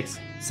 6,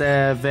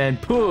 7.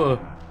 Puh.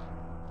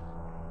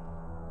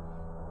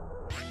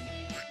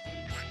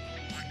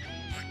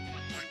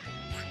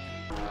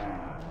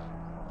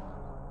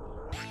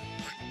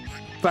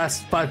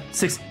 Fast. 5,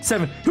 6,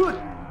 7. Puh.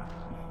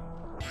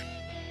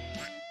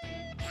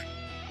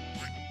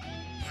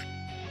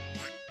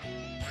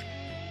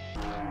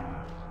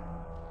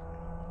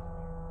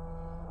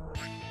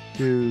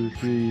 Two,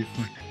 3,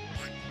 4.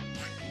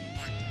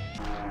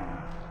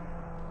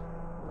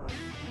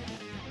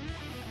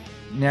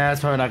 Nah,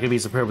 that's probably not gonna be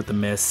superb with the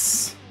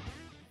miss.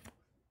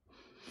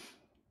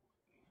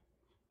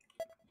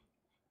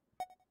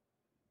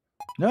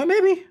 No,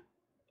 maybe.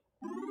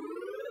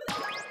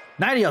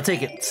 90, I'll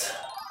take it.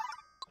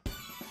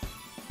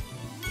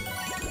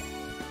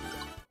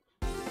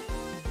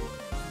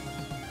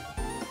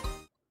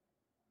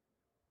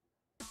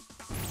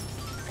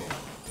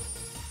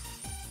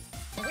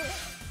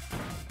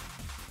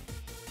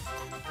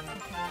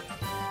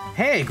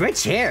 Hey, great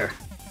chair.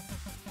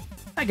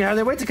 I can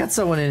hardly wait to cut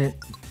someone in it.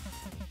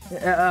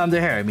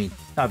 Their hair, I mean,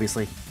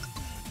 obviously.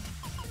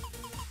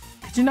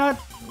 Could you not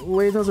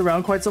wave those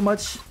around quite so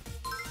much?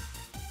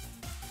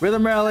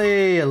 Rhythm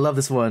Rally! I love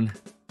this one.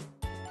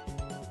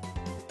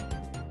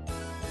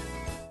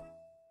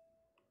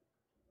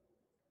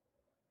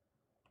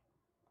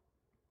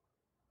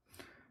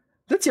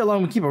 see how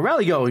long we keep a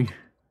rally going.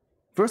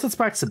 First, let's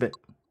practice a bit.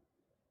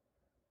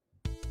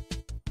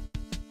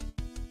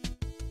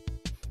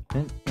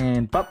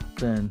 And pop,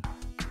 then.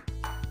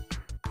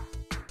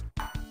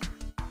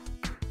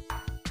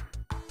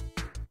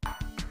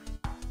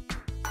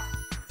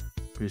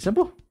 Pretty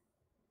simple.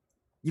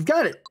 You've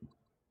got it.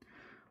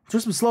 Let's do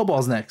some slow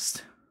balls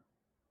next.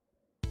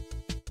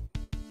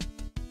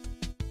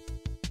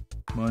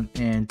 1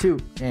 and 2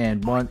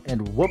 and 1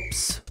 and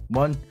whoops.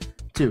 1,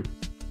 2,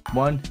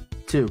 1,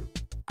 2,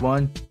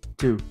 1,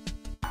 2.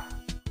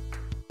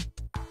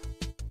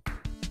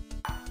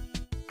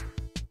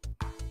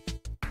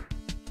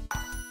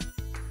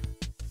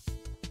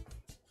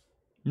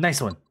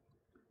 Nice one.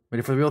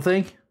 Ready for the real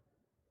thing?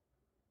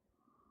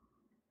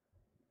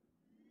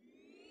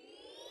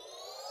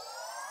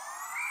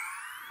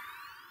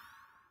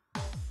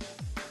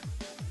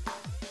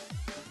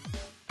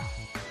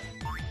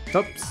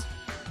 Oops.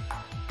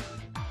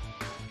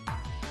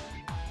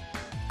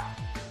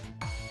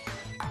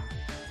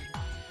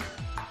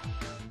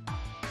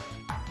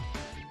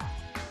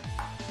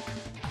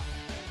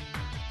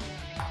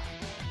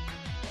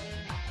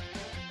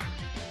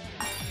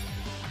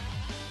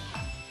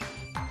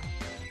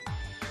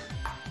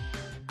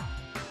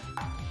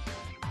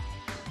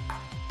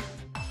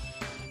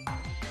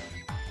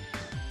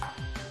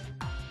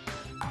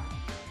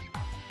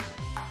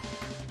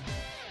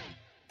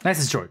 Nice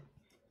and short.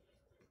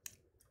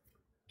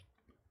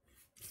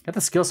 Got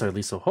the skill set at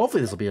least, so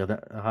hopefully this will be a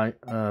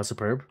high,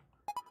 superb.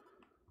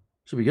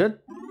 Should be good.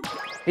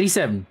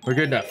 87. We're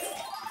good enough.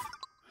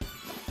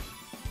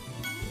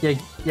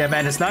 Yeah,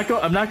 man. It's not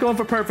I'm not going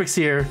for perfects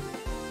here.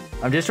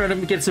 I'm just trying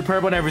to get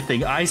superb on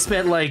everything. I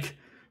spent like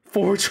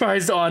 4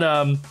 tries on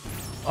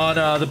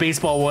the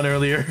baseball one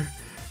earlier.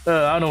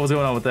 I don't know what's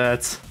going on with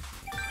that.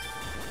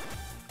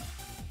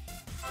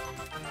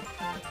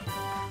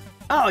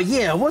 Oh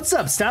yeah, what's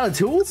up, styling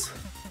tools?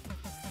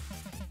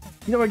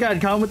 You know what I got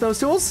in common with those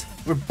tools?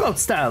 We're both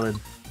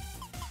styling.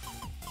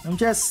 I'm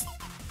just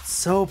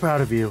so proud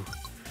of you.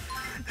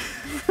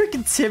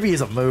 Freaking Timmy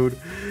is a mood.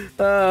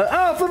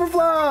 Oh, flipper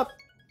flop!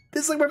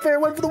 This is like my favorite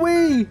one for the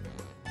Wii!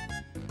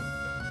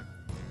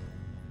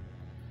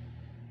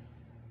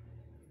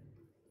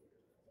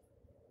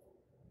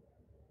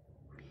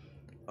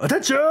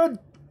 Attention!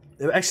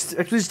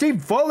 Expedition team,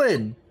 fall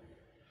in!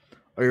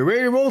 Are you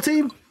ready to roll,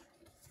 team?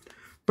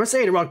 Press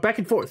A to rock back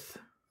and forth.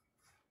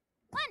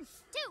 1,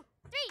 2,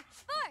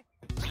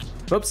 3,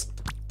 4. Oops.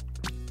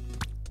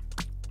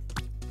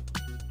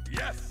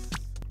 Yes.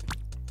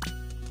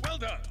 Well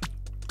done.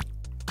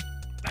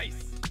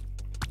 Nice.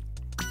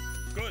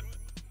 Good.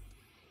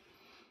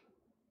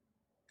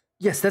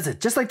 Yes, that's it.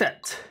 Just like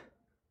that.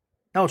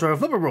 Now we'll try a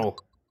flipper roll.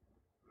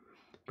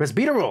 Press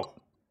B to roll.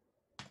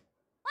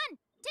 1,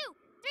 2,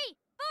 3,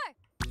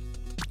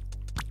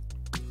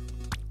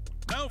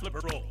 4. Now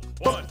flipper roll.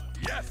 1.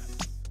 Yes.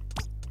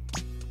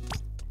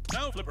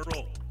 Now flipper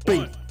roll. B.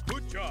 1.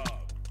 Good job.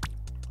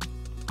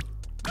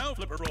 Now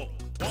flipper roll.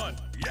 1.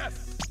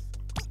 Yes.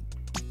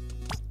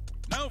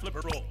 Now flipper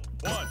roll.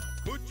 1.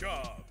 Good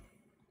job.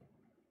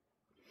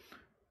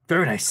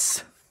 Very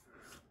nice.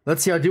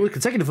 Let's see how I do with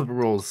consecutive flipper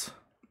rolls.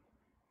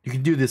 You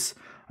can do this.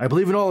 I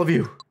believe in all of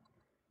you. 1,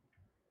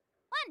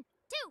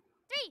 2,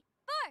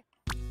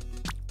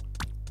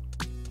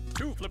 3,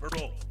 4. 2 flipper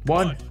roll.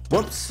 1.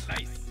 Whoops.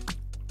 Nice.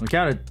 We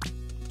counted.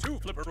 2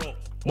 flipper roll.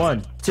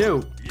 1,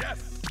 2.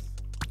 Yes.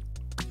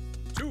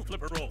 2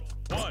 flipper roll.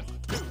 1,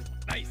 2.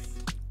 Nice.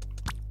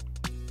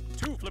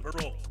 2 flipper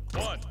roll.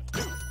 1,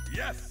 2.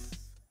 Yes.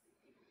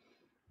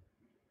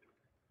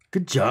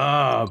 Good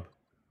job.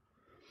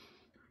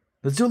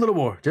 Let's do a little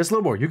more. Just a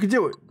little more. You can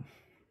do it.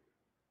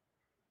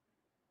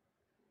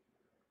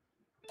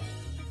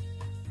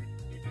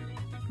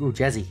 Ooh,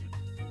 jazzy.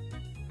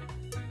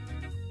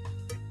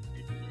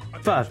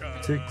 5,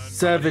 6,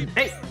 7,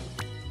 8.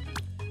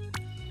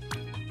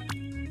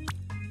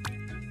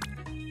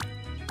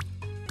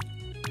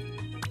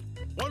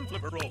 One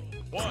flipper roll.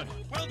 1.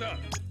 Well done.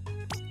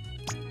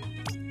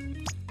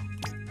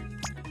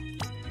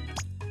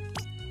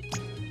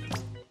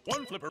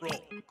 One flipper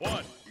roll.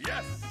 1.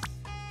 Yes.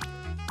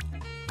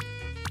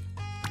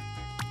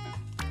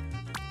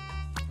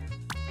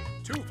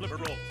 Two flipper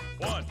roll.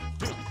 1,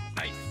 2.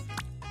 Nice.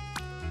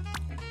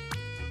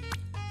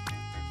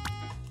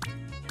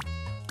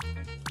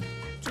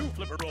 Two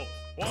flipper roll.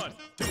 1,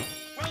 2.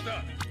 Well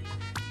done.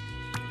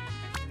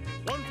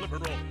 One flipper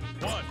roll.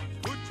 1.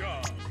 Good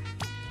job.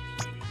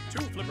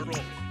 Two flipper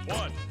roll.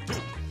 1, 2.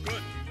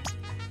 Good.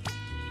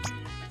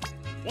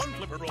 One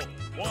flipper roll.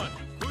 1.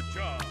 Good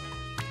job.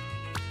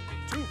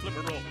 Two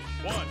flipper roll.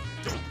 1,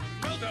 2.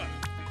 Well done.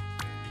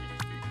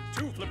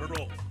 Two flipper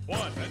roll.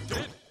 1 and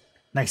 10.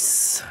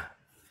 Nice.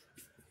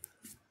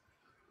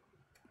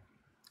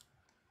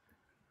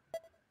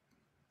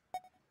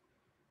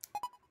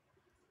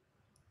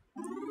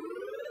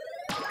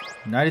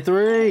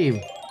 $93.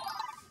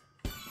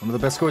 One of the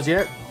best scores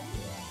yet.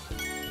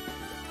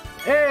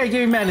 Hey,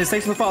 Gaming Madness,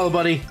 thanks for the follow,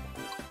 buddy.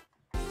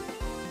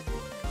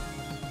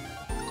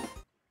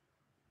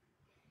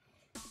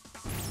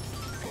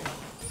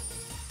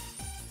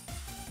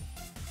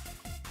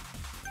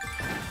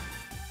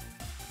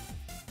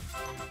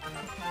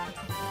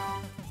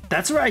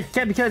 That's right,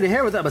 can't be cutting your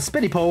hair without a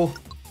spinny pole.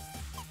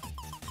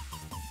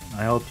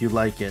 I hope you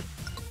like it.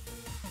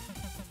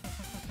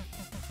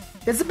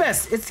 It's the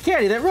best. It's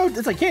candy that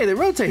It's like candy that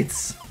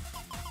rotates.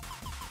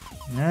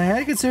 I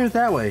hadn't considered it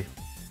that way,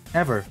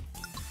 ever.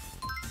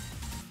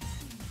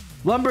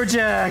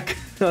 Lumberjack.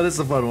 Oh, this is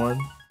a fun one.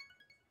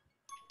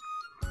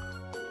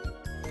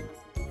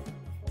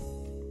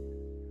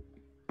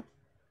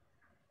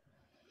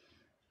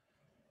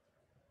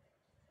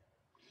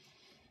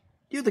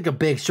 You look like a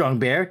big, strong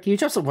bear. Can you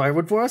chop some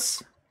firewood for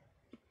us?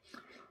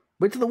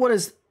 Wait till the wood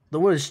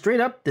is straight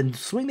up, then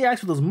swing the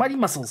axe with those mighty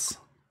muscles.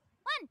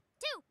 1,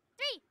 2,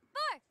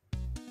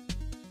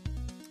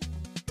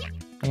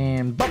 3, 4.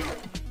 And bump.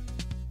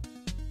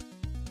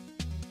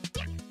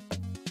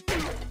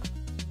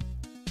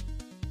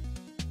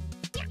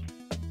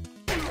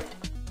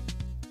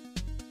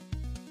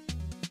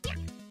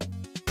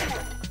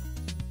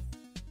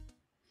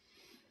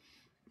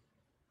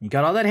 You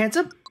got all that,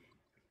 handsome?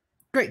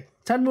 Great.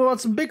 Time to move on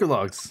some bigger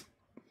logs.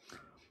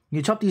 You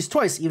can chop these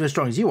twice, even as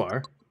strong as you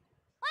are.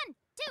 1,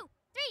 2,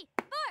 3,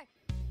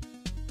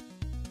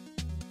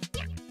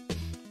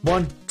 4.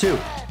 1, 2.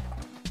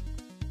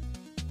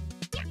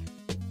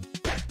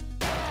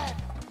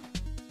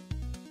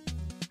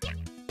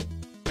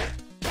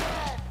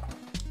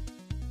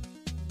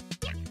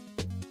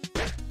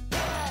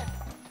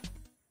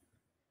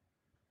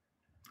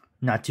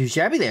 Not too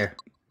shabby there.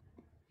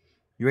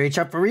 You ready to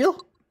chop for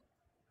real?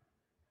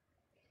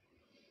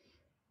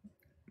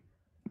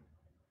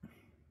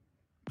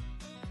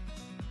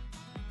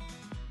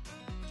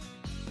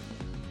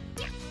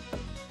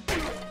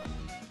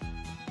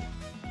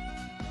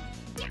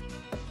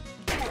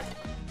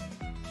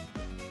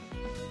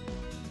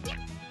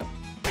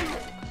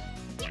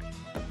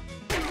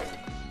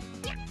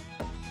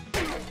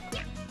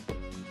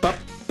 Bop,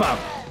 bop.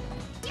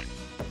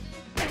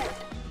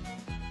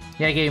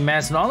 Yeah, getting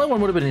mass and all that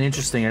one would have been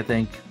interesting, I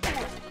think.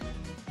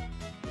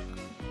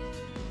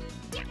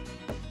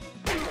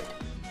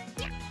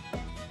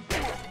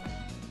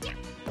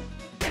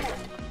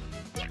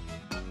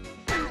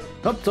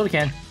 Oh, soda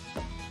can.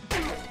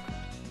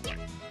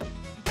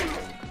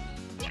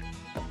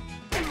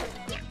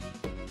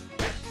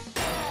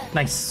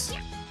 Nice.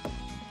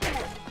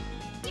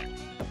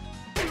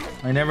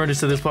 I never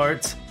understood this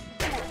part.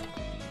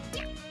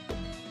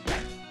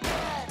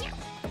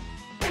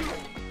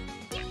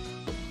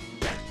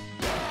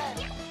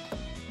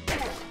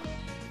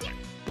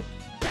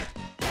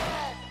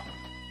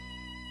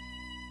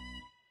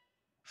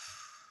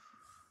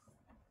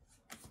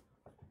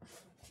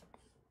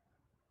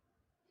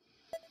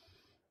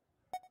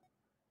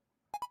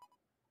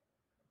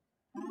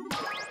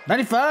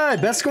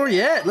 $95, best score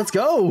yet. Let's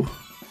go.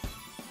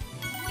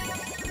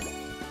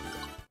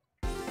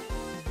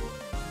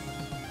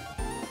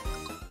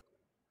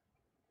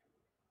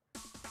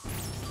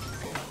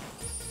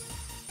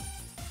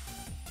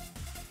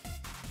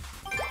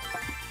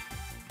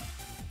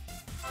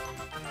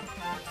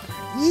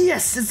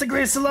 Yes, it's the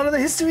greatest salon in the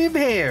history of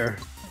hair.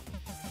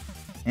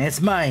 And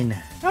it's mine.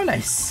 How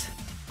nice.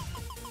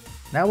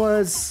 That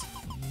was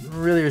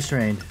really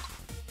restrained.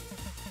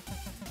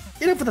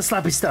 Enough with the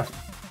sloppy stuff.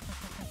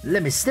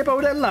 Let me step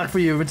over that lock for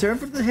you in return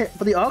for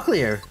the all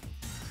clear.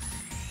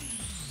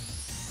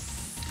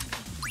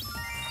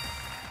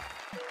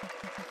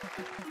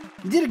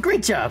 You did a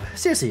great job.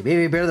 Seriously,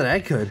 maybe better than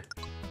I could.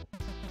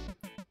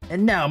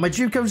 And now my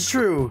dream comes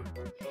true.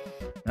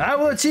 I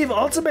will achieve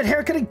ultimate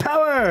haircutting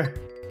power.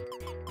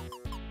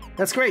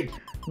 That's great.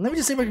 Let me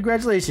just say my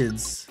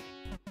congratulations.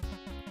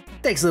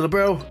 Thanks, little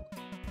bro.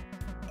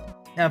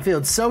 I'm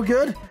feeling so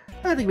good.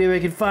 I think maybe I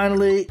can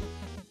finally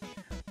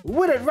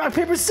win it. Rock,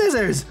 paper,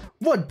 scissors.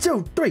 1,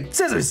 2, 3,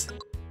 scissors.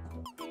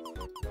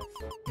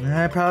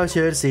 I probably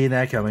should have seen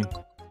that coming.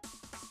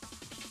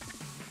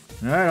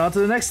 Alright, on to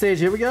the next stage.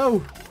 Here we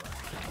go.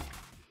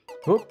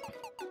 Whoop.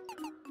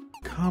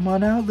 Come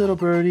on out, little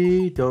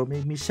birdie. Don't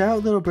make me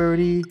shout, little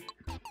birdie.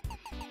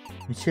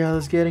 Michelle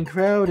is getting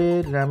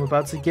crowded, and I'm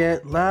about to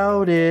get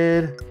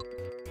louded.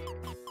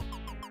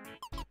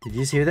 Did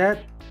you just hear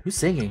that? Who's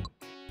singing?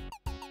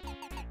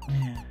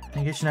 Yeah,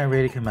 I guess you're not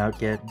ready to come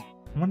out yet.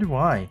 I wonder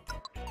why.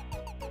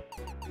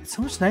 It's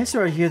so much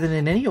nicer out here than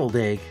in any old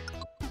egg.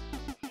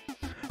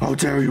 How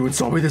dare you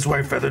insult me this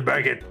way, feathered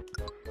maggot!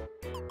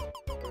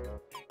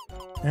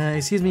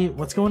 Excuse me,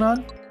 what's going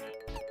on?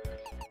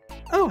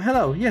 Oh,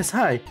 hello, yes,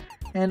 hi.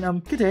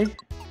 And, good day.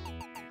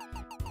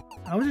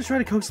 I was just trying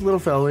to coax a little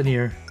fellow in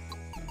here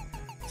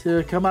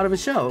to come out of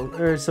his shell,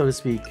 or so to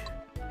speak.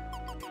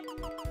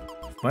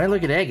 Funny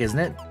looking egg, isn't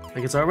it?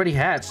 Like it's already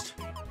hatched.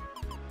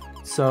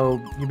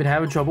 So, you've been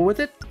having trouble with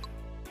it?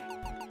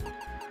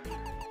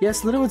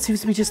 Yes, little one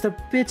seems to be just a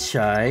bit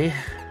shy.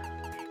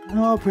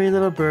 Oh, pretty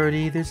little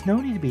birdie, there's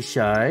no need to be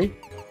shy.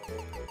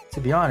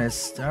 To be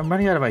honest, I'm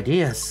running out of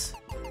ideas.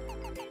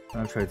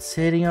 I've tried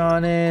sitting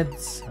on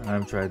it,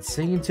 I've tried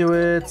singing to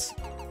it,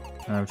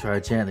 I've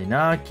tried gently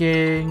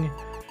knocking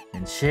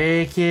and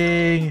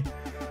shaking.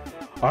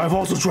 I've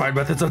also tried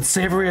methods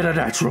unsavory and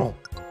unnatural.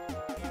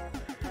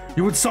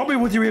 You insult me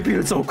with your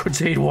impudence, oh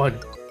contained one.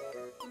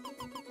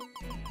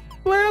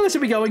 Well, let's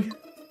get me going.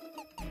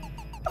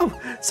 Oh,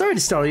 sorry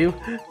to startle you.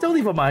 Don't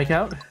leave on my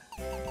account.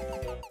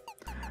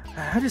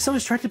 I'm just so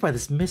distracted by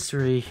this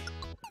mystery.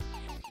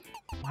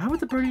 Why would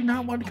the birdie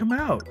not want to come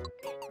out?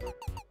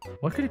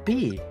 What could it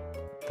be?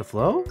 The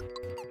flow?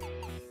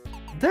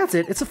 That's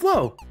it, it's a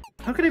flow.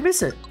 How could I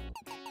miss it?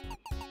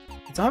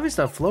 It's obvious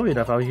not flowy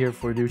enough out here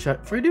for a new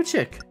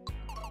chick.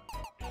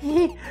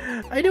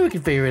 I knew we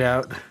could figure it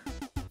out.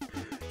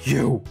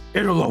 You,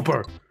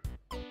 interloper!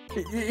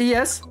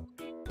 Yes?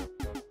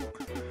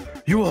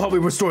 You will help me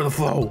restore the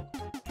flow.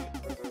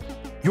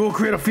 You will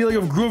create a feeling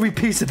of groovy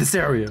peace in this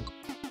area.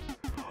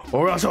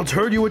 Or else I'll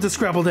turn you into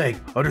scrambled egg.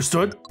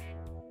 Understood?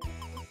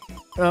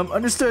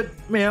 Understood,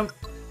 ma'am.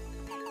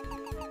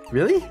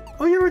 Really?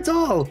 Oh, you're a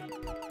doll.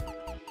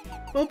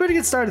 Well, better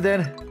get started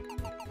then.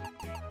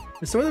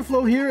 Restore the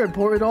flow here and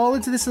pour it all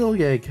into this little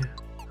egg.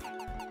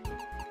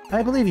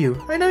 I believe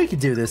you. I know you can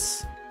do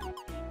this.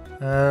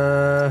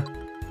 Why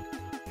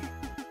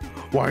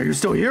are you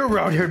still here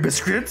around here,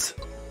 biscuits?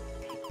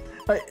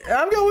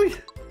 I'm going.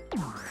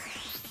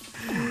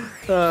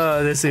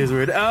 This is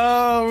weird.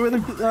 Oh,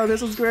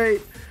 this one's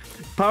great.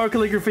 Power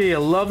calligraphy. I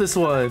love this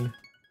one.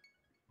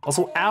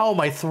 Also, ow,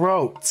 my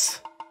throat.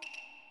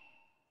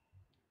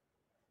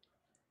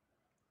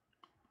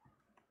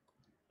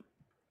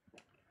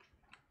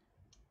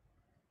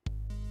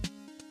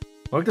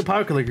 Welcome to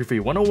Power Calligraphy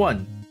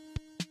 101.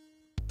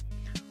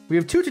 We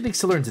have 2 techniques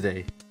to learn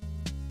today.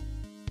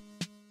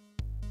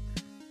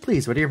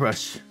 Please, ready your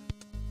brush.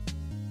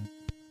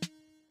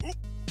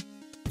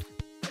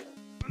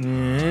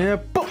 Yeah,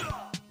 boom!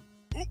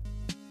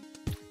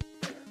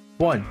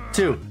 1,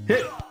 2,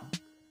 hit!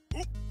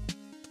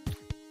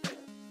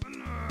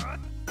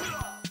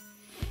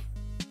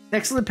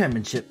 Excellent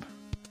penmanship.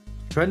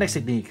 Try the next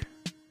technique.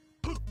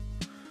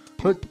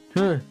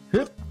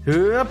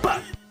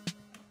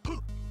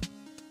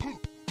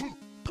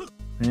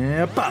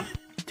 Yeah, pop!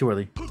 Too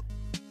early.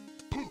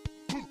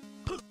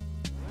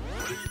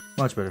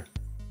 Much better.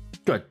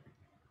 Good.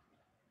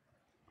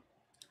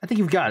 I think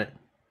you've got it.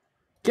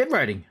 Get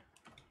writing.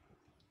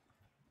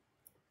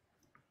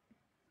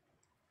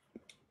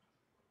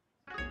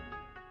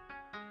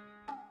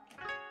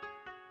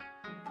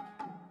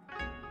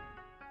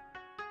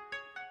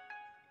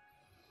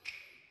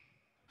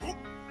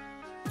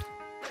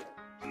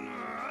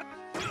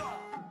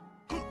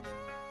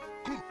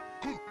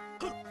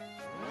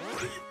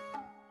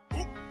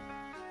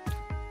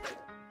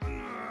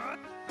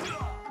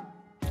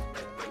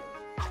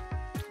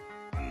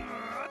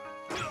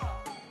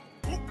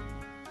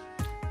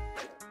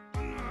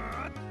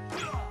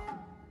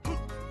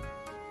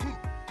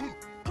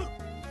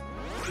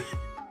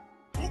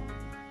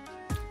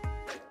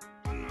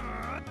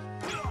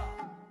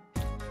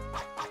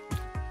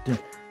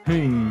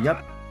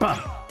 Yep.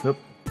 Yep.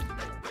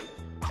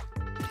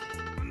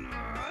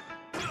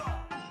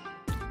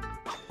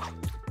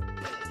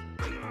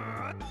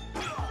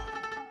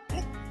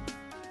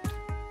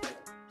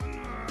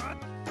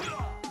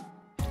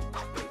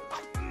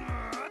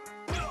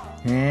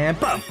 And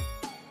bump.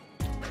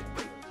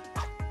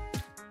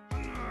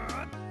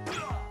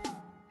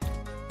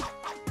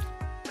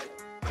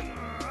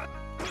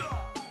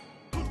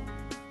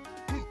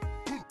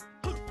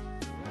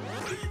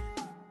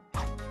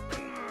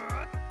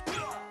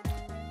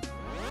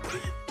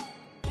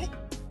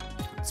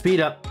 Speed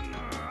up.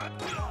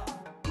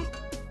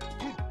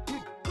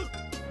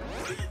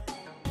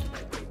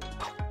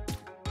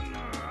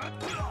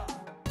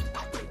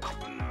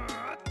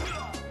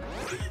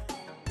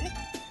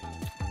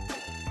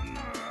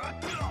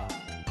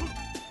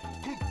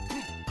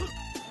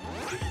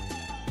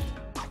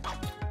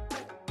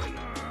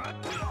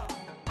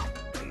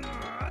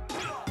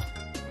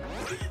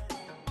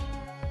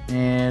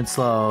 And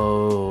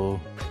slow.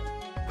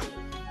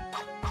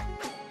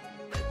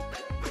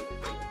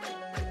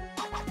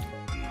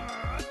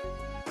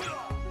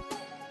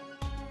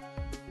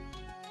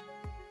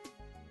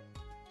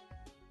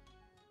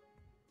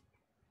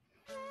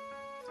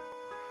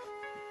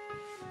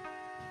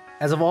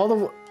 As of all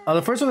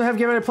the first Rhythm Heaven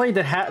game I played,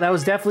 that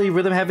was definitely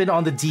Rhythm Heaven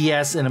on the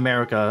DS in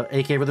America,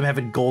 aka Rhythm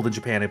Heaven Gold in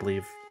Japan, I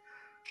believe.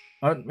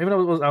 Maybe I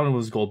don't know if it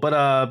was Gold,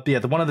 but yeah,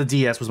 the one on the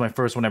DS was my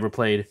first one I ever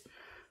played.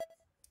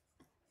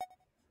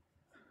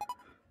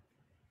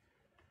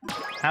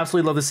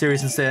 Absolutely love the series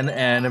since then,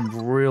 and I've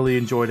really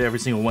enjoyed every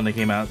single one that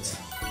came out.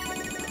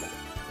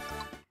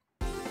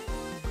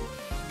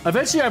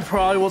 Eventually, I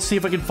probably will see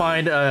if I can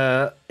find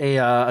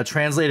a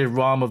translated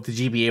ROM of the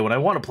GBA one. I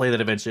want to play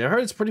that eventually. I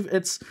heard it's pretty.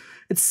 It's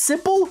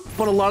simple,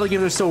 but a lot of the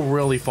games are still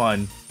really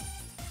fun.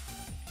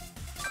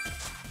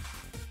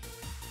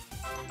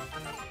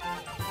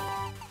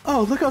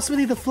 Oh, look how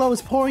smoothly the flow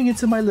is pouring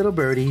into my little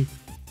birdie.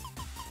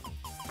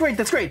 Great,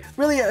 that's great.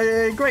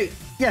 Really, great.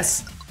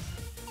 Yes.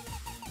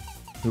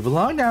 Move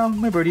along now.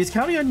 My birdie is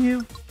counting on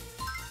you.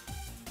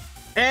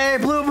 Hey,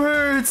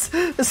 Bluebirds!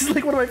 This is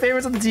like one of my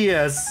favorites on the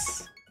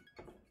DS.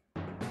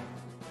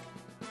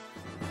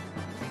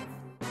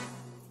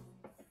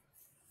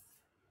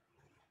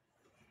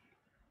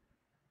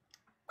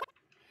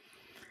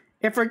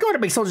 If we're going to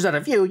make soldiers out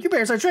of you, you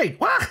better start training.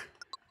 Wah!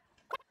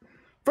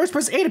 First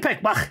person A to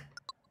pick. Wah!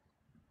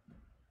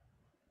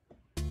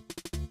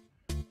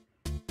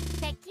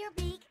 Pick your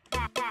beak.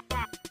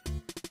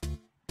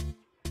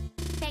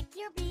 Pick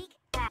your beak.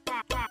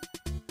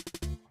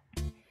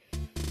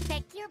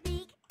 Pick your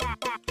beak.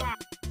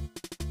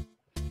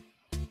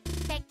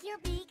 Pick your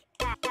beak.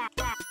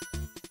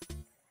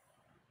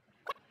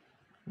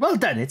 Well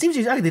done. It seems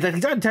you're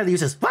entirely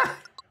useless. Wah!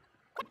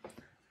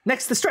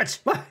 Next, the stretch.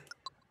 Wah!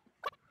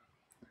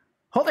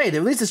 Hold A to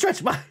release the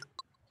stretch. Wah!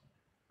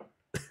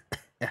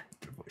 Yeah,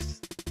 your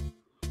voice.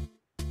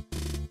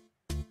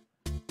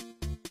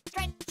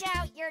 Stretch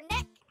out your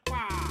neck.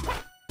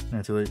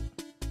 Not too late.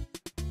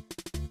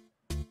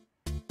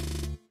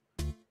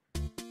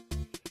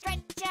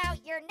 Stretch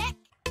out your neck.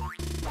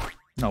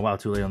 Oh wow,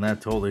 too late on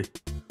that. Totally.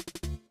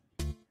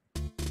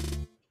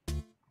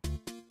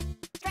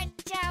 Stretch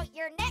out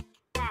your neck.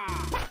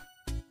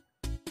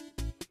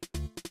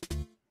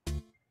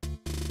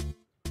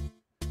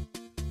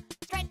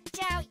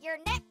 Stretch out your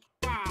neck.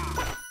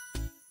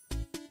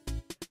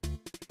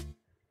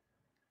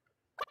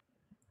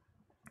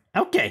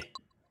 Okay.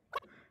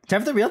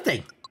 Time for the real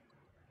thing.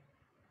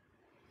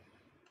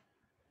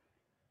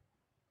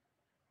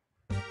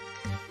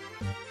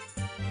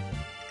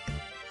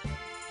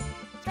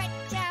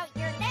 Stretch out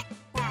your neck.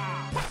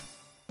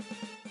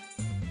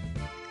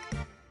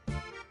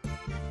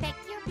 Pick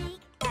your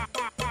beak.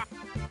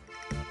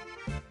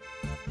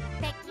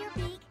 Pick your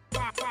beak.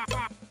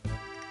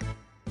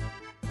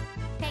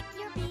 Pick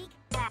your beak. Pick your beak.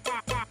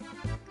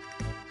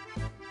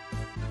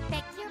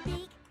 Pick your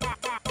beak.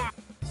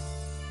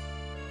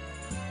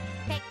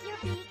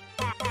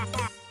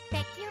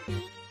 Pick your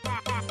beak.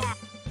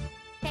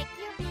 Pick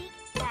your beak.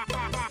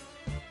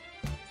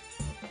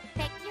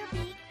 Pick your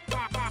beak.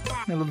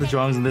 I love the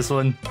drawings in this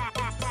one.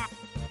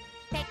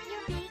 Pick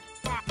your beak.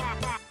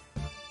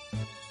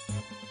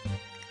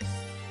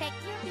 Pick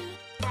your beak.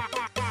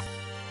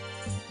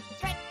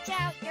 Stretch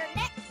out your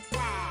neck.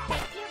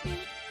 Pick your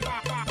beak.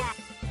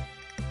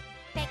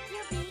 Pick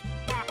your beak.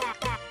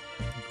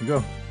 Here we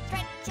go.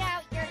 Stretch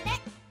out your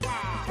neck.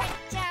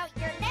 Stretch out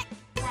your neck.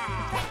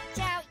 Stretch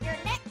out your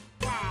neck.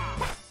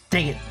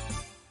 Dang it.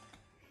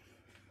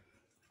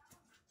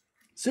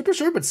 Super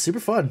short, but super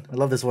fun. I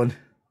love this one.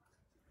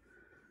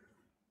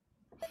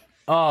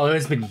 Oh,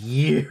 it's been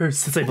years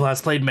since I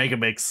last played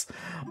Megamix.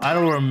 I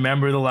don't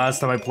remember the last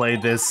time I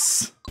played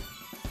this.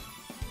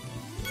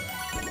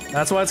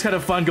 That's why it's kind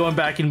of fun going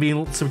back and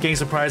getting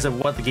surprised at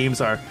what the games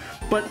are.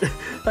 But,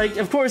 like,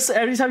 of course,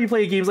 every time you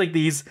play games like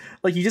these,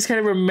 like, you just kind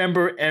of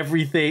remember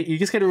everything. You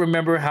just kind of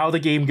remember how the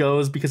game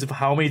goes because of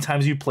how many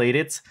times you played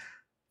it.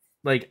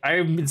 Like, I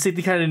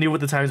instinctively kind of knew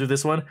what the times were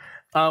this one.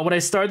 When I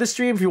started the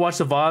stream, if you watch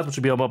the VOD, which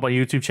will be up on my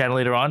YouTube channel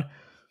later on,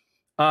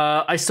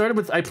 I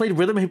played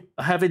Rhythm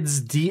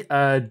Heaven's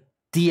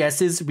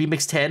DS's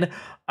Remix 10.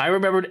 I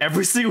remembered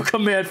every single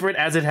command for it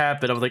as it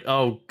happened. I was like,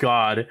 oh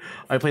god,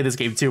 I played this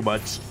game too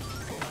much.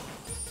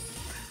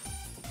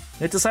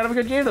 It's a sign of a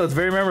good game though, it's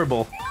very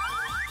memorable.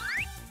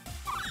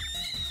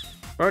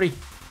 Alrighty.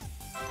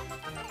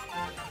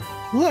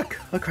 Look,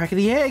 a crack in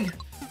the egg.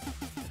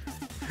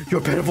 Your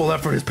pitiful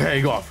effort is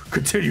paying off.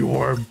 Continue,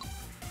 Worm.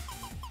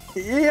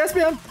 Yes,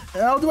 ma'am.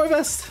 I'll do my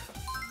best.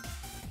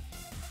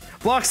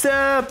 Block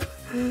step!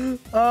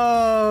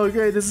 Oh,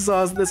 great. This is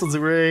awesome. This one's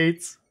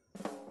great.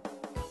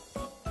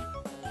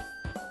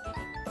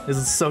 This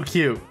is so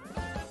cute.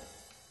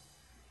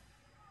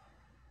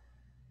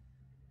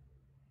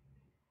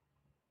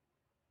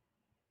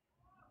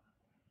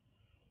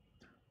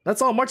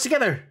 Let's all march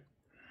together.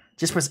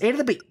 Just press A to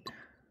the beat.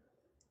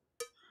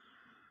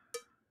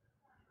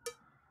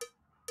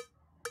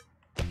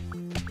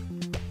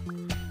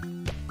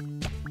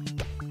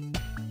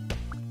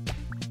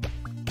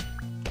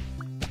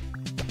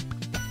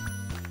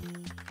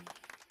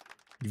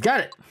 You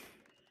got it.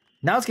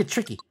 Now let's get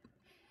tricky.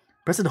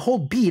 Press and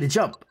hold B to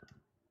jump.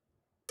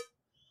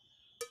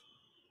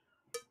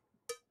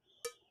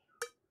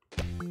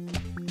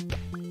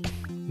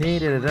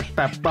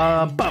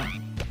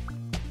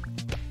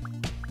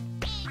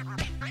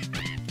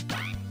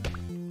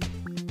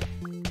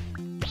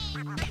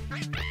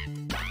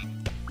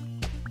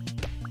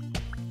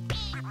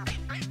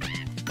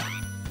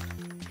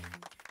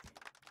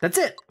 That's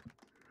it.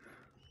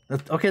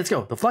 Okay, let's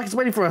go. The flag is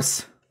waiting for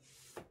us.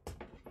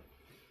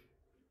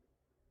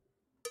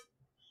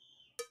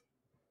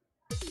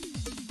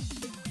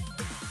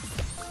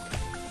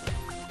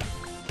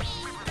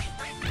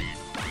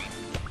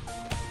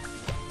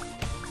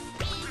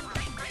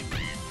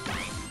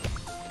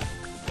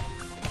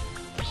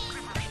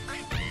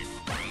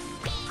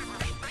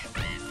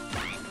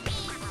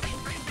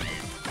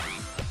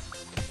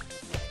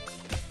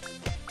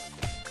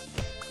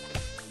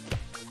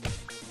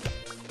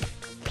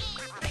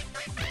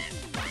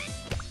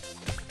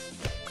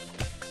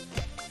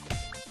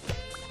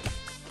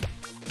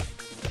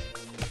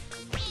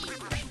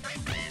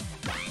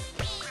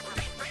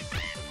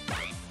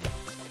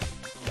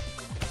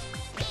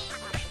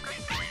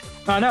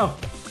 Oh no!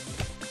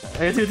 I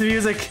gotta do the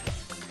music.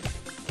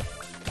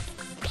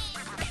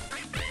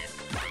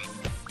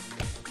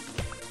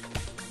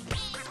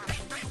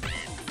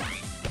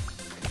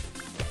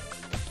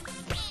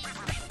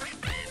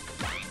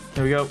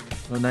 Here we go.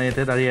 Oh, not yet,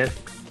 not yet.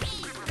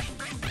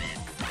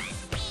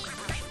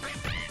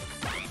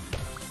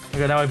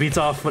 Okay, now my beat's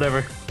off,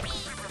 whatever.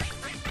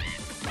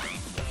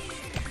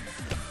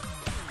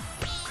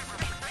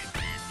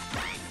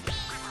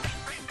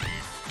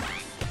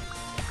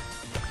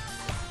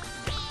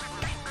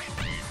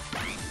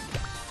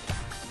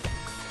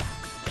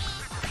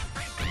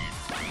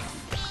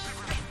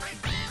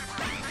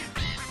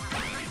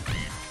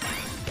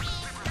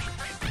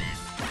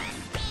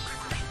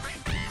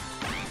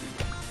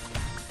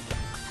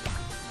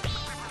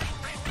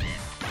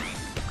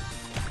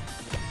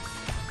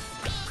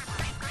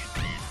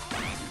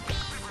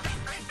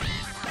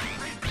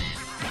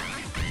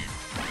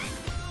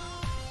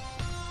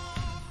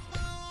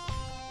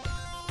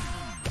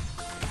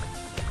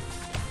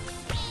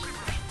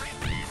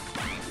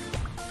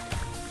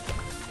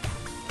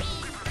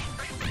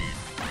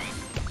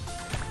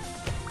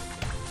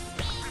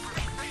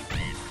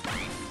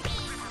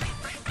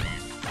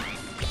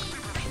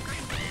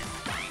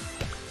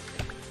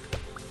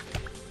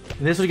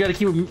 And this we gotta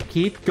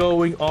keep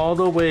going all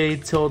the way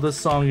till the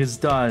song is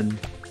done.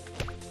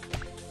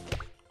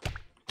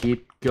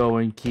 Keep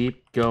going,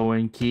 keep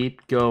going,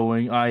 keep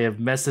going. I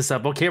have messed this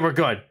up. Okay, we're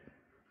good.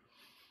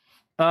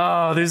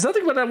 Oh, there's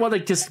nothing but that one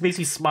that just makes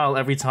me smile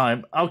every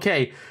time.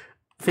 Okay,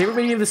 favorite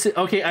mini of the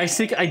okay, I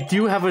think I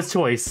do have a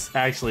choice,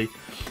 actually.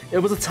 It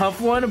was a tough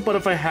one, but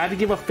if I had to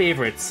give a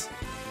favorite,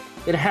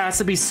 it has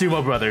to be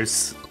Sumo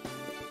Brothers.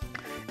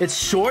 It's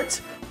short,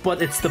 but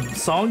the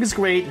song is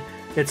great.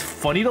 It's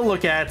funny to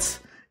look at,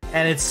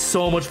 and it's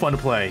so much fun to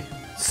play.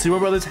 Sumo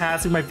Brothers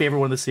has to be my favorite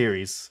one of the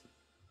series.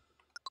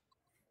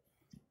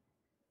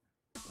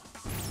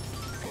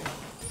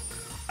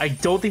 I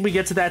don't think we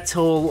get to that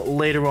till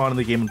later on in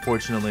the game,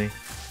 unfortunately.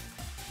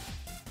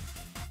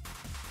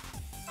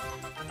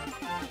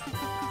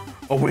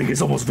 A wing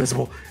is almost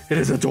visible. It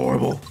is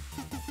adorable.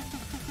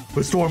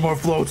 Restore more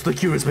flow so the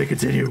cutest may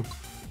continue.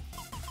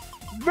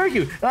 Very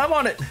cute. I'm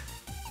on it.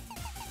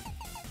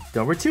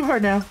 Don't work too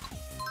hard now.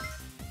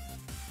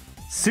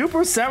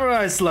 Super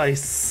Samurai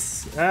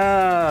Slice.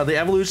 Ah, the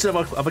evolution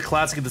of a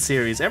classic of the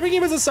series. Every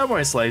game is a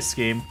Samurai Slice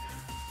game.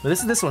 But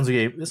this one's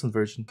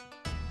version.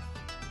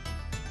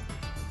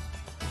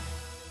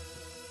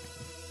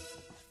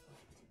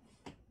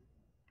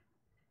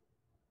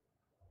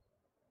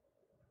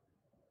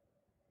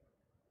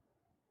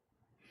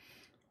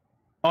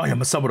 I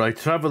am a samurai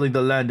traveling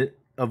the land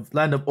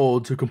of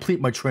old to complete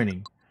my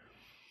training.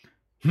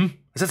 Is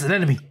that an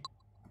enemy?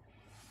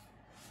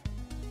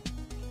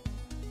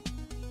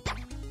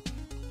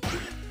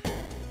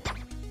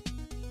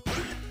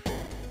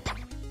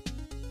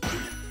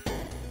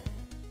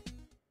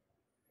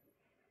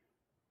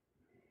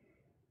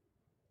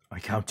 I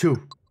count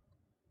 2.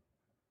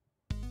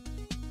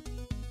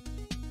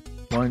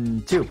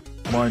 1, 2.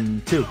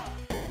 1, 2.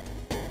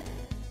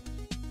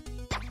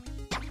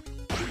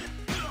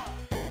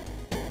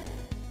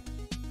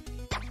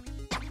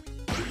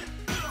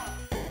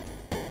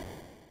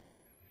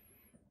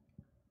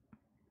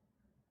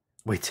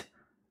 Wait,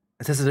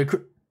 it says it,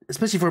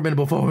 especially for a minute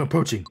before I'm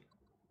approaching.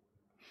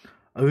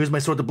 I'll use my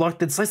sword to block,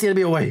 then slice the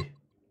enemy away.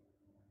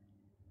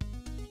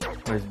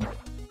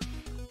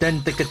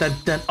 Then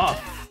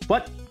off.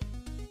 What?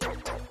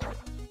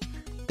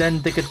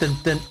 Then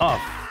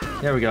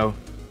off. There we go.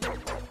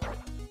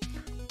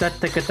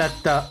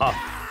 Off.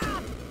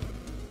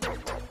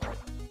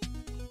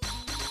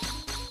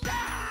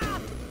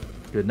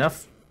 Good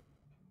enough.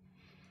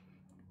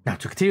 Now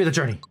to continue the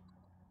journey.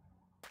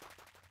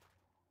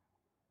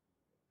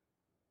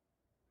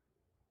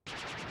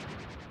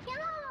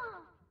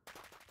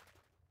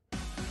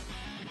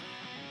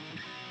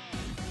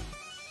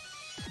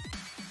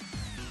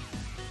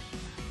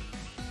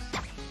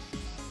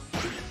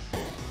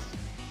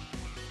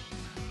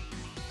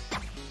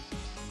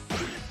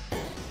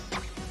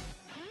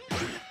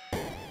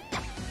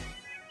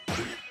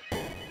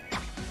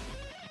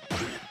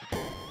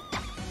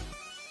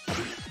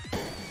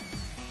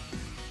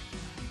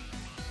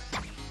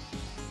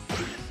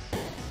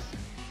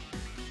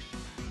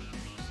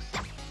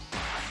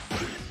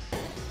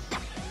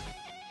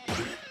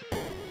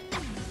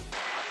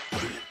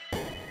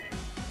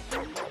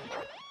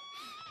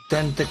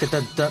 Then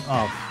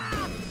off.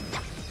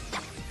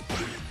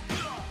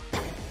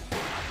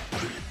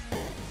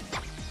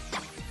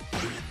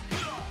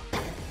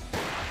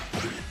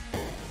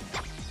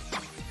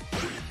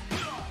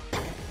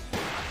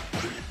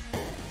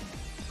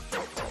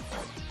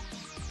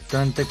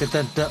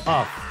 Dun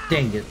off.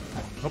 Dang it.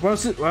 I'm on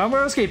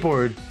a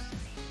skateboard.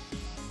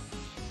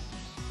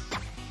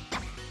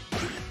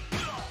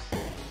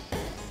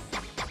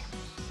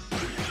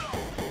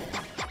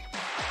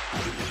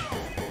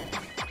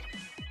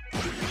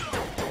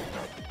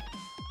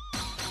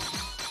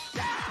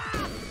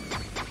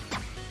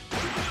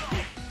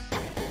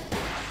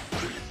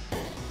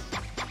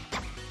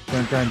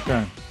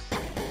 Dun.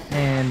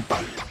 And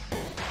bop.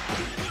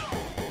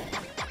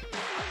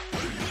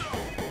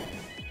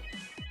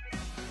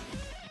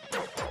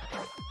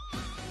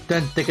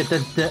 Dun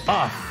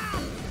off.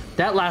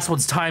 That last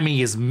one's timing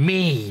is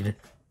mean.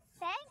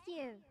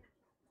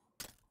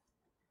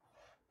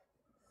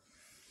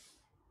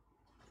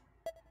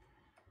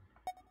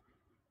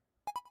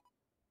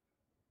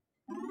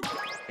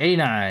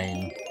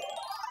 89.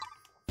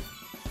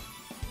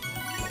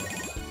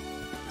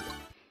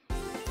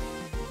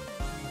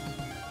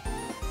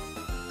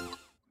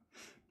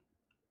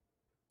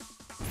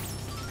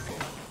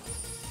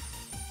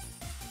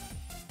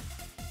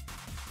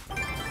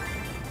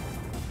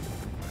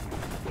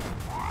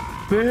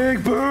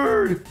 Big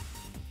Bird!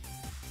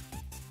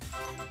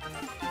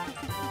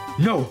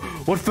 No!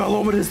 What foul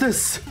omen is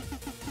this?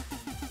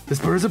 This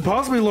bird is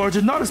impossibly large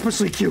and not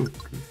especially cute.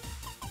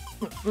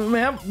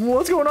 Ma'am,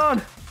 what's going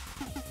on?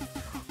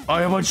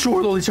 I am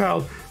unsure, lowly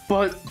child,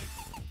 but...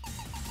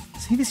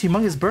 See this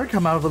humongous bird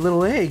come out of a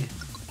little egg.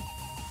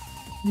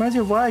 Reminds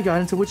me of why I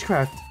got into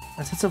witchcraft.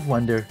 A sense of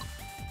wonder.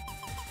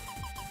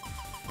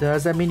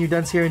 Does that mean you're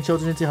done scaring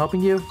children into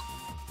helping you?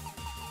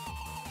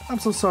 I'm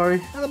so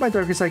sorry. I let my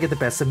darker side get the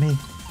best of me.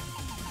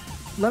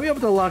 Let me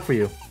open the lock for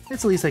you.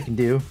 It's the least I can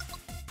do.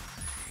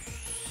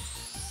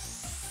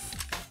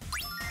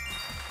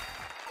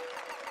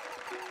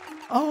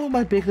 Oh,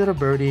 my big little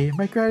birdie.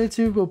 My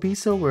gratitude will be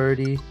so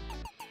wordy.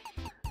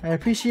 I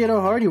appreciate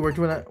how hard you worked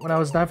when I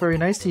was not very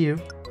nice to you.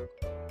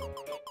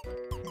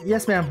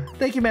 Yes, ma'am.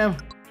 Thank you, ma'am.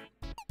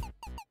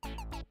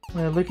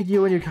 When I look at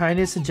you and your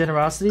kindness and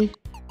generosity,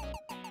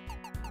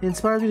 it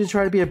inspires me to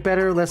try to be a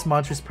better, less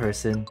monstrous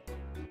person.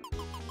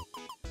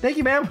 Thank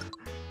you, ma'am!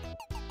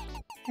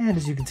 And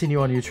as you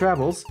continue on your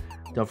travels,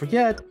 don't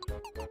forget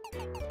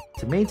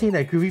to maintain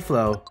that groovy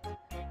flow.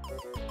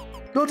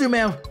 Will do,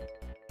 ma'am!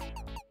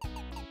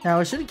 Now,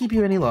 I shouldn't keep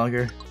you any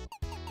longer.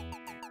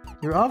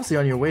 You're obviously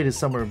on your way to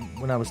somewhere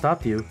when I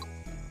stopped you.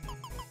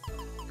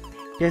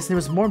 Yes, and it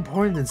was more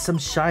important than some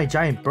shy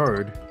giant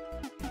bird.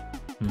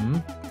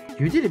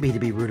 You didn't mean to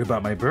be rude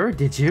about my bird,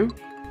 did you?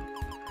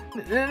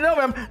 No,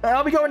 ma'am!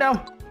 I'll be going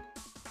now!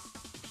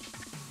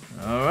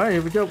 Alright,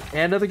 here we go.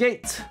 And another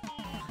gate.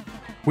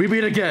 We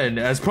meet again,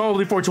 as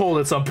probably foretold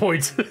at some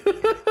point.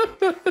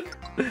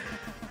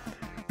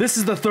 This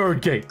is the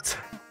third gate.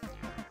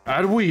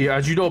 And we,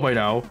 as you know by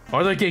now,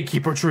 are the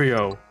Gatekeeper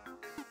Trio.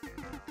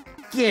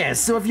 Yeah,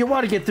 so if you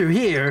want to get through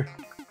here,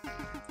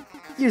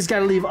 you just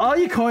gotta leave all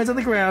your coins on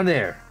the ground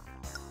there.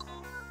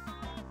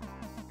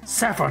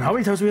 Saffron, how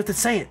many times do we have to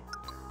say it?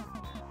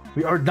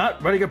 We are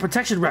not running a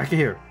protection racket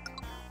here.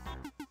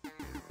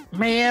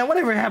 Man,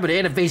 whatever happened to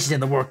innovation in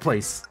the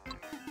workplace?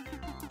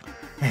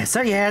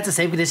 So yeah, it's the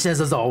same conditions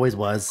as always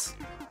was.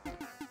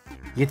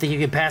 You think you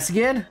can pass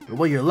again? Or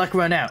will your luck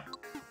run out?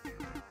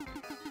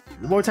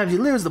 The more times you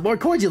lose, the more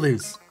coins you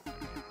lose.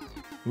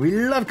 We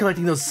love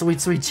collecting those sweet,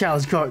 sweet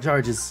challenge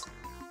charges.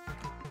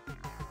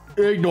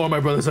 Ignore my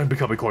brother's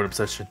unbecoming coin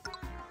obsession.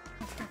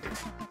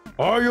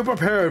 Are you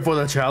prepared for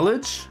the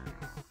challenge?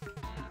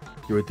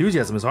 Your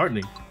enthusiasm is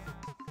heartening.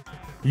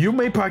 You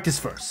may practice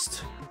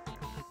first.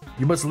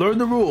 You must learn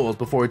the rules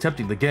before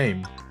attempting the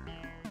game.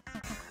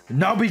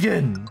 Now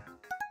begin!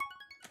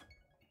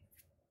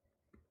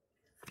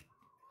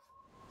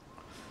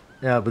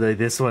 Yeah, but like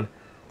this one.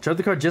 Charge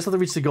the card just after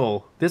reach the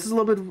goal. This is a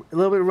little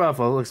bit rough.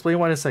 I'll explain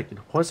why in a second.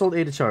 Plus hold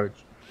A to charge.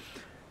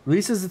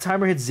 Release as the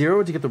timer hits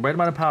 0 to get the right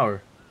amount of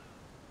power.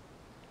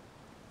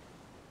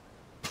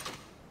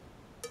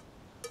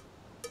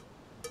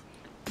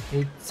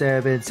 Eight,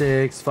 7,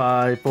 6,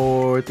 5,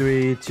 4,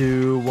 3,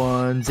 2,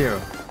 1,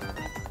 0.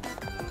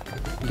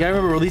 You gotta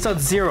remember, release on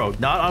 0,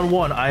 not on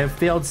 1. I have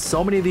failed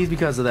so many of these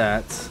because of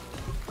that.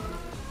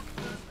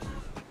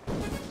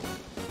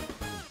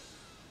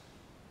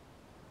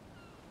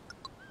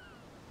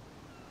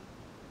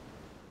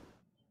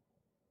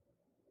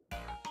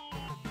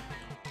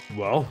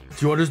 Well,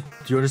 do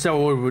you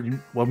understand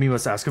what we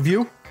must ask of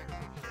you?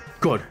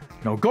 Good.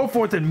 Now go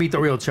forth and meet the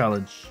real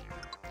challenge.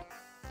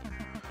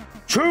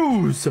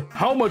 Choose!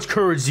 How much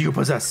courage do you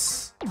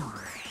possess?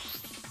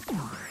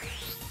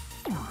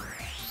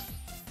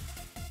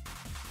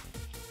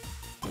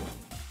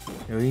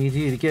 You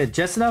need to get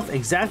just enough,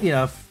 exactly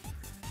enough.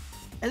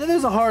 And then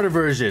there's a harder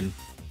version.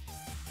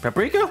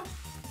 Paprika?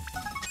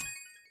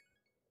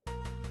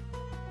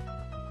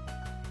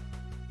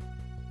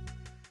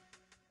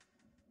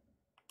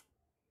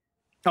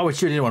 Oh, wait,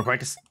 shoot, I didn't want to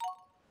practice.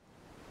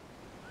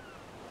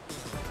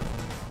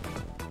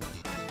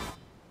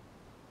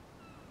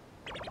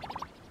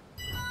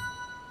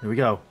 Here we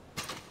go.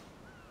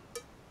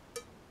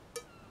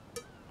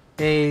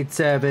 8,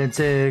 7,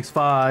 6,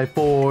 5,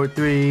 4,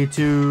 3,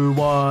 2,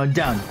 1,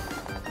 down.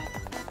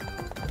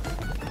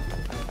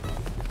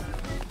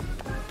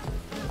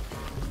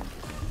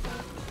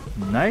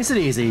 Nice and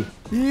easy.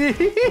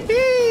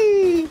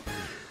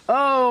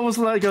 Oh, almost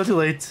let it go too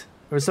late.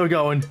 We're still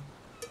going.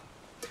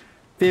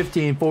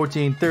 15,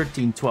 14,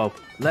 13,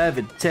 12,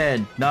 11,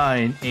 10,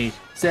 9, 8,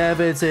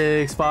 7,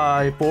 6,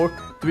 5, 4,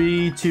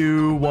 3,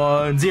 2,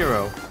 1,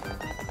 0.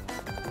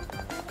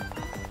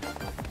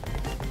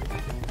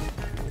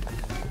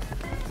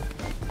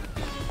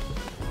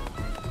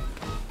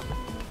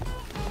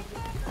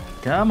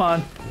 Come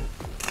on.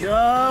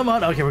 Come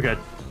on. Okay, we're good.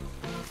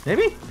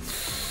 Maybe?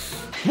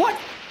 What?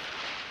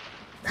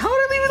 How did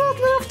I leave it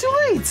off too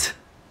late?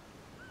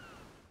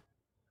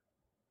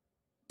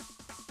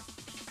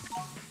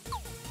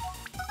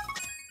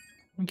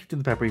 I'll keep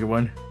doing the paprika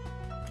one.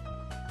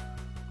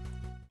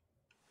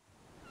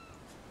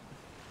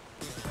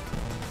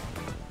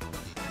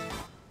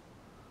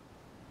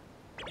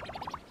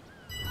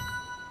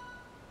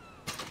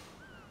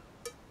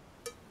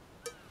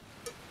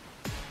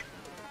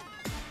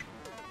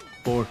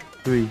 4,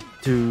 3,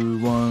 2,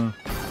 1.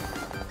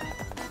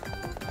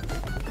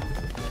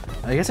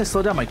 I guess I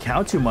slowed down my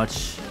count too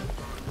much.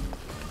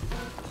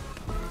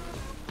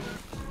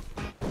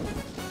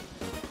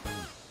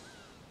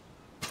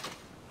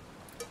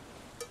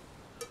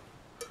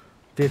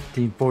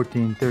 $15,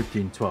 $14,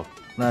 $13, $12,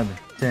 $11,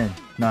 $10,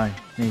 $9,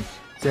 $8,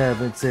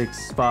 $7,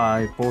 $6,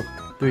 $5, $4,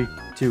 $3,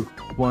 $2,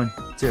 $1,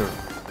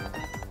 $0.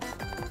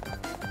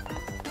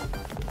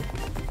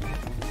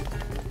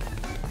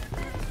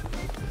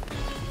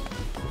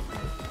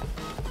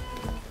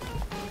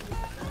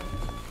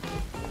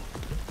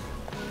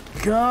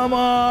 Come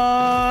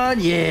on,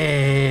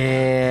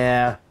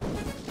 yeah.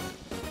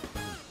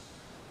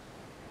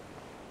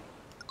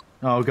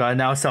 Oh god,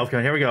 now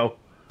self-count. Here we go.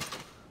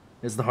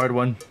 This is the hard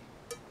one.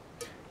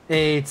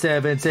 8,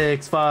 7,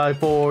 6, 5,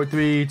 4,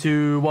 3,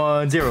 2,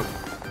 1, 0.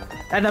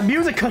 And the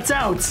music cuts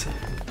out.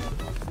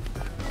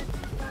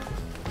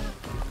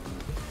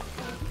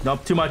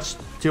 Nope, too much.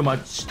 Too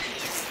much.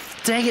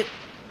 Dang it.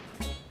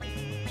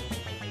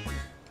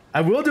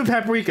 I will do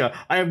paprika.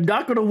 I am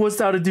not going to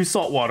wuss out and do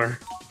salt water.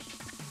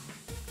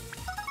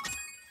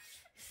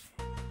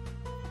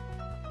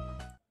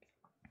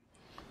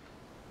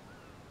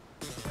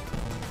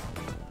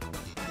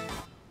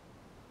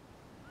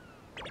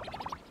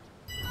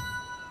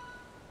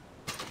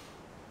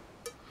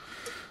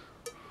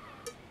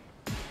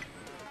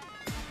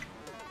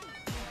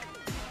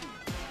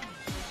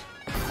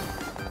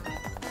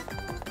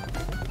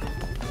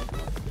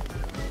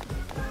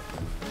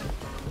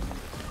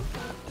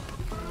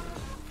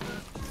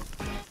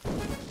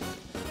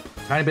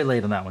 Tiny bit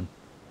late on that one.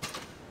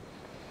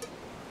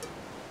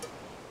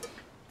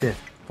 5,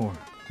 4,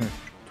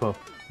 12,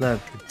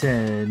 11,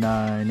 10,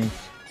 9, 8,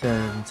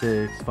 7,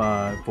 6,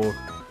 5, 4,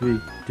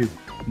 3, 2,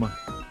 1.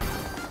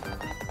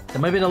 That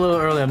might have been a little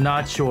early, I'm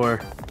not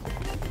sure.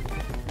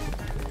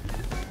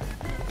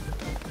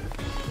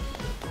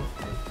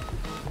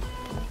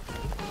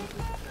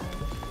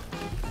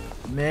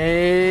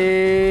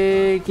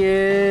 Make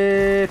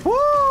it.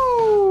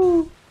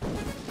 Woo!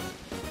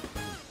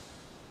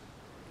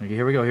 Okay,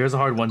 here we go. Here's the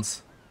hard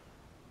ones.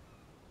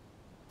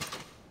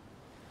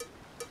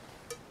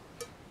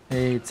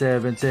 8,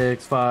 7,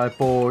 6, 5,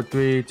 4,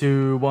 3,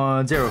 2,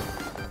 1, 0.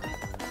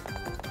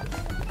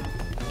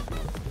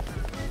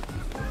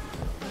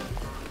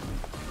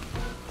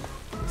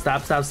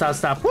 Stop, stop, stop,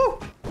 stop. Woo!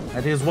 I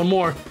think there's one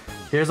more.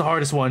 Here's the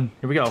hardest one.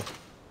 Here we go.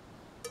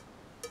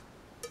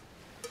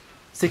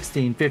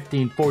 16,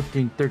 15,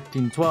 14,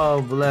 13,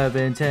 12,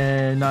 11,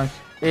 10, 9,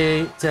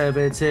 8,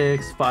 7,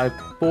 6, 5,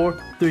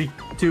 4, 3,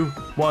 2,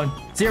 1,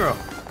 0.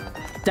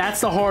 That's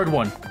the hard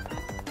one.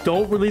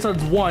 Don't release on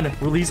 1,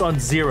 release on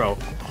 0.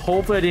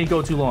 Hopefully I didn't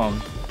go too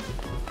long.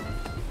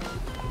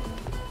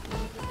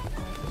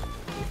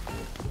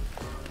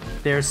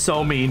 They're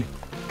so mean.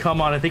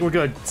 Come on, I think we're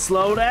good.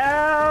 Slow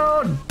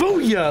down!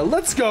 Booyah!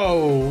 Let's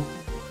go!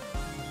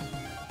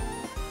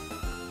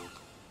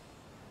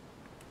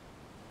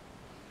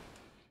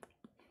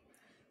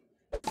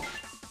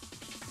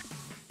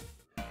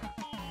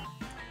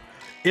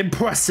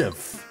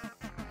 Impressive!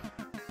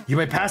 You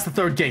may pass the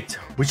 3rd gate.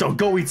 We shall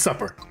go eat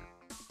supper.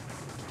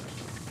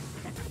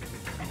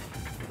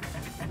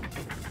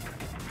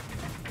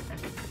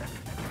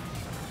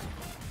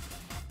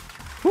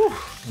 Whew!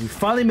 We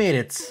finally made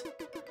it.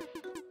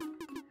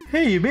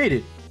 Hey, you made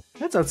it.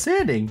 That's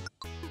outstanding.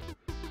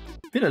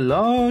 Been a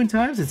long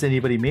time since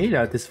anybody made it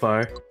out this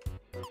far.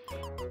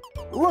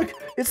 Look,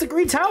 it's the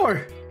Green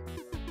Tower.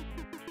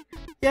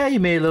 Yeah,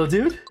 you made it, little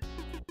dude.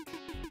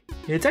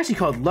 It's actually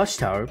called Lush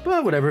Tower,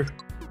 but whatever.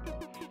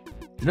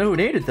 You know who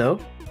named it, though?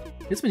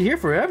 It's been here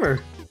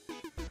forever.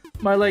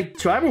 My,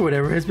 tribe or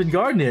whatever has been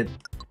guarding it.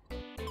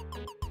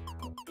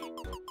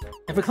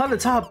 If I climb the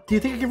top, do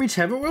you think I can reach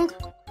Heaven World?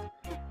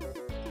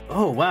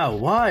 Oh, wow,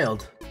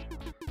 wild.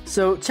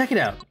 So, check it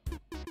out.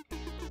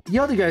 The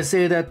other guys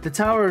say that the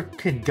tower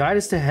can guide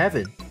us to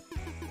heaven.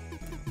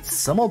 It's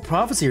some old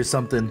prophecy or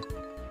something.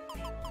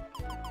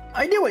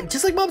 I knew it,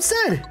 just like Mom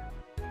said!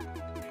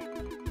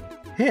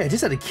 Hey, I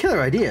just had a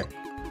killer idea.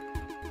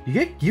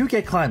 You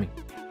get climbing.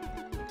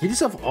 Get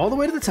yourself all the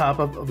way to the top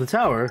of the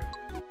tower.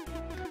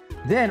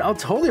 Then I'll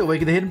totally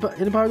awaken the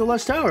hidden power of the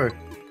Lush Tower.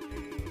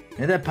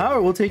 And that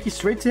power will take you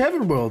straight to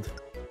Heaven World.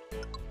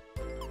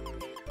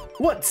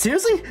 What,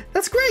 seriously?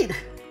 That's great!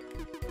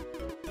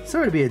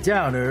 Sorry to be a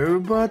downer,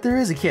 but there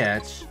is a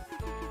catch.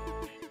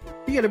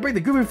 You gotta bring the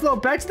groovy flow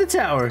back to the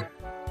tower.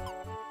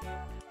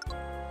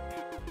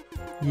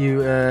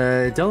 You,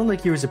 don't look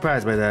like you were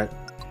surprised by that.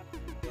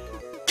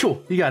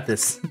 Cool, you got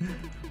this.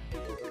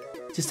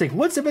 Just take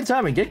one step at a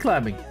time and get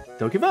climbing.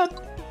 Don't give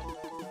up.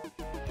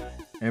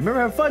 And remember,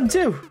 have fun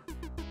too.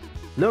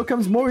 Low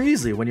comes more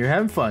easily when you're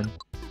having fun.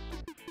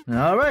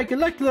 Alright, good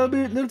luck,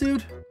 little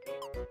dude.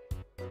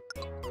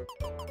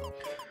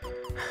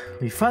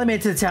 We finally made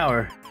it to the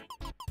tower.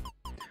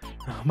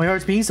 Oh, my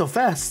heart's beating so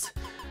fast.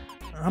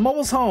 I'm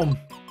almost home.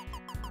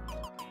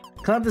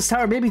 Climbing this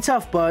tower may be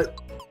tough, but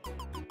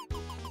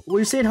will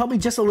you stay and help me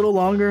just a little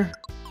longer?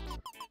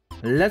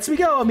 Let's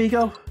go,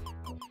 amigo.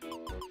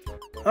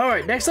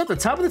 Alright, next up, the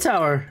top of the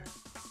tower.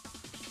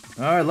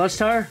 Alright, Lush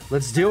Tower,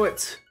 let's do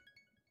it.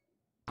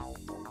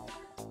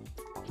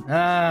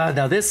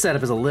 Now this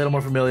setup is a little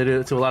more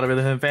familiar to a lot of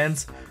Rhythm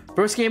fans.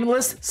 First game on the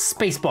list,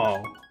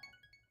 Spaceball.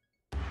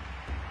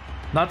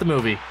 Not the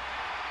movie.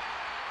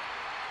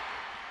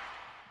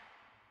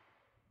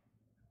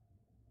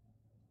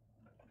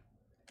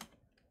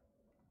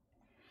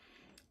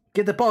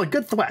 Get the ball a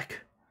good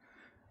thwack.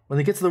 When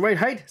it gets to the right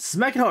height,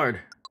 smack it hard.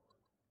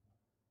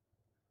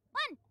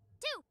 1,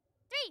 2,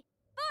 3,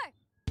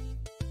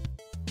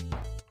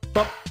 4.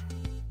 Pop.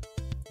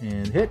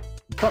 And hit.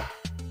 Pop.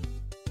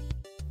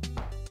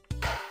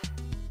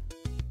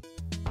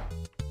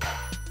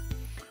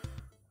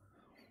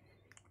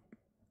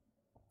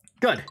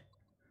 Good.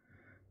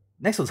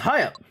 Next one's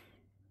high up.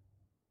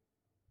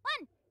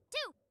 1,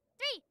 2,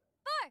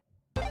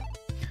 3, 4.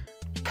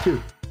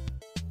 2.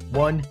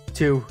 1,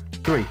 2,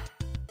 3.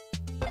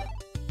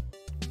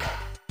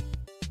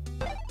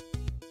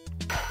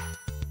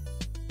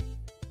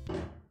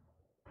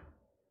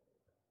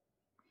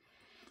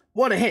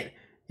 What a hit!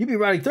 You'd be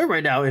riding third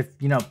right now if,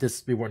 you know,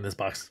 we weren't in this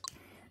box.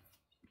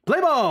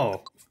 Play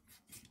ball!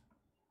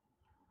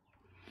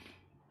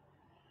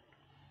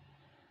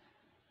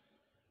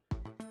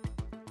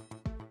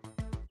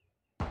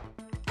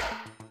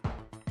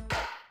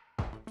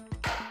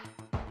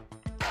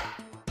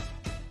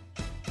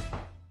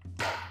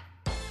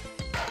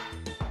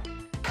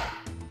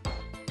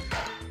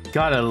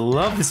 God, I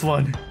love this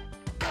one.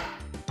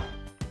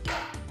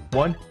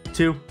 1,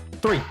 2,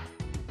 3.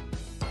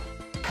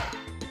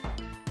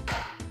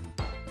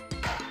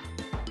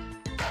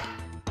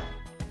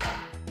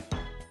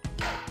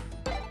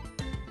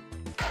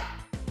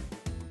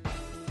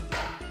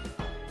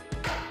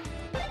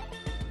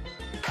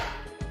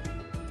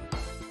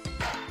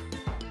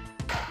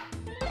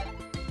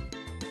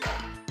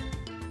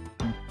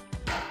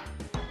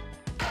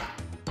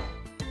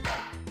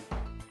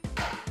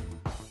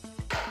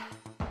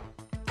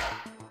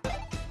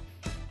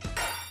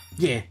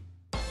 Yeah.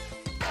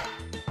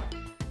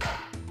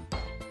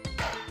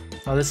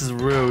 Oh, this is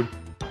rude.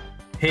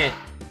 Hit.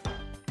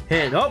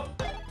 Hit. Oh!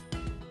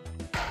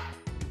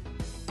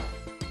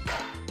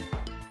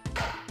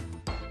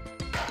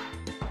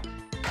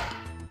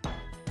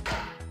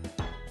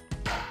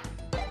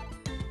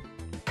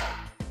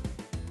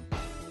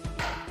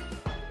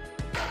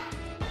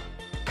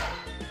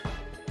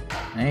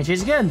 And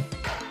chase again.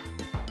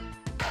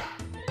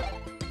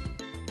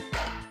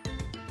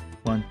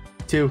 1,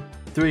 2,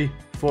 3,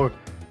 4,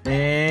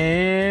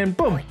 and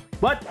boom!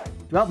 What?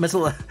 Well, missed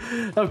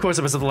of course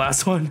I missed the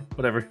last one.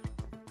 Whatever.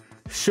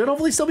 Should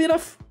hopefully still be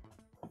enough.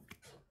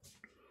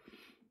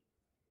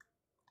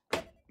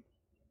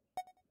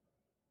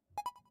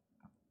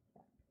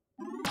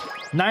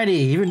 $90,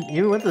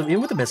 even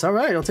with the miss. All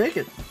right, I'll take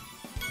it.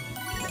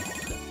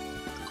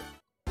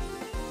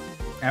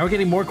 And we're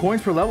getting more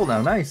coins per level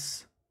now.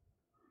 Nice.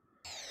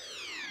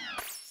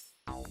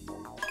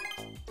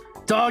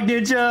 Dog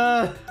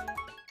Ninja.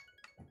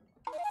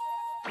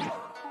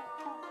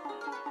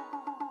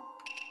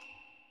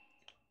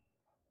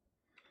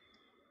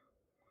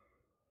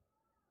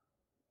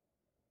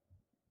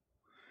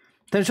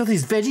 Then show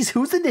these veggies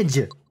who's the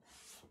ninja. 1,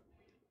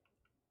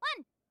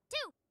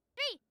 2,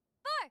 3,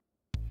 4.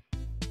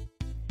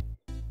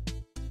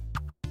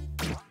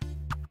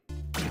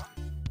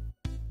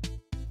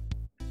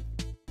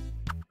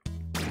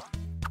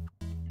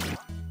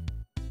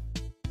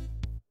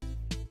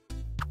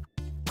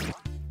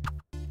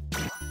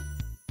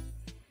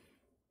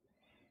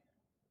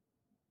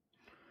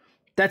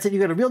 That's it, you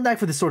got a real knack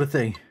for this sort of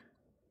thing.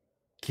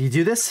 Can you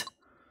do this?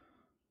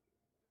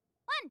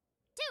 1,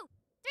 2,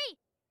 3,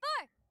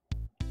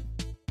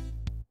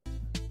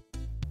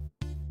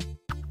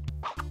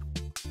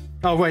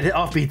 4. Oh, right, hit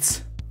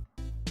offbeats.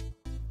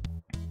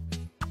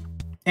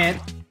 And.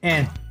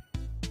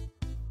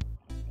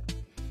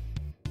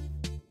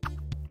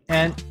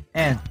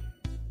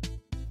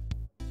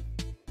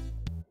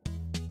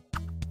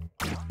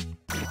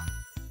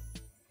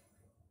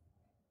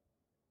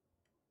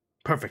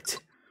 Perfect.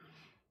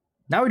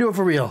 Now we do it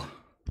for real.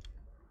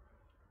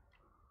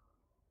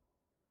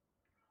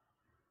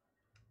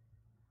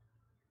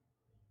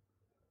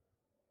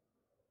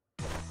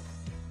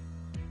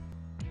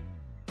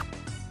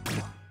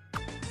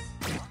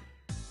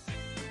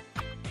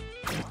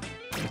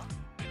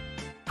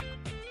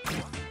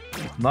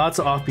 Lots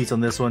of offbeats on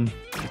this one.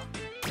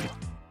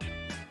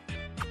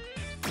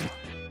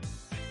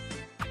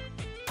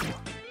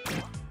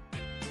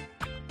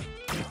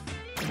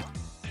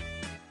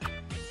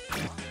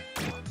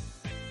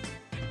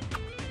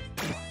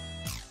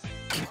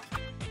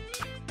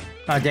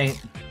 Ah, dang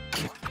it.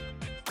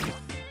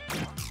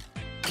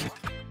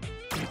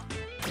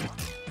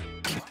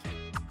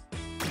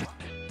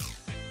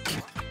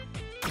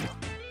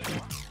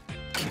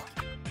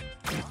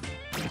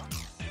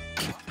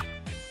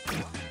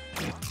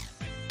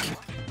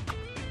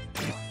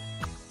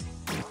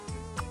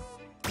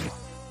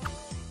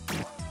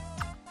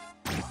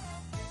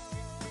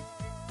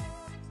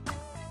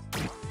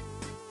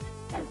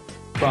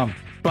 Bum,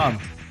 bum.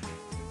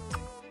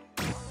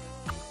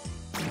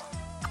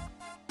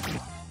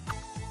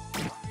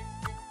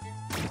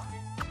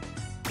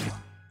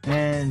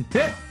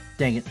 Hit!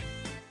 Dang it.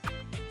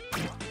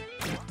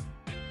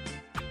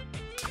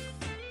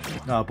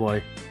 Oh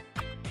boy.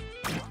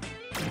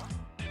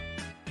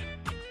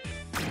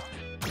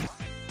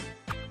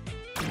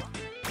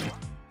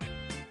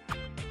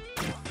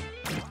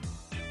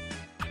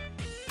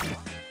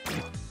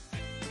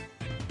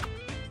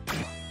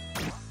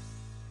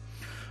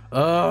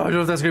 Oh, I don't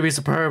know if that's gonna be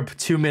superb.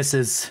 2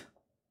 misses.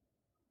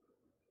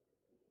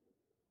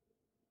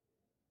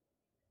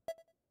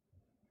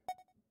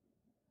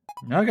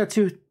 Now I got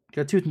two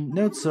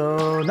notes,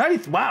 so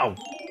 90. Wow.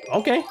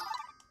 Okay.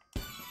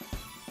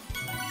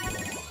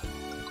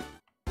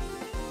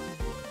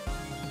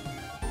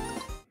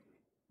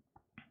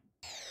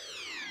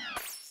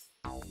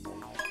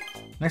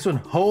 Next one,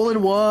 hole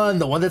in one,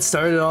 the one that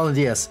started on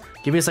the DS.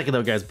 Give me a second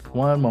though, guys.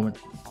 One moment.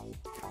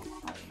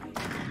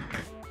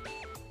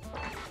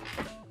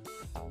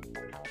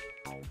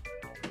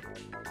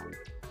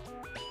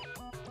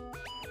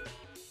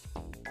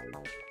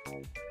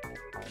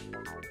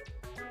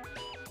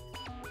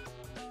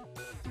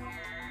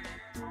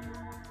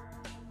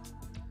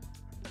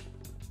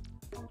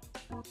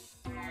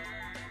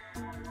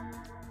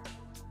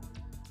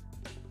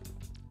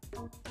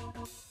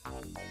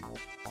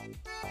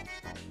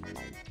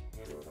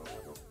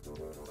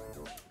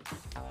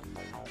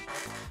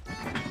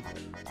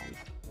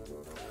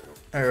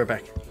 Alright, we're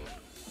back.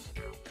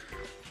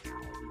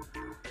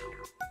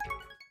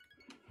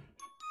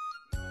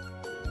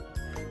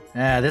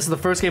 This is the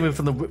first game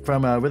from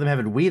Rhythm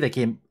Heaven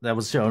Wii that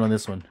was shown on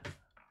this one.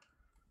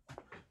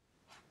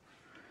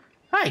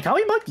 Hi, call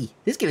me Monkey.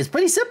 This game is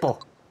pretty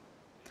simple.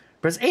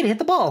 Press A to hit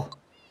the ball.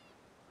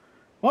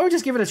 Why don't we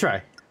just give it a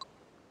try?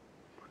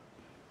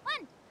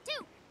 1,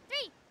 2,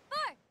 3,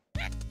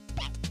 4.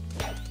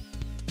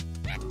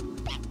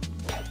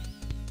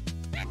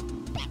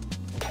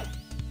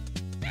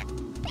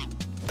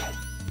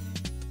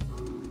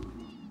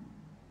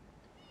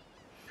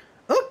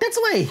 Oh, that's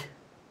away.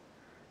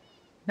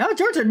 Now it's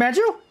your turn,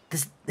 Madro.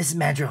 This is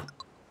Madro.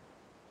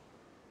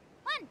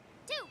 1,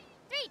 2,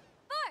 3,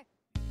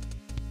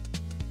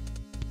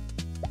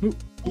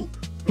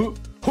 4.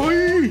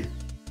 Hoi!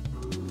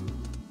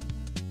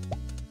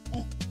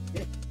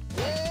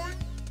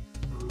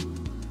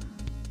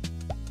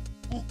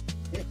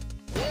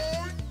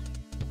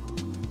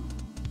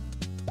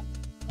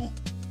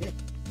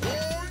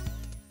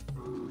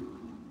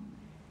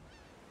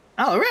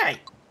 All right.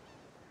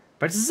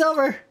 Price is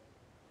over.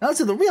 Now let's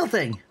do the real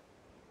thing.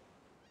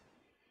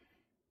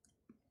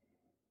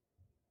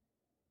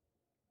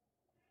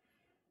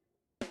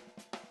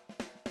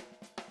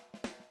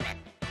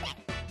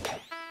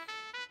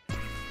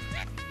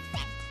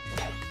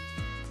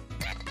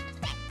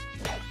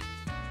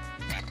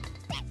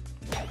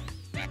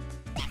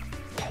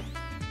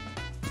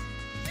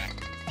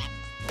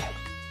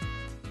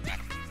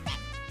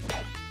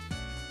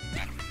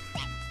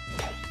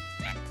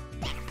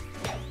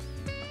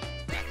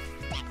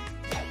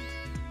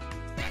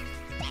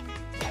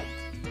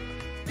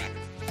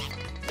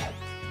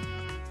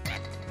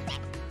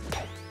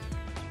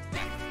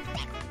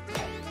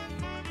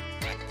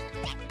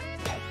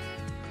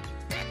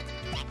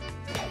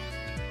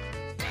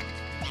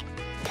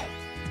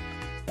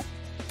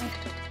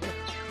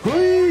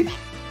 Hui!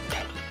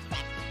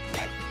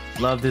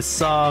 Love this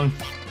song.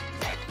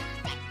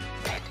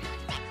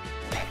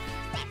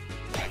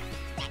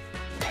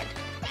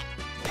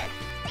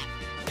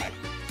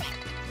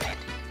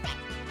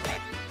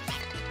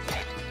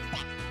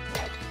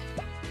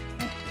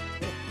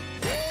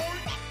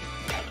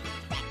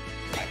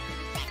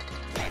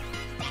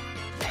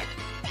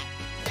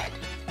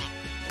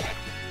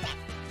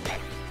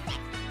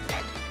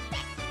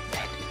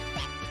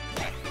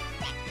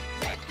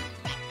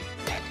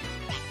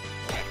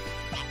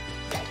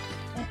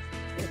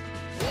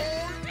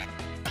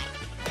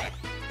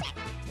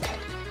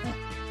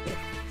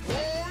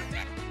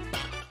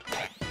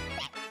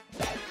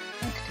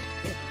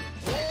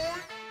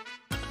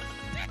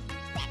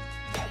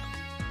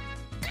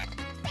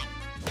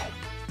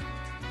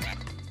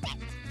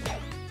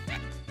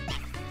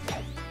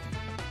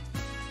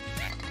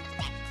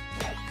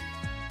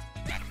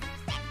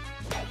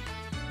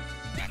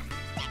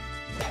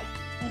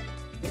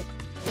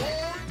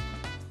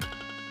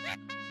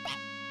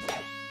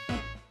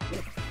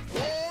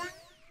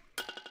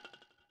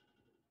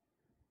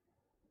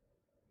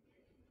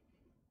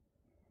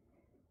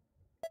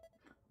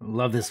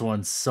 Love this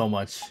one so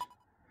much.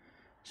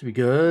 Should be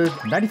good.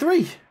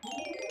 93.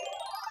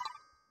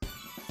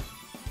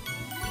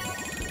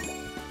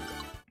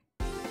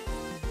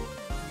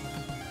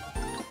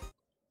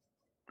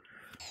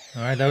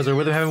 All right, that was our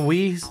Rhythm Heaven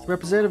Wii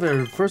representative.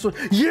 Our first one.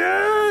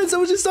 Yes, I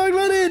was just talking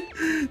about it.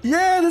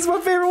 Yeah, that's my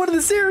favorite one in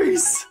the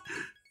series.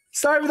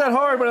 Sorry for that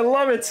hard, but I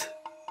love it.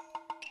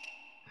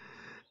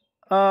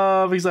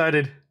 I'm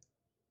excited.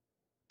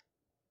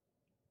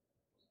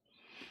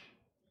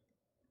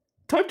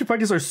 Time to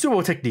practice our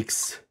sumo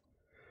techniques.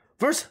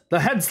 First, the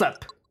head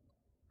slap.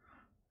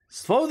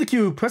 Follow the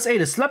cue. Press A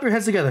to slap your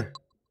heads together.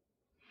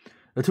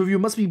 The two of you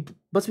must be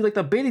like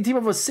the baiting team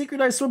of a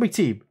synchronized swimming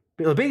team.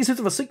 The bathing suits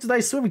of a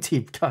synchronized swimming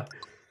team. God.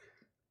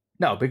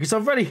 Now, make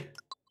yourself ready.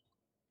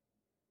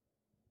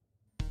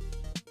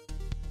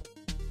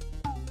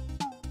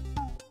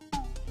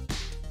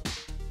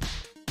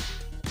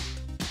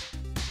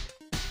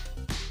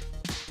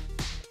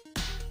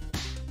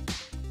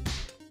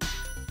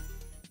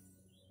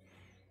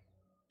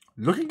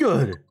 Looking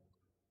good.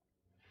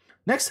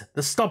 Next,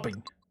 the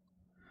stomping.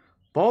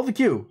 Follow the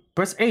cue.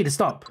 Press A to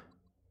stomp.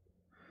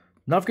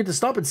 Now forget to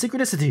stomp in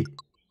synchronicity.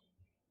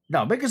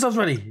 Now make yourselves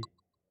ready.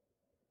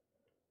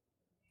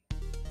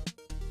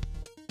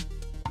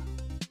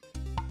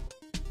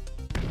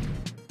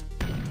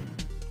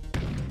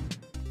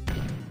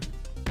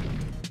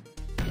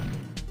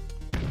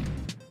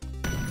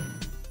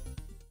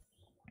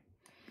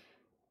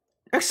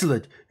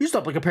 Excellent. You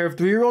stomp like a pair of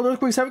 3-year-old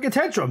earthquakes having a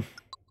tantrum.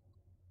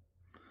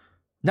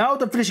 Now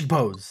the finishing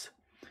pose.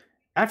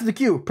 After the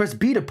cue, press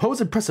B to pose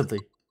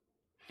impressively.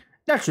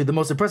 Naturally, the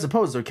most impressive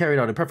poses are carried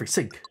out in perfect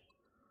sync.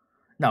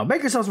 Now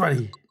make yourselves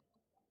ready.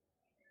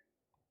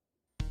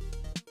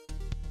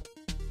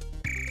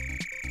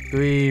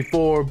 3,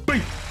 4,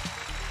 B.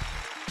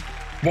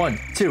 1,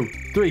 2,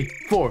 3,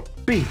 4,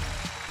 B.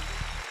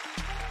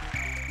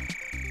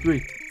 3,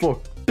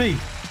 4, B.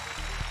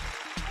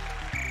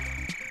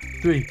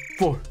 3,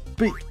 4,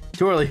 B.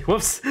 Too early.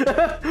 Whoops.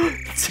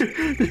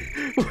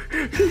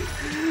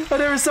 I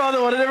never saw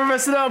that one. I never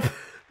messed it up.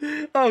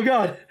 Oh,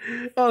 God.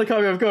 Oh, they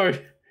caught me off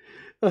guard.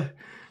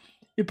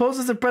 Your pose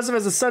is impressive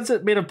as a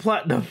sunset made of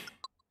platinum.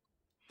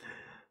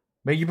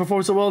 Make you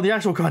perform so well in the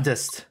actual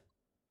contest.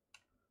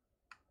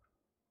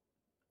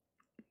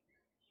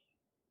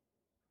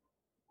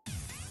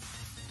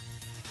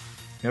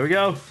 Here we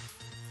go.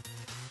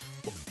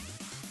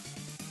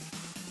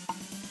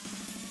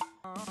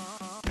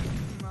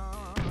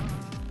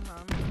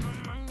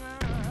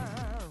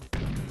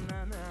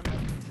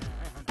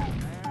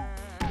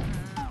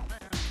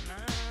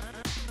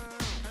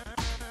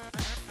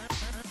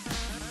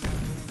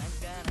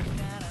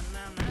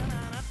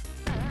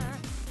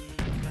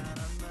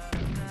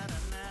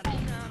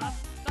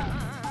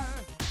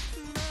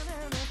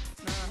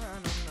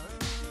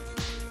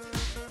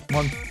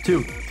 One,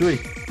 two, three,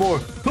 four.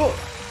 Huh.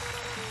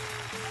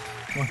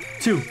 1,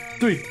 2,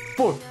 3,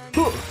 4.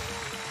 Huh.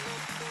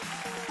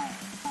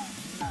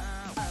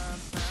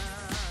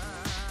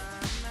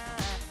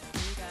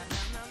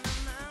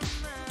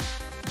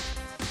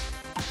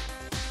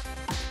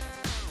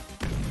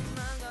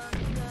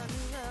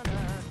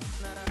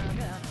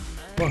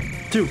 One,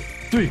 2,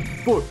 3,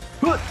 4.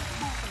 Huh.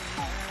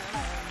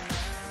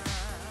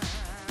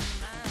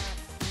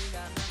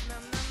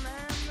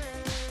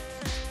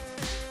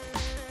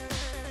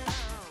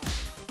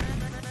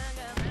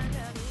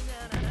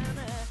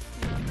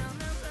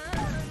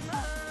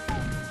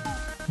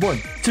 One,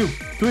 2,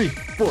 3,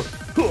 4.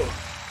 Huh.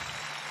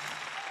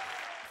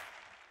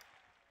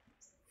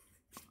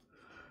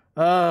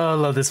 Oh, I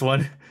love this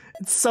one.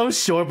 It's so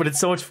short, but it's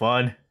so much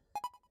fun.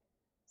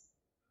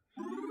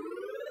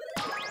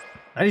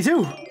 92.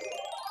 Would have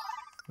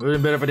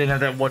been better if I didn't have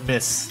that one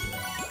miss.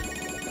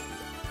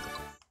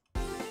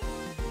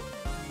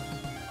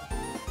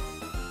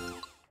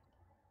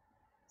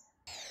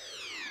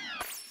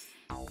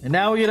 And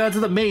now we get on to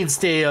the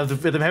mainstay of the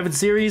Rhythm Heaven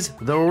series,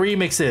 the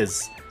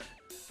remixes.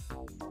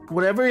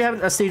 Whenever you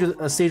have a stage with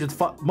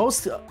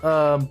most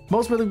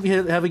Rhythm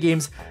Heaven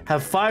games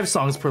have 5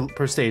 songs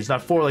per stage,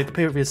 not 4 like the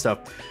previous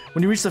stuff.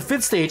 When you reach the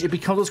 5th stage, it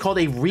becomes what's called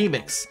a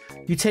remix.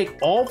 You take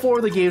all 4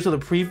 of the games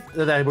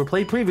that were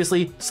played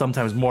previously,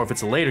 sometimes more if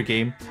it's a later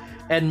game,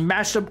 and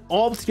mash them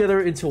all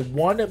together into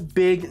one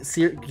big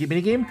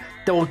mini game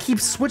that will keep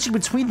switching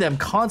between them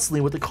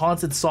constantly with a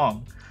constant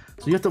song.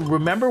 So you have to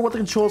remember what the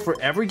controls for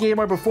every game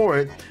are before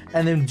it,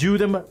 and then do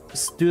them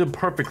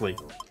perfectly.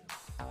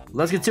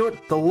 Let's get to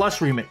it, the Lush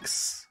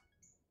remix.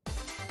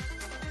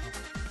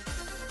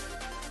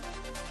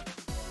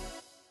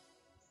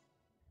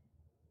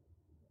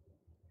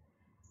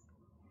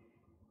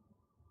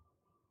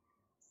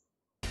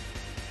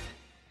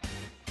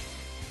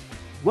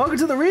 Welcome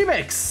to the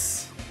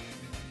remix!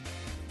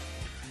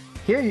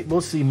 Here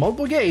we'll see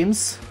multiple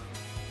games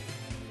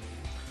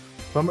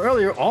from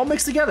earlier all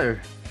mixed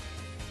together.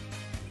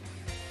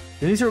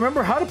 You need to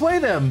remember how to play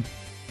them.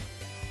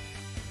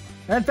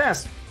 And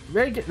fast.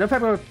 Ready, get, no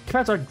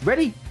pepper,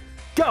 ready,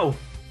 go!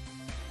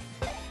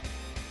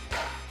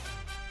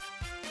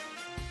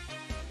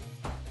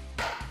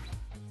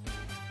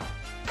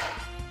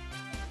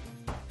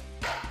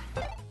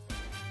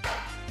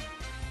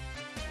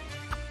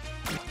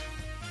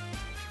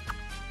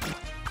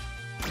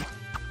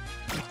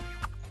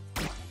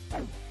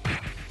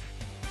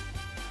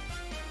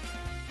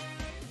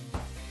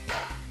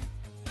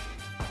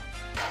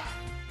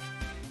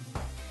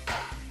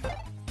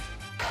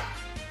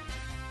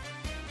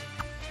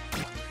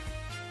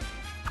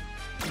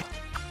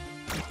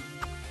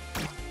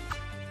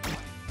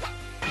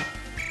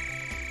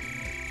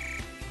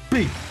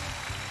 B.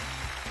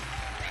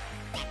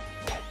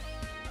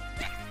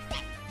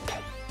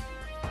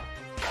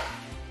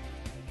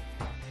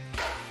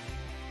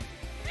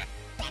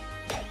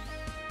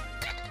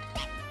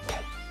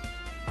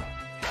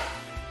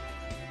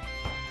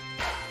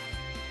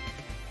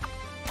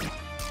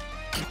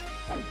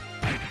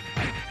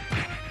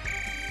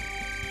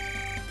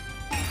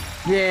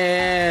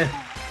 Yeah.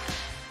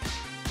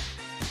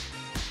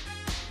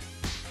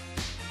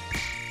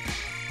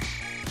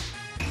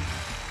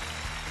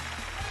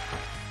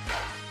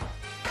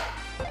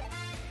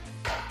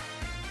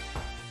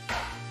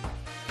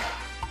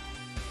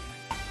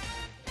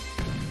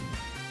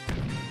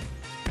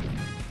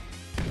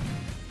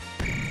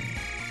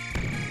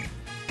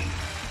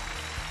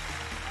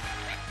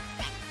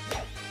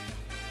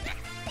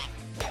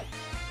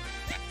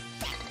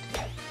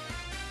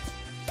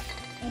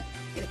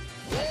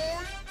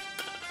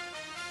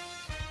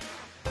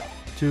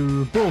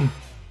 To boom.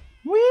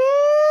 Woo!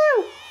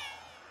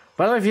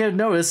 By the way, if you hadn't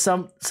noticed,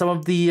 some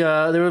of the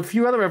there were a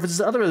few other references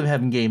to other Rhythm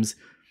Heaven games,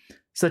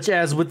 such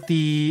as with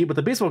the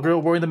baseball girl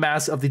wearing the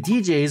mask of the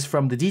DJs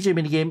from the DJ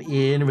minigame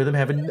in Rhythm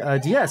Heaven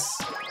DS.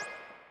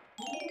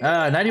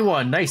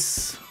 91,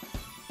 nice.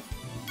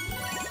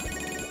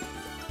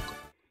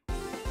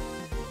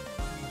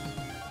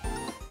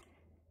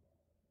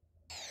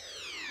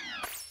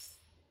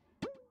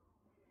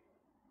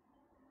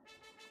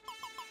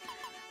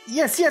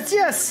 Yes, yes,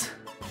 yes!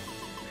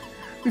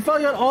 We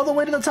finally got all the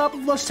way to the top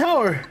of Lush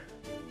Tower!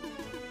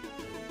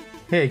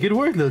 Hey, good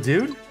work, little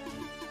dude.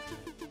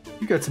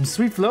 You got some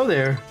sweet flow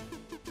there.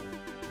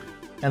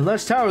 And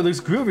Lush Tower looks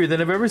groovier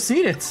than I've ever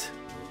seen it.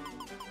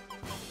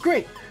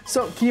 Great!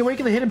 So, can you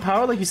awaken the hidden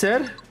power like you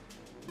said?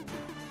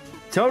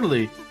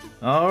 Totally.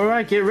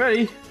 Alright, get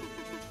ready.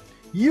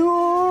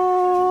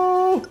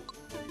 Yo!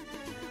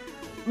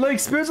 Like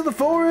spirits of the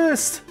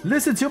forest!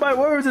 Listen to my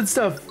words and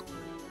stuff!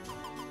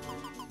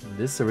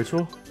 This is a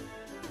ritual?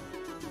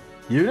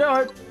 You know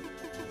it!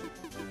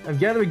 I'm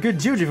gathering good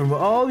juju from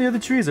all the other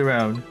trees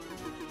around.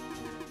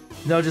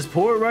 Now just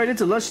pour it right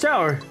into Lush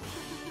Tower.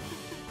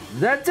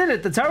 That did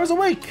it! The tower's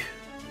awake!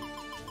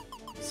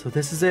 So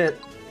this is it.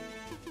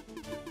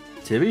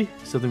 Tibby,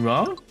 something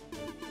wrong?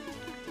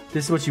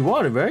 This is what you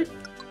wanted, right?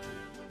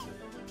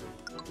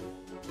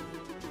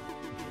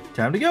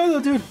 Time to go, little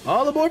dude.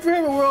 All aboard for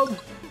Hammerworld.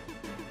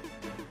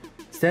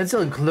 Stand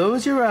still and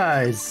close your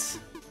eyes.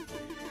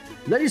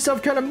 Let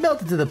yourself kind of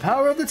melt into the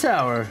power of the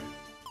tower.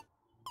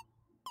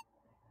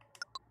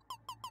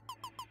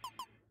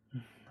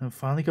 I'm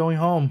finally going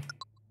home.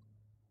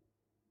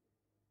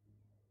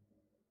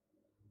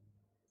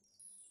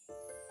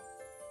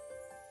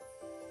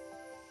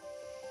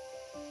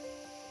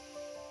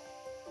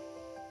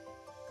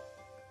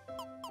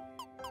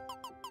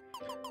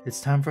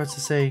 It's time for us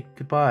to say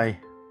goodbye.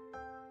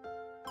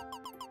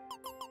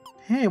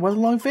 Hey, what a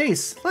long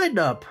face! Lighten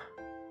up!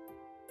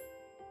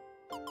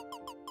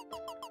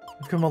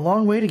 We've come a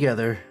long way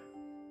together.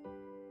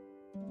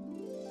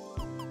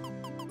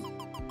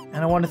 And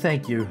I want to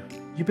thank you.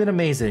 You've been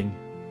amazing.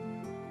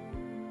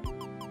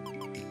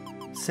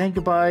 Saying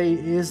goodbye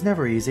is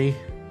never easy.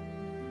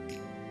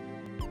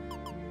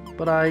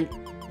 But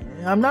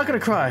I'm not gonna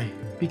cry,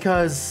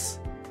 because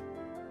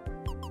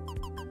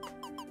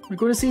we're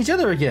going to see each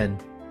other again.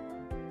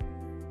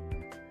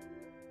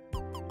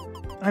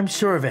 I'm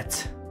sure of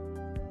it.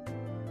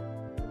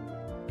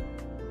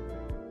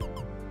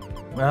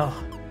 Well,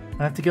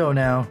 I have to go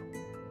now.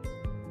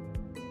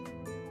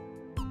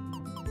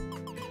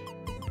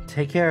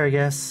 Take care, I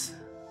guess.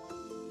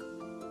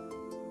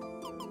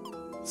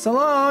 So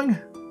long!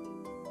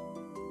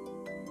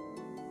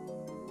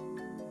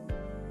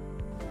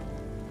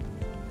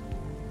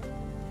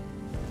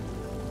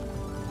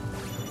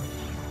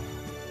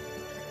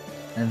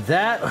 And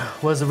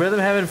that was the Rhythm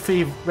Heaven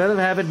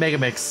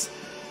Megamix.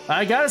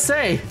 I gotta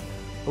say,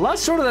 a lot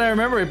shorter than I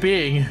remember it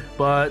being,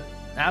 but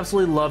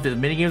absolutely loved it.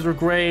 The minigames were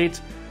great.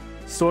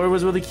 Story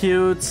was really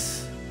cute.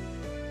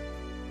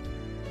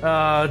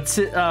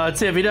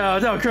 Tiffy, no,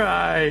 don't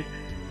cry.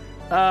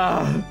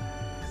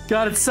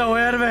 God, it's so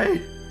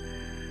anime.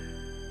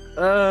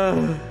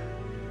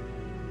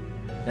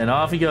 And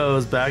off he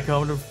goes, back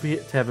home to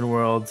Heaven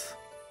World.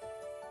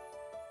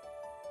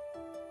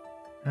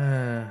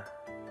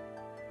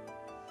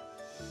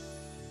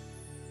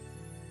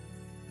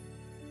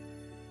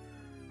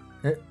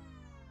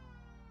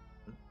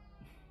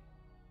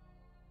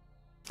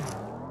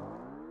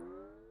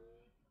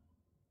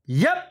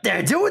 Yep,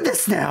 they're doing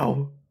this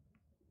now!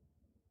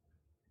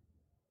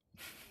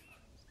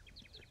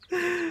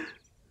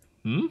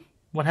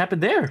 What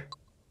happened there?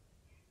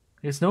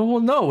 I guess no one will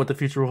know what the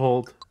future will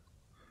hold.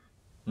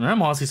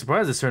 I'm honestly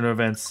surprised at this turn of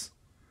events.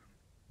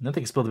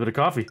 Nothing spilled a bit of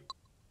coffee.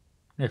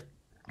 Yeah.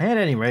 At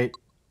any rate,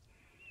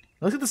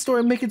 looks like the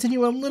story may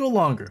continue a little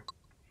longer.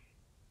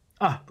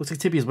 Ah, looks like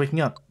Tibby is waking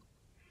up.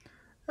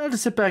 I'll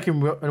just sit back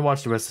and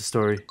watch the rest of the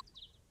story.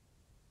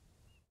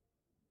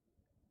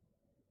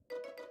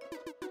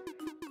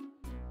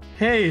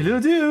 Hey, little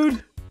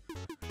dude!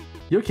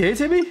 You okay,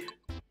 Tibby?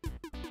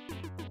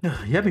 You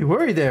had me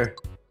worried there.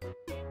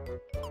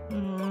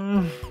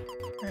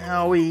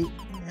 Owie,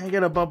 I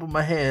got a bump on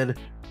my head.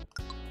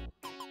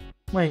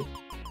 Wait,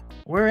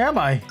 where am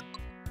I?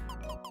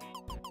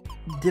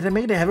 Did I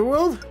make it to Heaven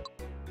World?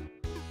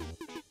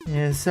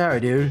 Yeah,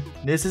 sorry, dude.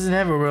 This isn't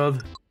Heaven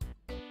World.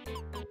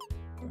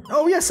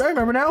 Oh yes, I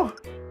remember now.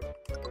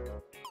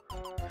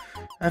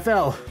 I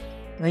fell.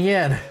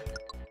 Again.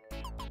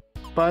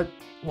 But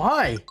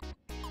why?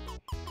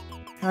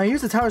 I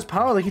used the tower's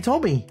power like you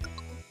told me.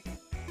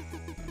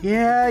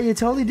 Yeah, you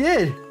totally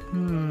did.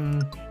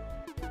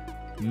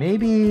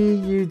 Maybe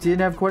you didn't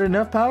have quite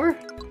enough power?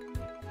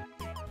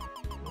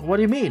 What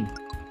do you mean?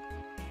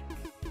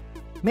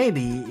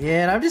 Maybe,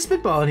 and I'm just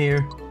spitballing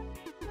here.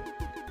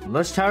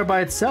 Lush Tower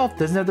by itself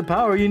doesn't have the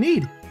power you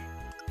need.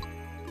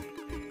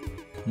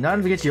 Not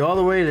to get you all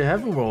the way to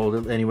Heaven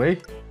World, anyway.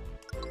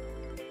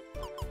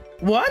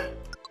 What?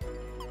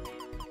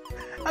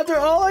 After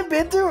all I've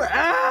been through?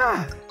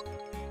 Ah!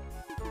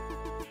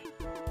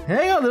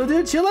 Hang on, little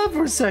dude, chill out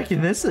for a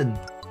second, listen.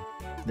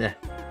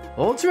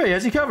 Old Trey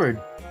has you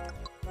covered.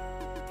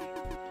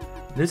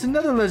 There's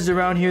another legend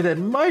around here that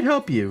might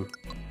help you.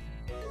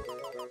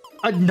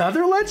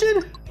 Another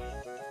legend?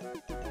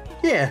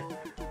 Yeah,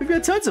 we've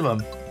got tons of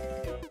them.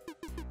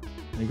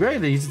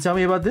 Great, they used to tell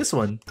me about this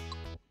one.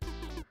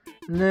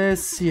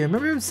 Let's see, I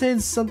remember him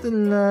saying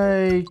something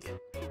like...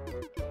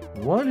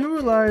 One who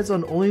relies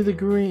on only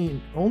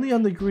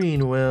on the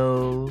green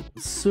will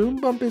soon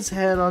bump his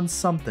head on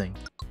something.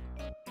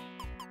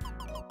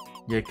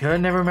 You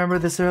couldn't never remember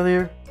this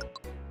earlier?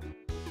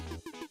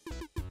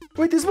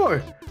 Wait, there's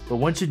more! But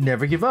one should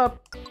never give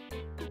up.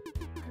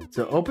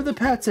 To open the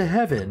path to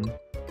heaven,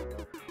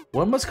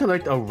 one must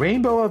collect a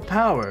rainbow of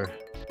power.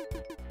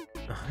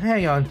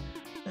 Hang on,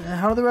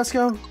 how do the rest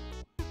go?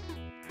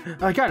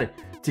 I got it.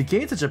 To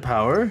gain such a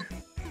power,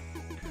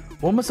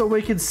 one must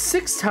awaken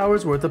 6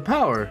 towers worth of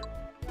power.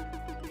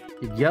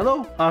 In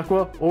yellow,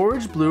 aqua,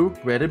 orange, blue,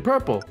 red, and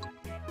purple.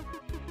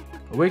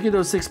 Awaken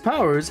those 6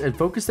 powers and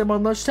focus them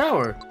on Lush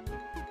Tower.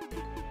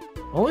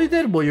 Only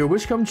then will your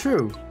wish come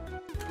true.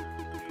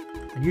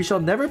 And you shall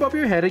never bump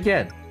your head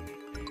again.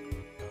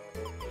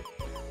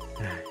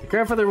 Your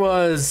grandfather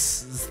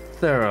was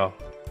thorough.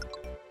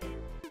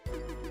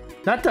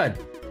 Not done.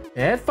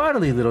 And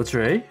finally, little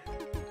Trey,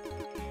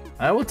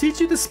 I will teach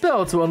you the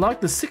spell to unlock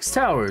the 6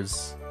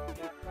 towers.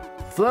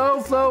 Flow,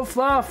 flow,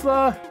 fla,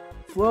 fla,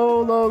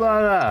 flow, lo, la,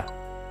 la.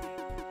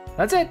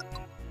 That's it.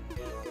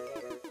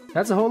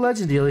 That's a whole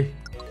legend, dealie.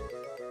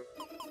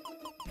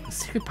 The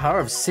secret power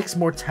of 6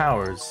 more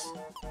towers.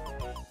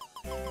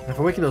 If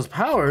I awaken those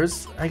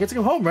powers, I get to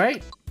go home,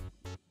 right?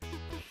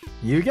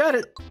 You got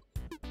it.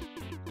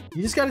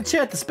 You just gotta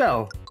chant the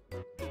spell.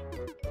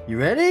 You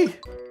ready?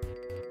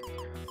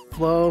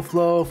 Flow,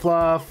 flow,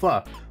 fla,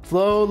 fla,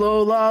 flow,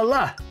 lo, la,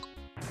 la.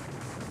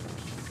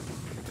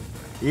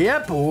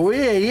 Yep, we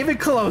ain't even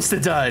close to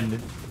done.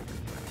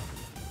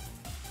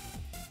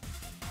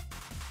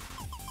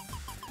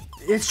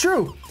 It's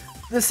true.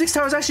 The 6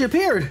 towers actually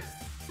appeared.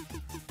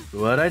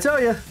 What'd I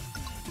tell you?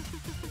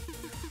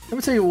 Let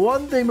me tell you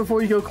one thing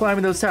before you go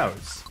climbing those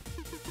towers.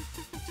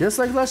 Just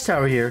like Lush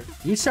Tower here,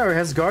 each tower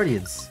has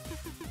guardians.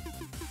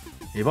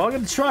 You've all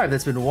got a tribe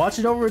that's been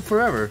watching over it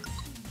forever.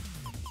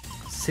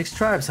 6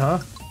 tribes, huh?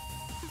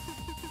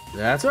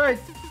 That's right.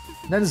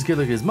 Not as good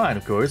looking as mine,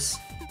 of course.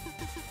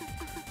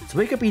 To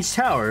wake up each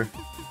tower,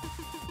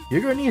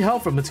 you're gonna need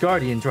help from its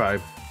guardian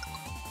tribe.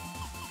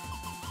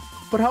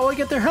 But how will I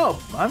get their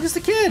help? I'm just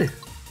a kid.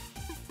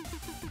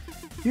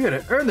 You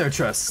gotta earn their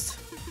trust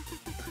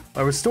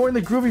by restoring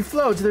the groovy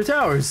flow to their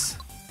towers.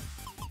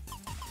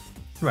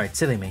 Right,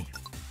 silly me.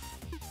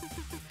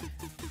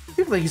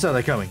 You think you saw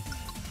that coming.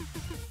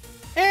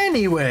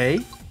 Anyway,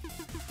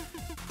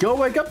 go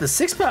wake up the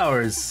 6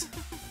 powers.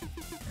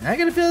 And I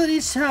got a feeling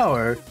each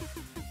tower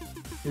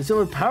is filled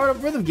with powered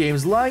up rhythm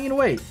games lying in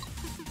wait.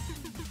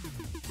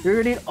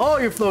 You're gonna need all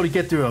your flow to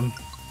get through them.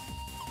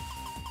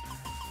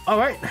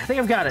 Alright, I think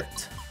I've got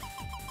it.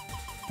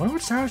 Wonder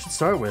which tower I should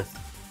start with.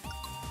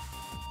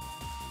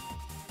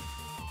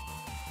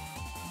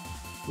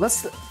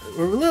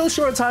 We're a little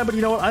short on time, but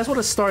you know what? I just want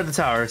to start the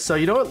tower. So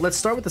you know what? Let's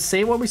start with the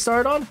same one we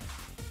started on.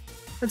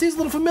 That seems a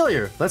little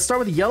familiar. Let's start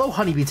with the yellow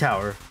honeybee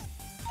tower.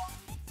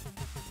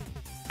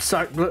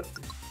 Sorry,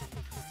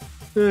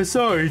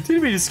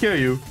 didn't mean to scare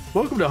you.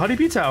 Welcome to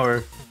Honeybee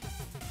Tower.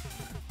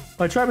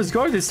 My tribe has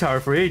guarded this tower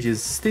for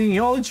ages, stinging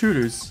all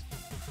intruders.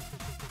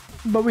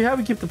 But we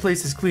haven't kept the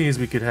place as clean as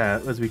we could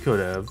have.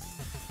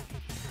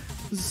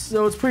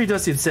 So it's pretty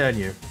dusty and sad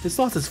here. It's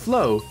lost its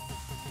flow.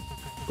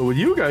 But with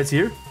you guys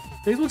here,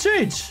 things will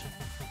change.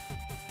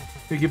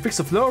 We can fix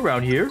the flow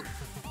around here.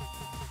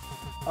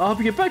 I'll help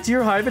you get back to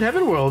your hive at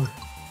Heaven World.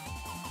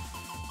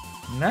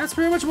 And that's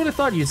pretty much what I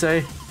thought you'd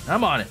say.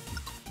 I'm on it.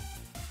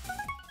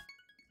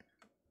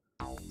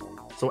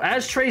 So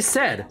as Trey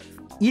said,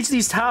 each of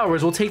these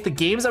towers will take the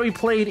games that we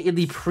played in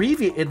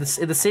the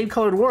in the same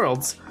colored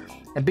worlds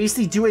and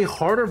basically do a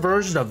harder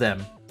version of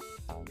them.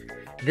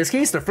 In this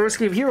case, the first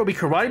game here will be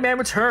Karate Man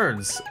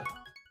Returns.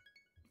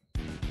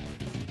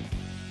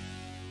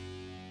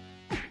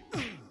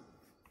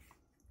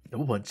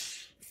 No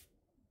punch.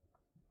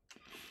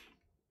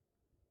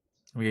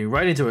 We're getting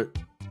right into it.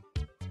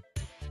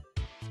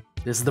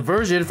 This is the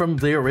version from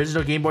the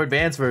original Game Boy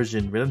Advance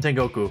version, Rhythm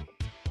Tengoku.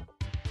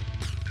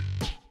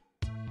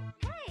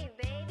 Hey,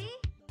 baby,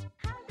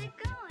 how's it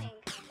going?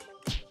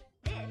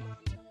 This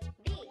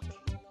beat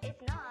is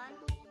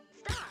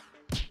non-stop.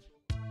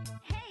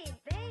 Hey,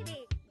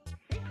 baby,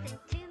 listen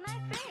to my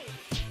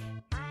phrase.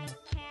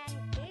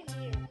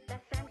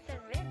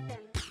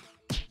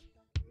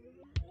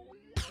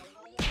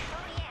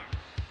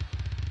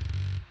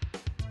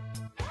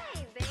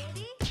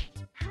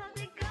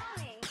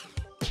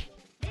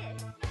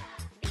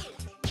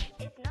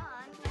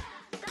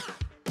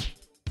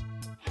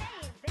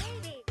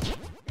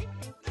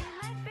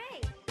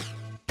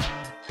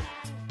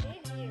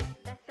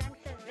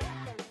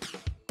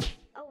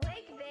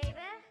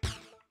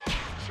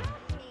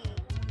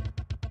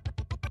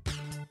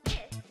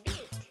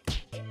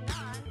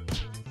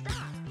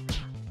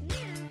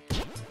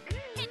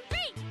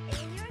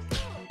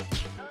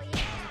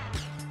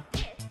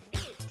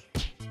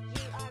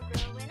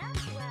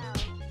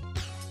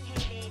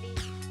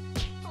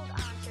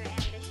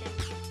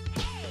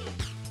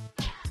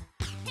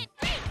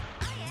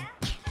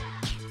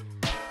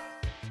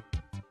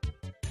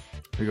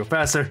 We go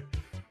faster.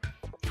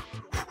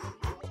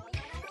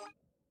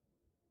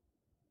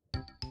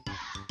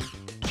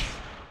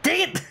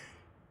 Dang it!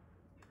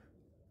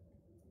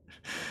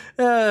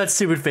 That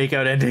stupid fake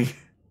out ending.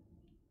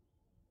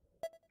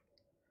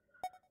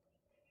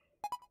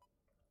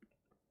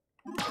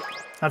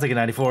 I'll take a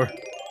 94.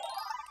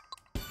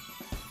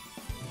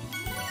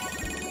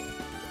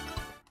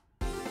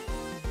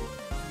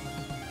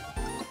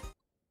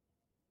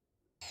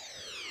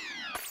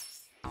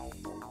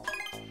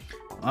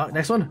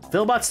 Next one,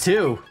 Philbots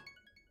 2.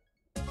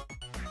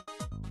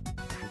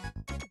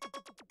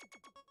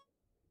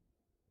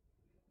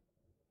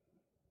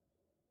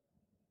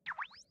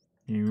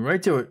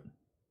 Right to it.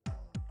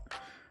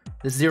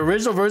 This is the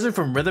original version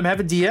from Rhythm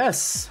Heaven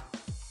DS.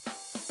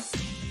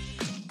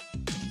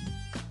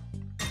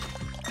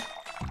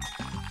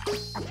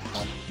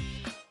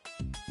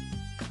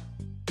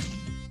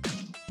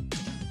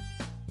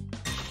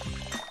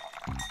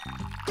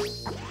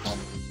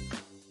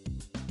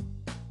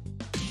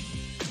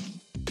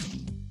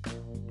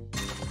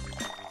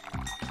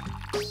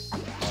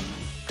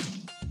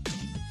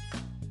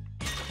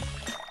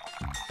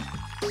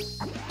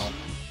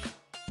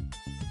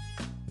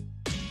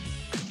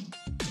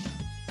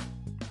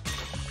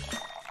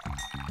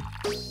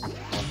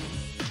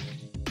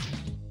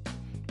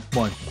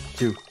 One,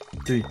 two,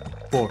 three,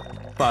 4,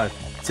 5,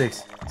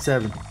 6,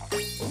 7.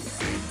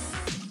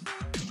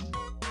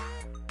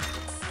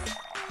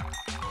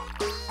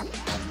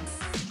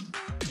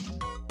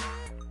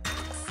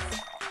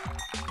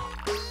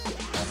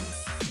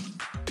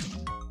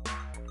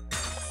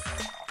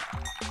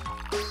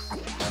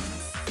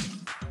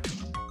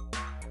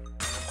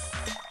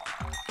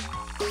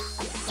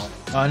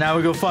 Now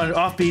we go fun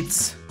off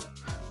beats.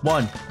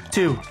 1,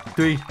 2,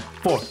 3,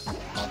 4.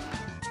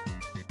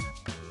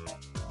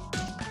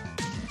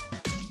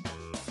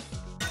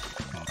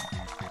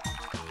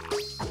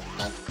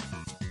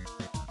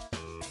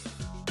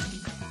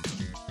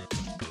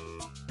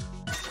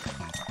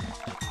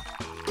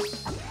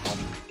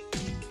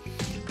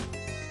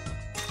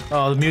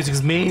 Oh, the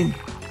music's mean.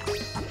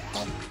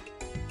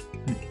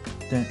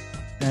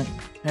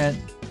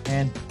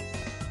 And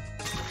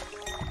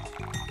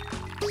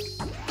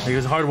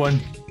here's a hard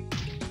one.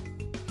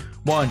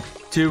 1,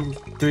 2,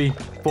 3,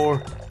 4,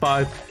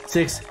 5,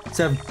 6,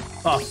 7.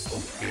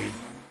 Off.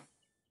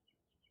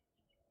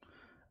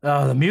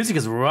 Oh, the music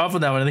is rough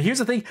on that one. And here's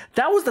the thing: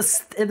 that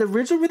was in the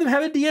original Rhythm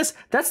Heaven DS.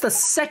 That's the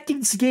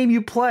second game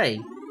you play.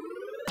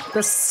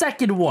 The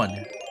second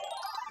one.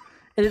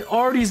 And it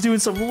already is doing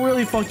some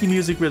really funky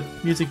music with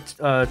music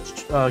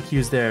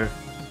cues there.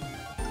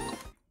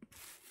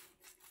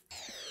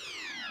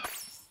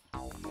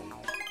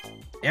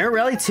 Air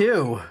Rally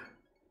 2.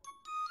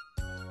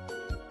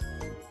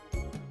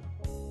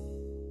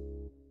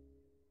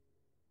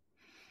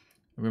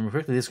 Remember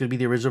correctly, this is going to be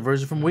the original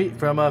version from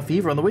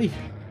Fever on the Wii.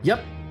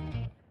 Yep.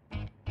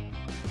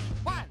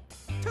 1,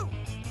 2,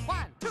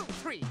 1, 2,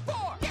 3,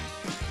 4.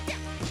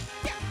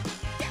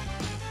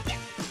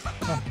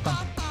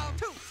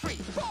 2, 3,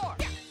 4.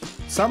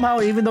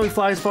 Somehow, even though he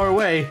flies far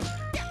away,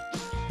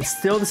 it's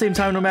still the same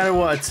time no matter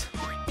what.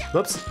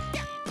 Whoops.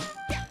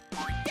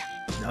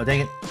 No,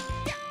 dang it.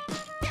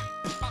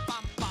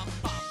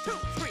 2,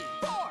 3,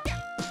 4.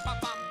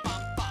 2, 3,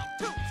 4.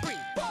 2, 3,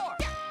 4.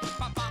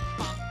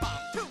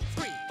 2,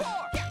 3,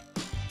 4.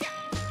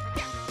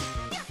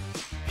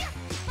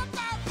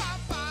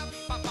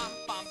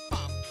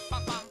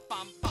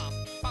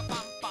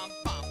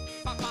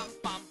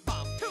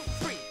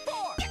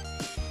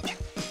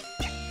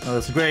 Oh,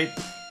 that's great.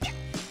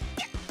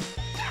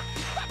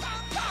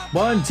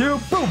 1, 2,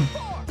 boom!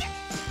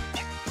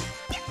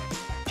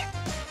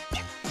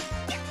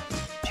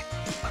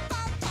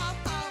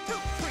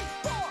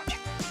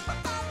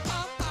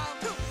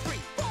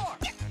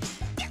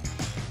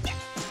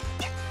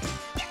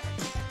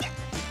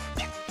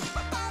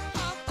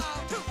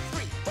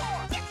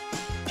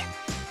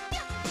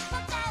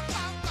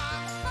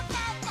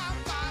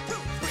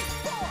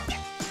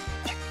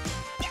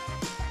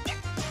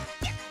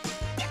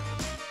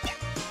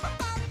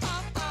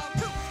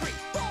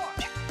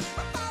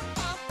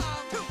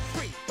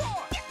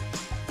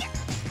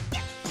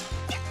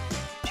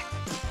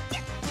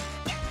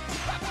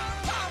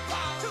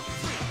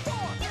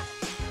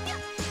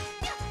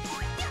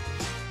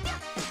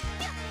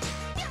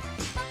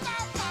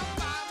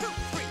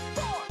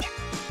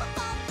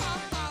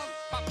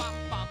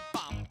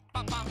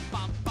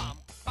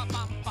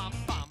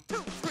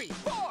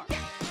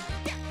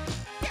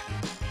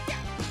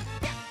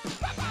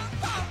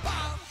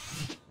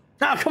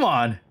 Oh, come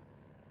on!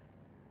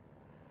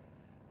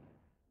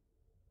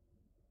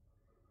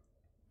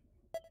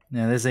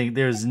 Yeah, this ain't.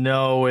 There's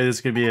no way this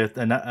could be a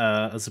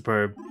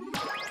superb.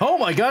 Oh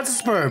my god, it's a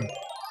superb!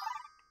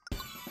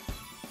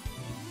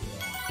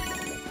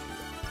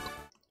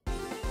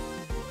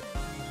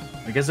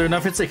 I guess there are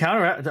enough hits to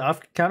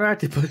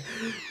counteract it, but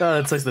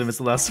that sucks that I missed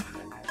the last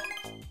one.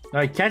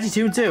 Alright, catchy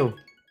tune too.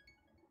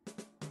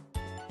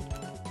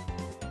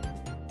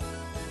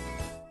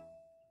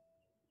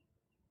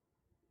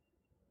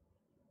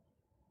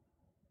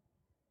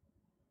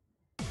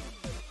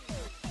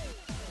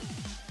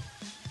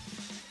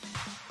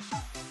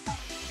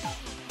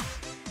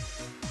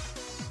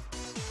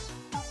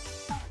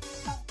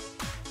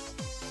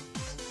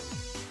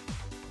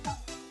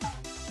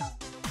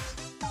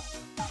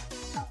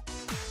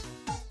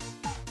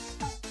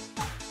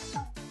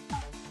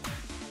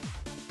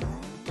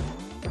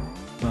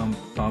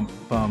 Bum,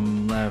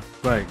 bum,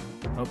 left, right.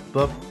 Up,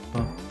 up,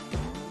 bum.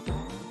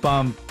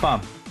 Bum,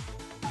 bum.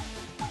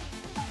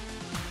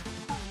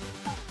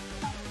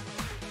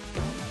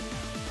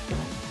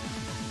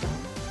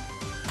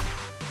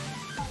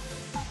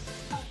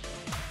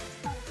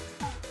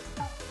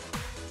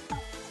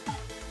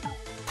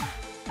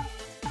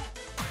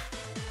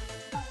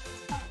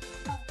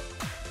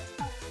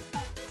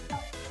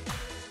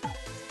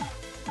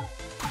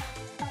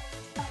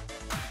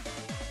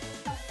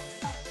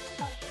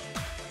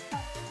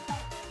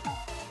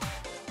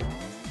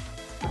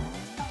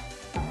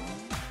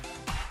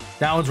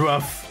 That one's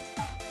rough.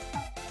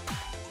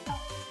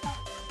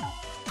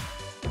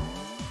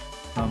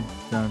 Dun,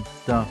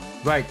 dun.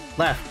 Right,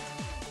 left.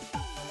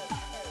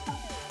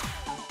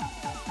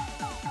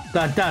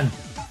 Dun, dun.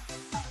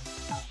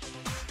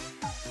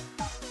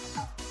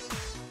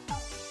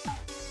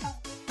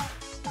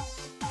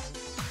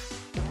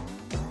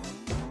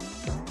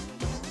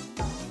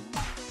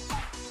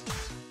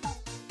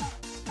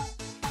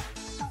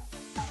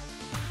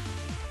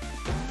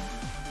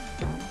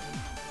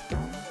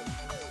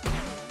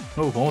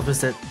 Oh, almost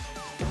missed it.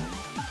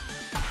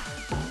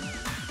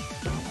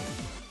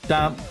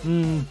 Dum,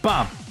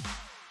 bum.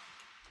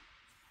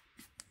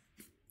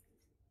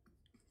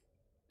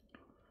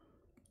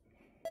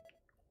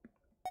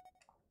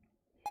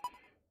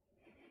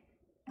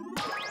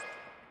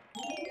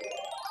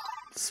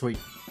 Sweet.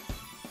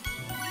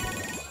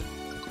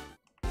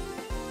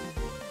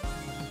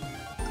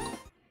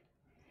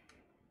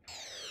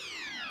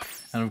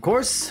 And of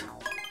course,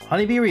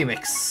 Honeybee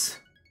Remix.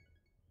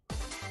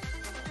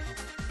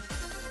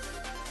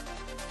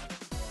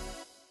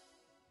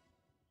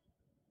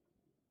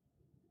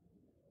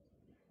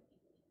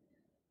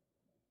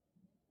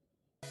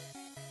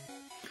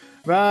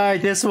 Right,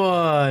 this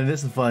one.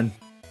 This is fun.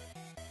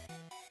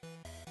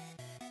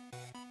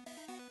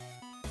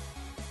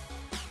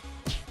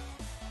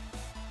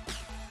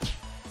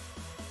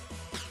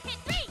 Hit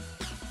 3.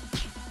 I'm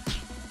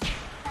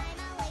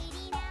a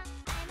lady now.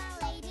 I'm a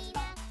lady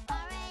now.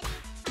 Already,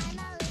 I'm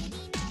a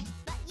lady now.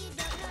 But you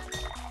don't know me.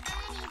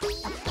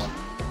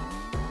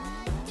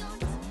 Don't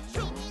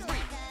treat me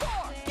like a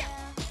girl.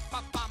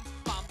 Bum, bum,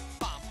 bum,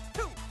 bum.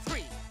 2,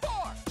 3, 4.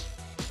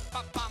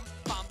 Bum, bum,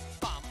 bum,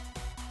 bum.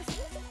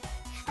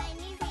 I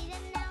need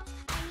freedom now.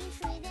 I need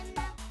freedom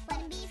now.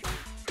 Wanna be free.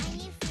 I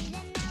need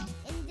freedom now.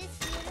 In this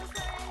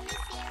beautiful and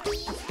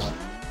mysterious world.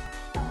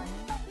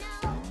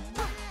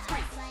 No one else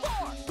like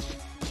me.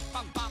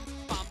 Bum, bum,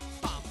 bum,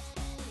 bum.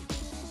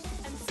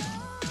 I'm so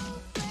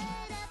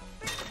fed up.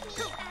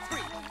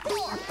 Break 2, me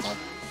 3, out. 4.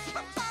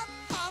 Bum, bum,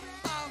 bum,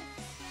 bum.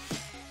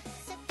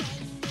 So can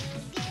you give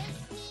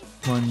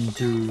me 1,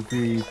 2,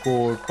 3,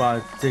 4,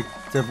 5, 6,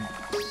 7. I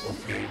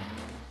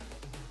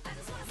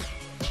just wanna sit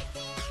with you tonight.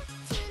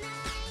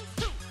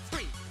 2,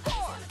 3, 4.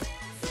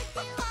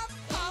 Bum, bum,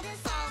 bum,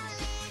 bum. 2,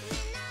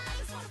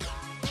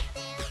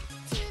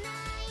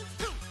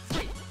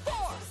 3, 4.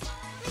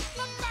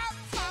 Bum, bum, bum,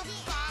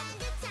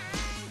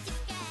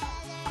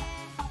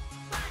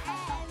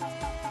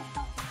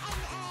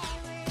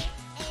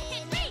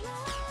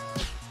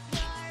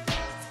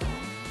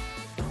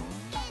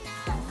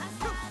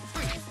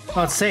 bum.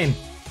 Oh, it's same.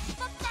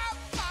 Bum, bum,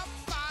 bum,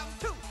 bum.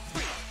 2,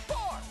 3, 4.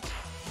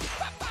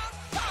 Bum, bum,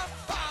 bum,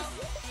 bum.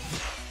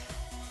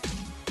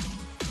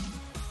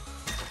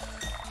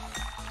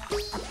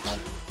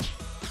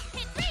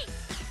 Hit 3.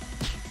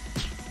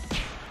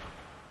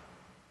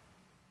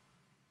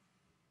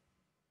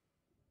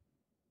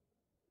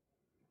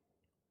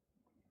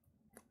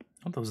 I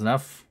thought that was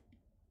enough.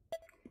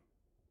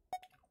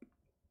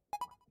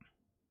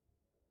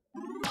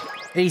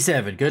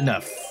 87, good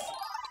enough.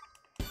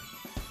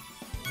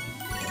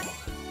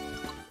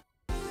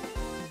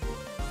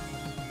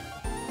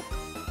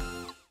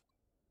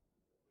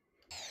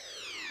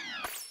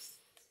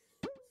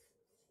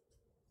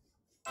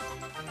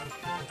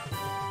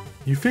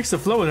 You fixed the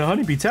flow in the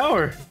Honeybee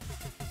Tower.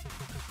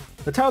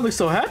 The tower looks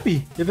so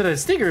happy. If it had a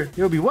sticker, it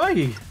would be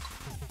wagging.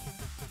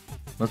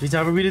 Must be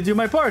time for me to do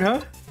my part, huh?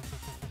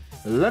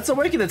 Let's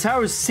awaken the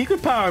tower's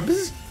secret power.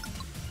 Bzz.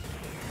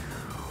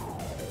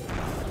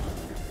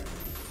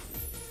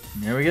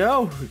 There we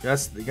go. We got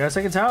a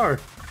second tower.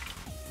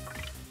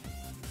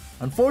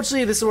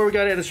 Unfortunately, this is where we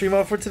got to end the stream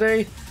off for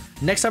today.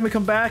 Next time we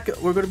come back,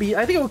 we're going to be...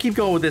 I think we'll keep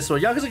going with this one.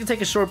 Y'all guys can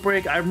take a short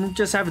break. I'm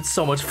just having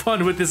so much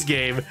fun with this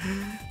game.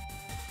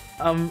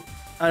 I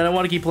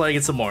want to keep playing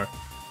it some more.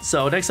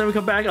 So next time we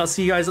come back, I'll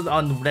see you guys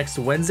on next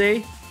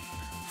Wednesday.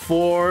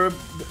 For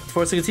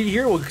us to continue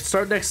here, we'll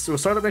start up next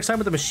time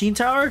with the Machine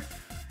Tower.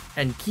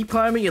 And keep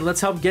climbing, and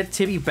let's help get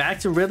Timmy back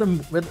to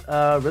Rhythm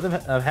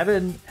of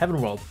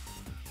Heaven World.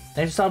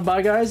 Thanks for stopping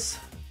by, guys.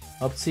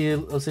 I'll see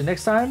you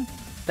next time.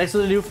 Thanks for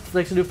the new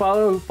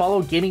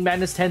follow Gaming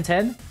Madness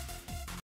 1010.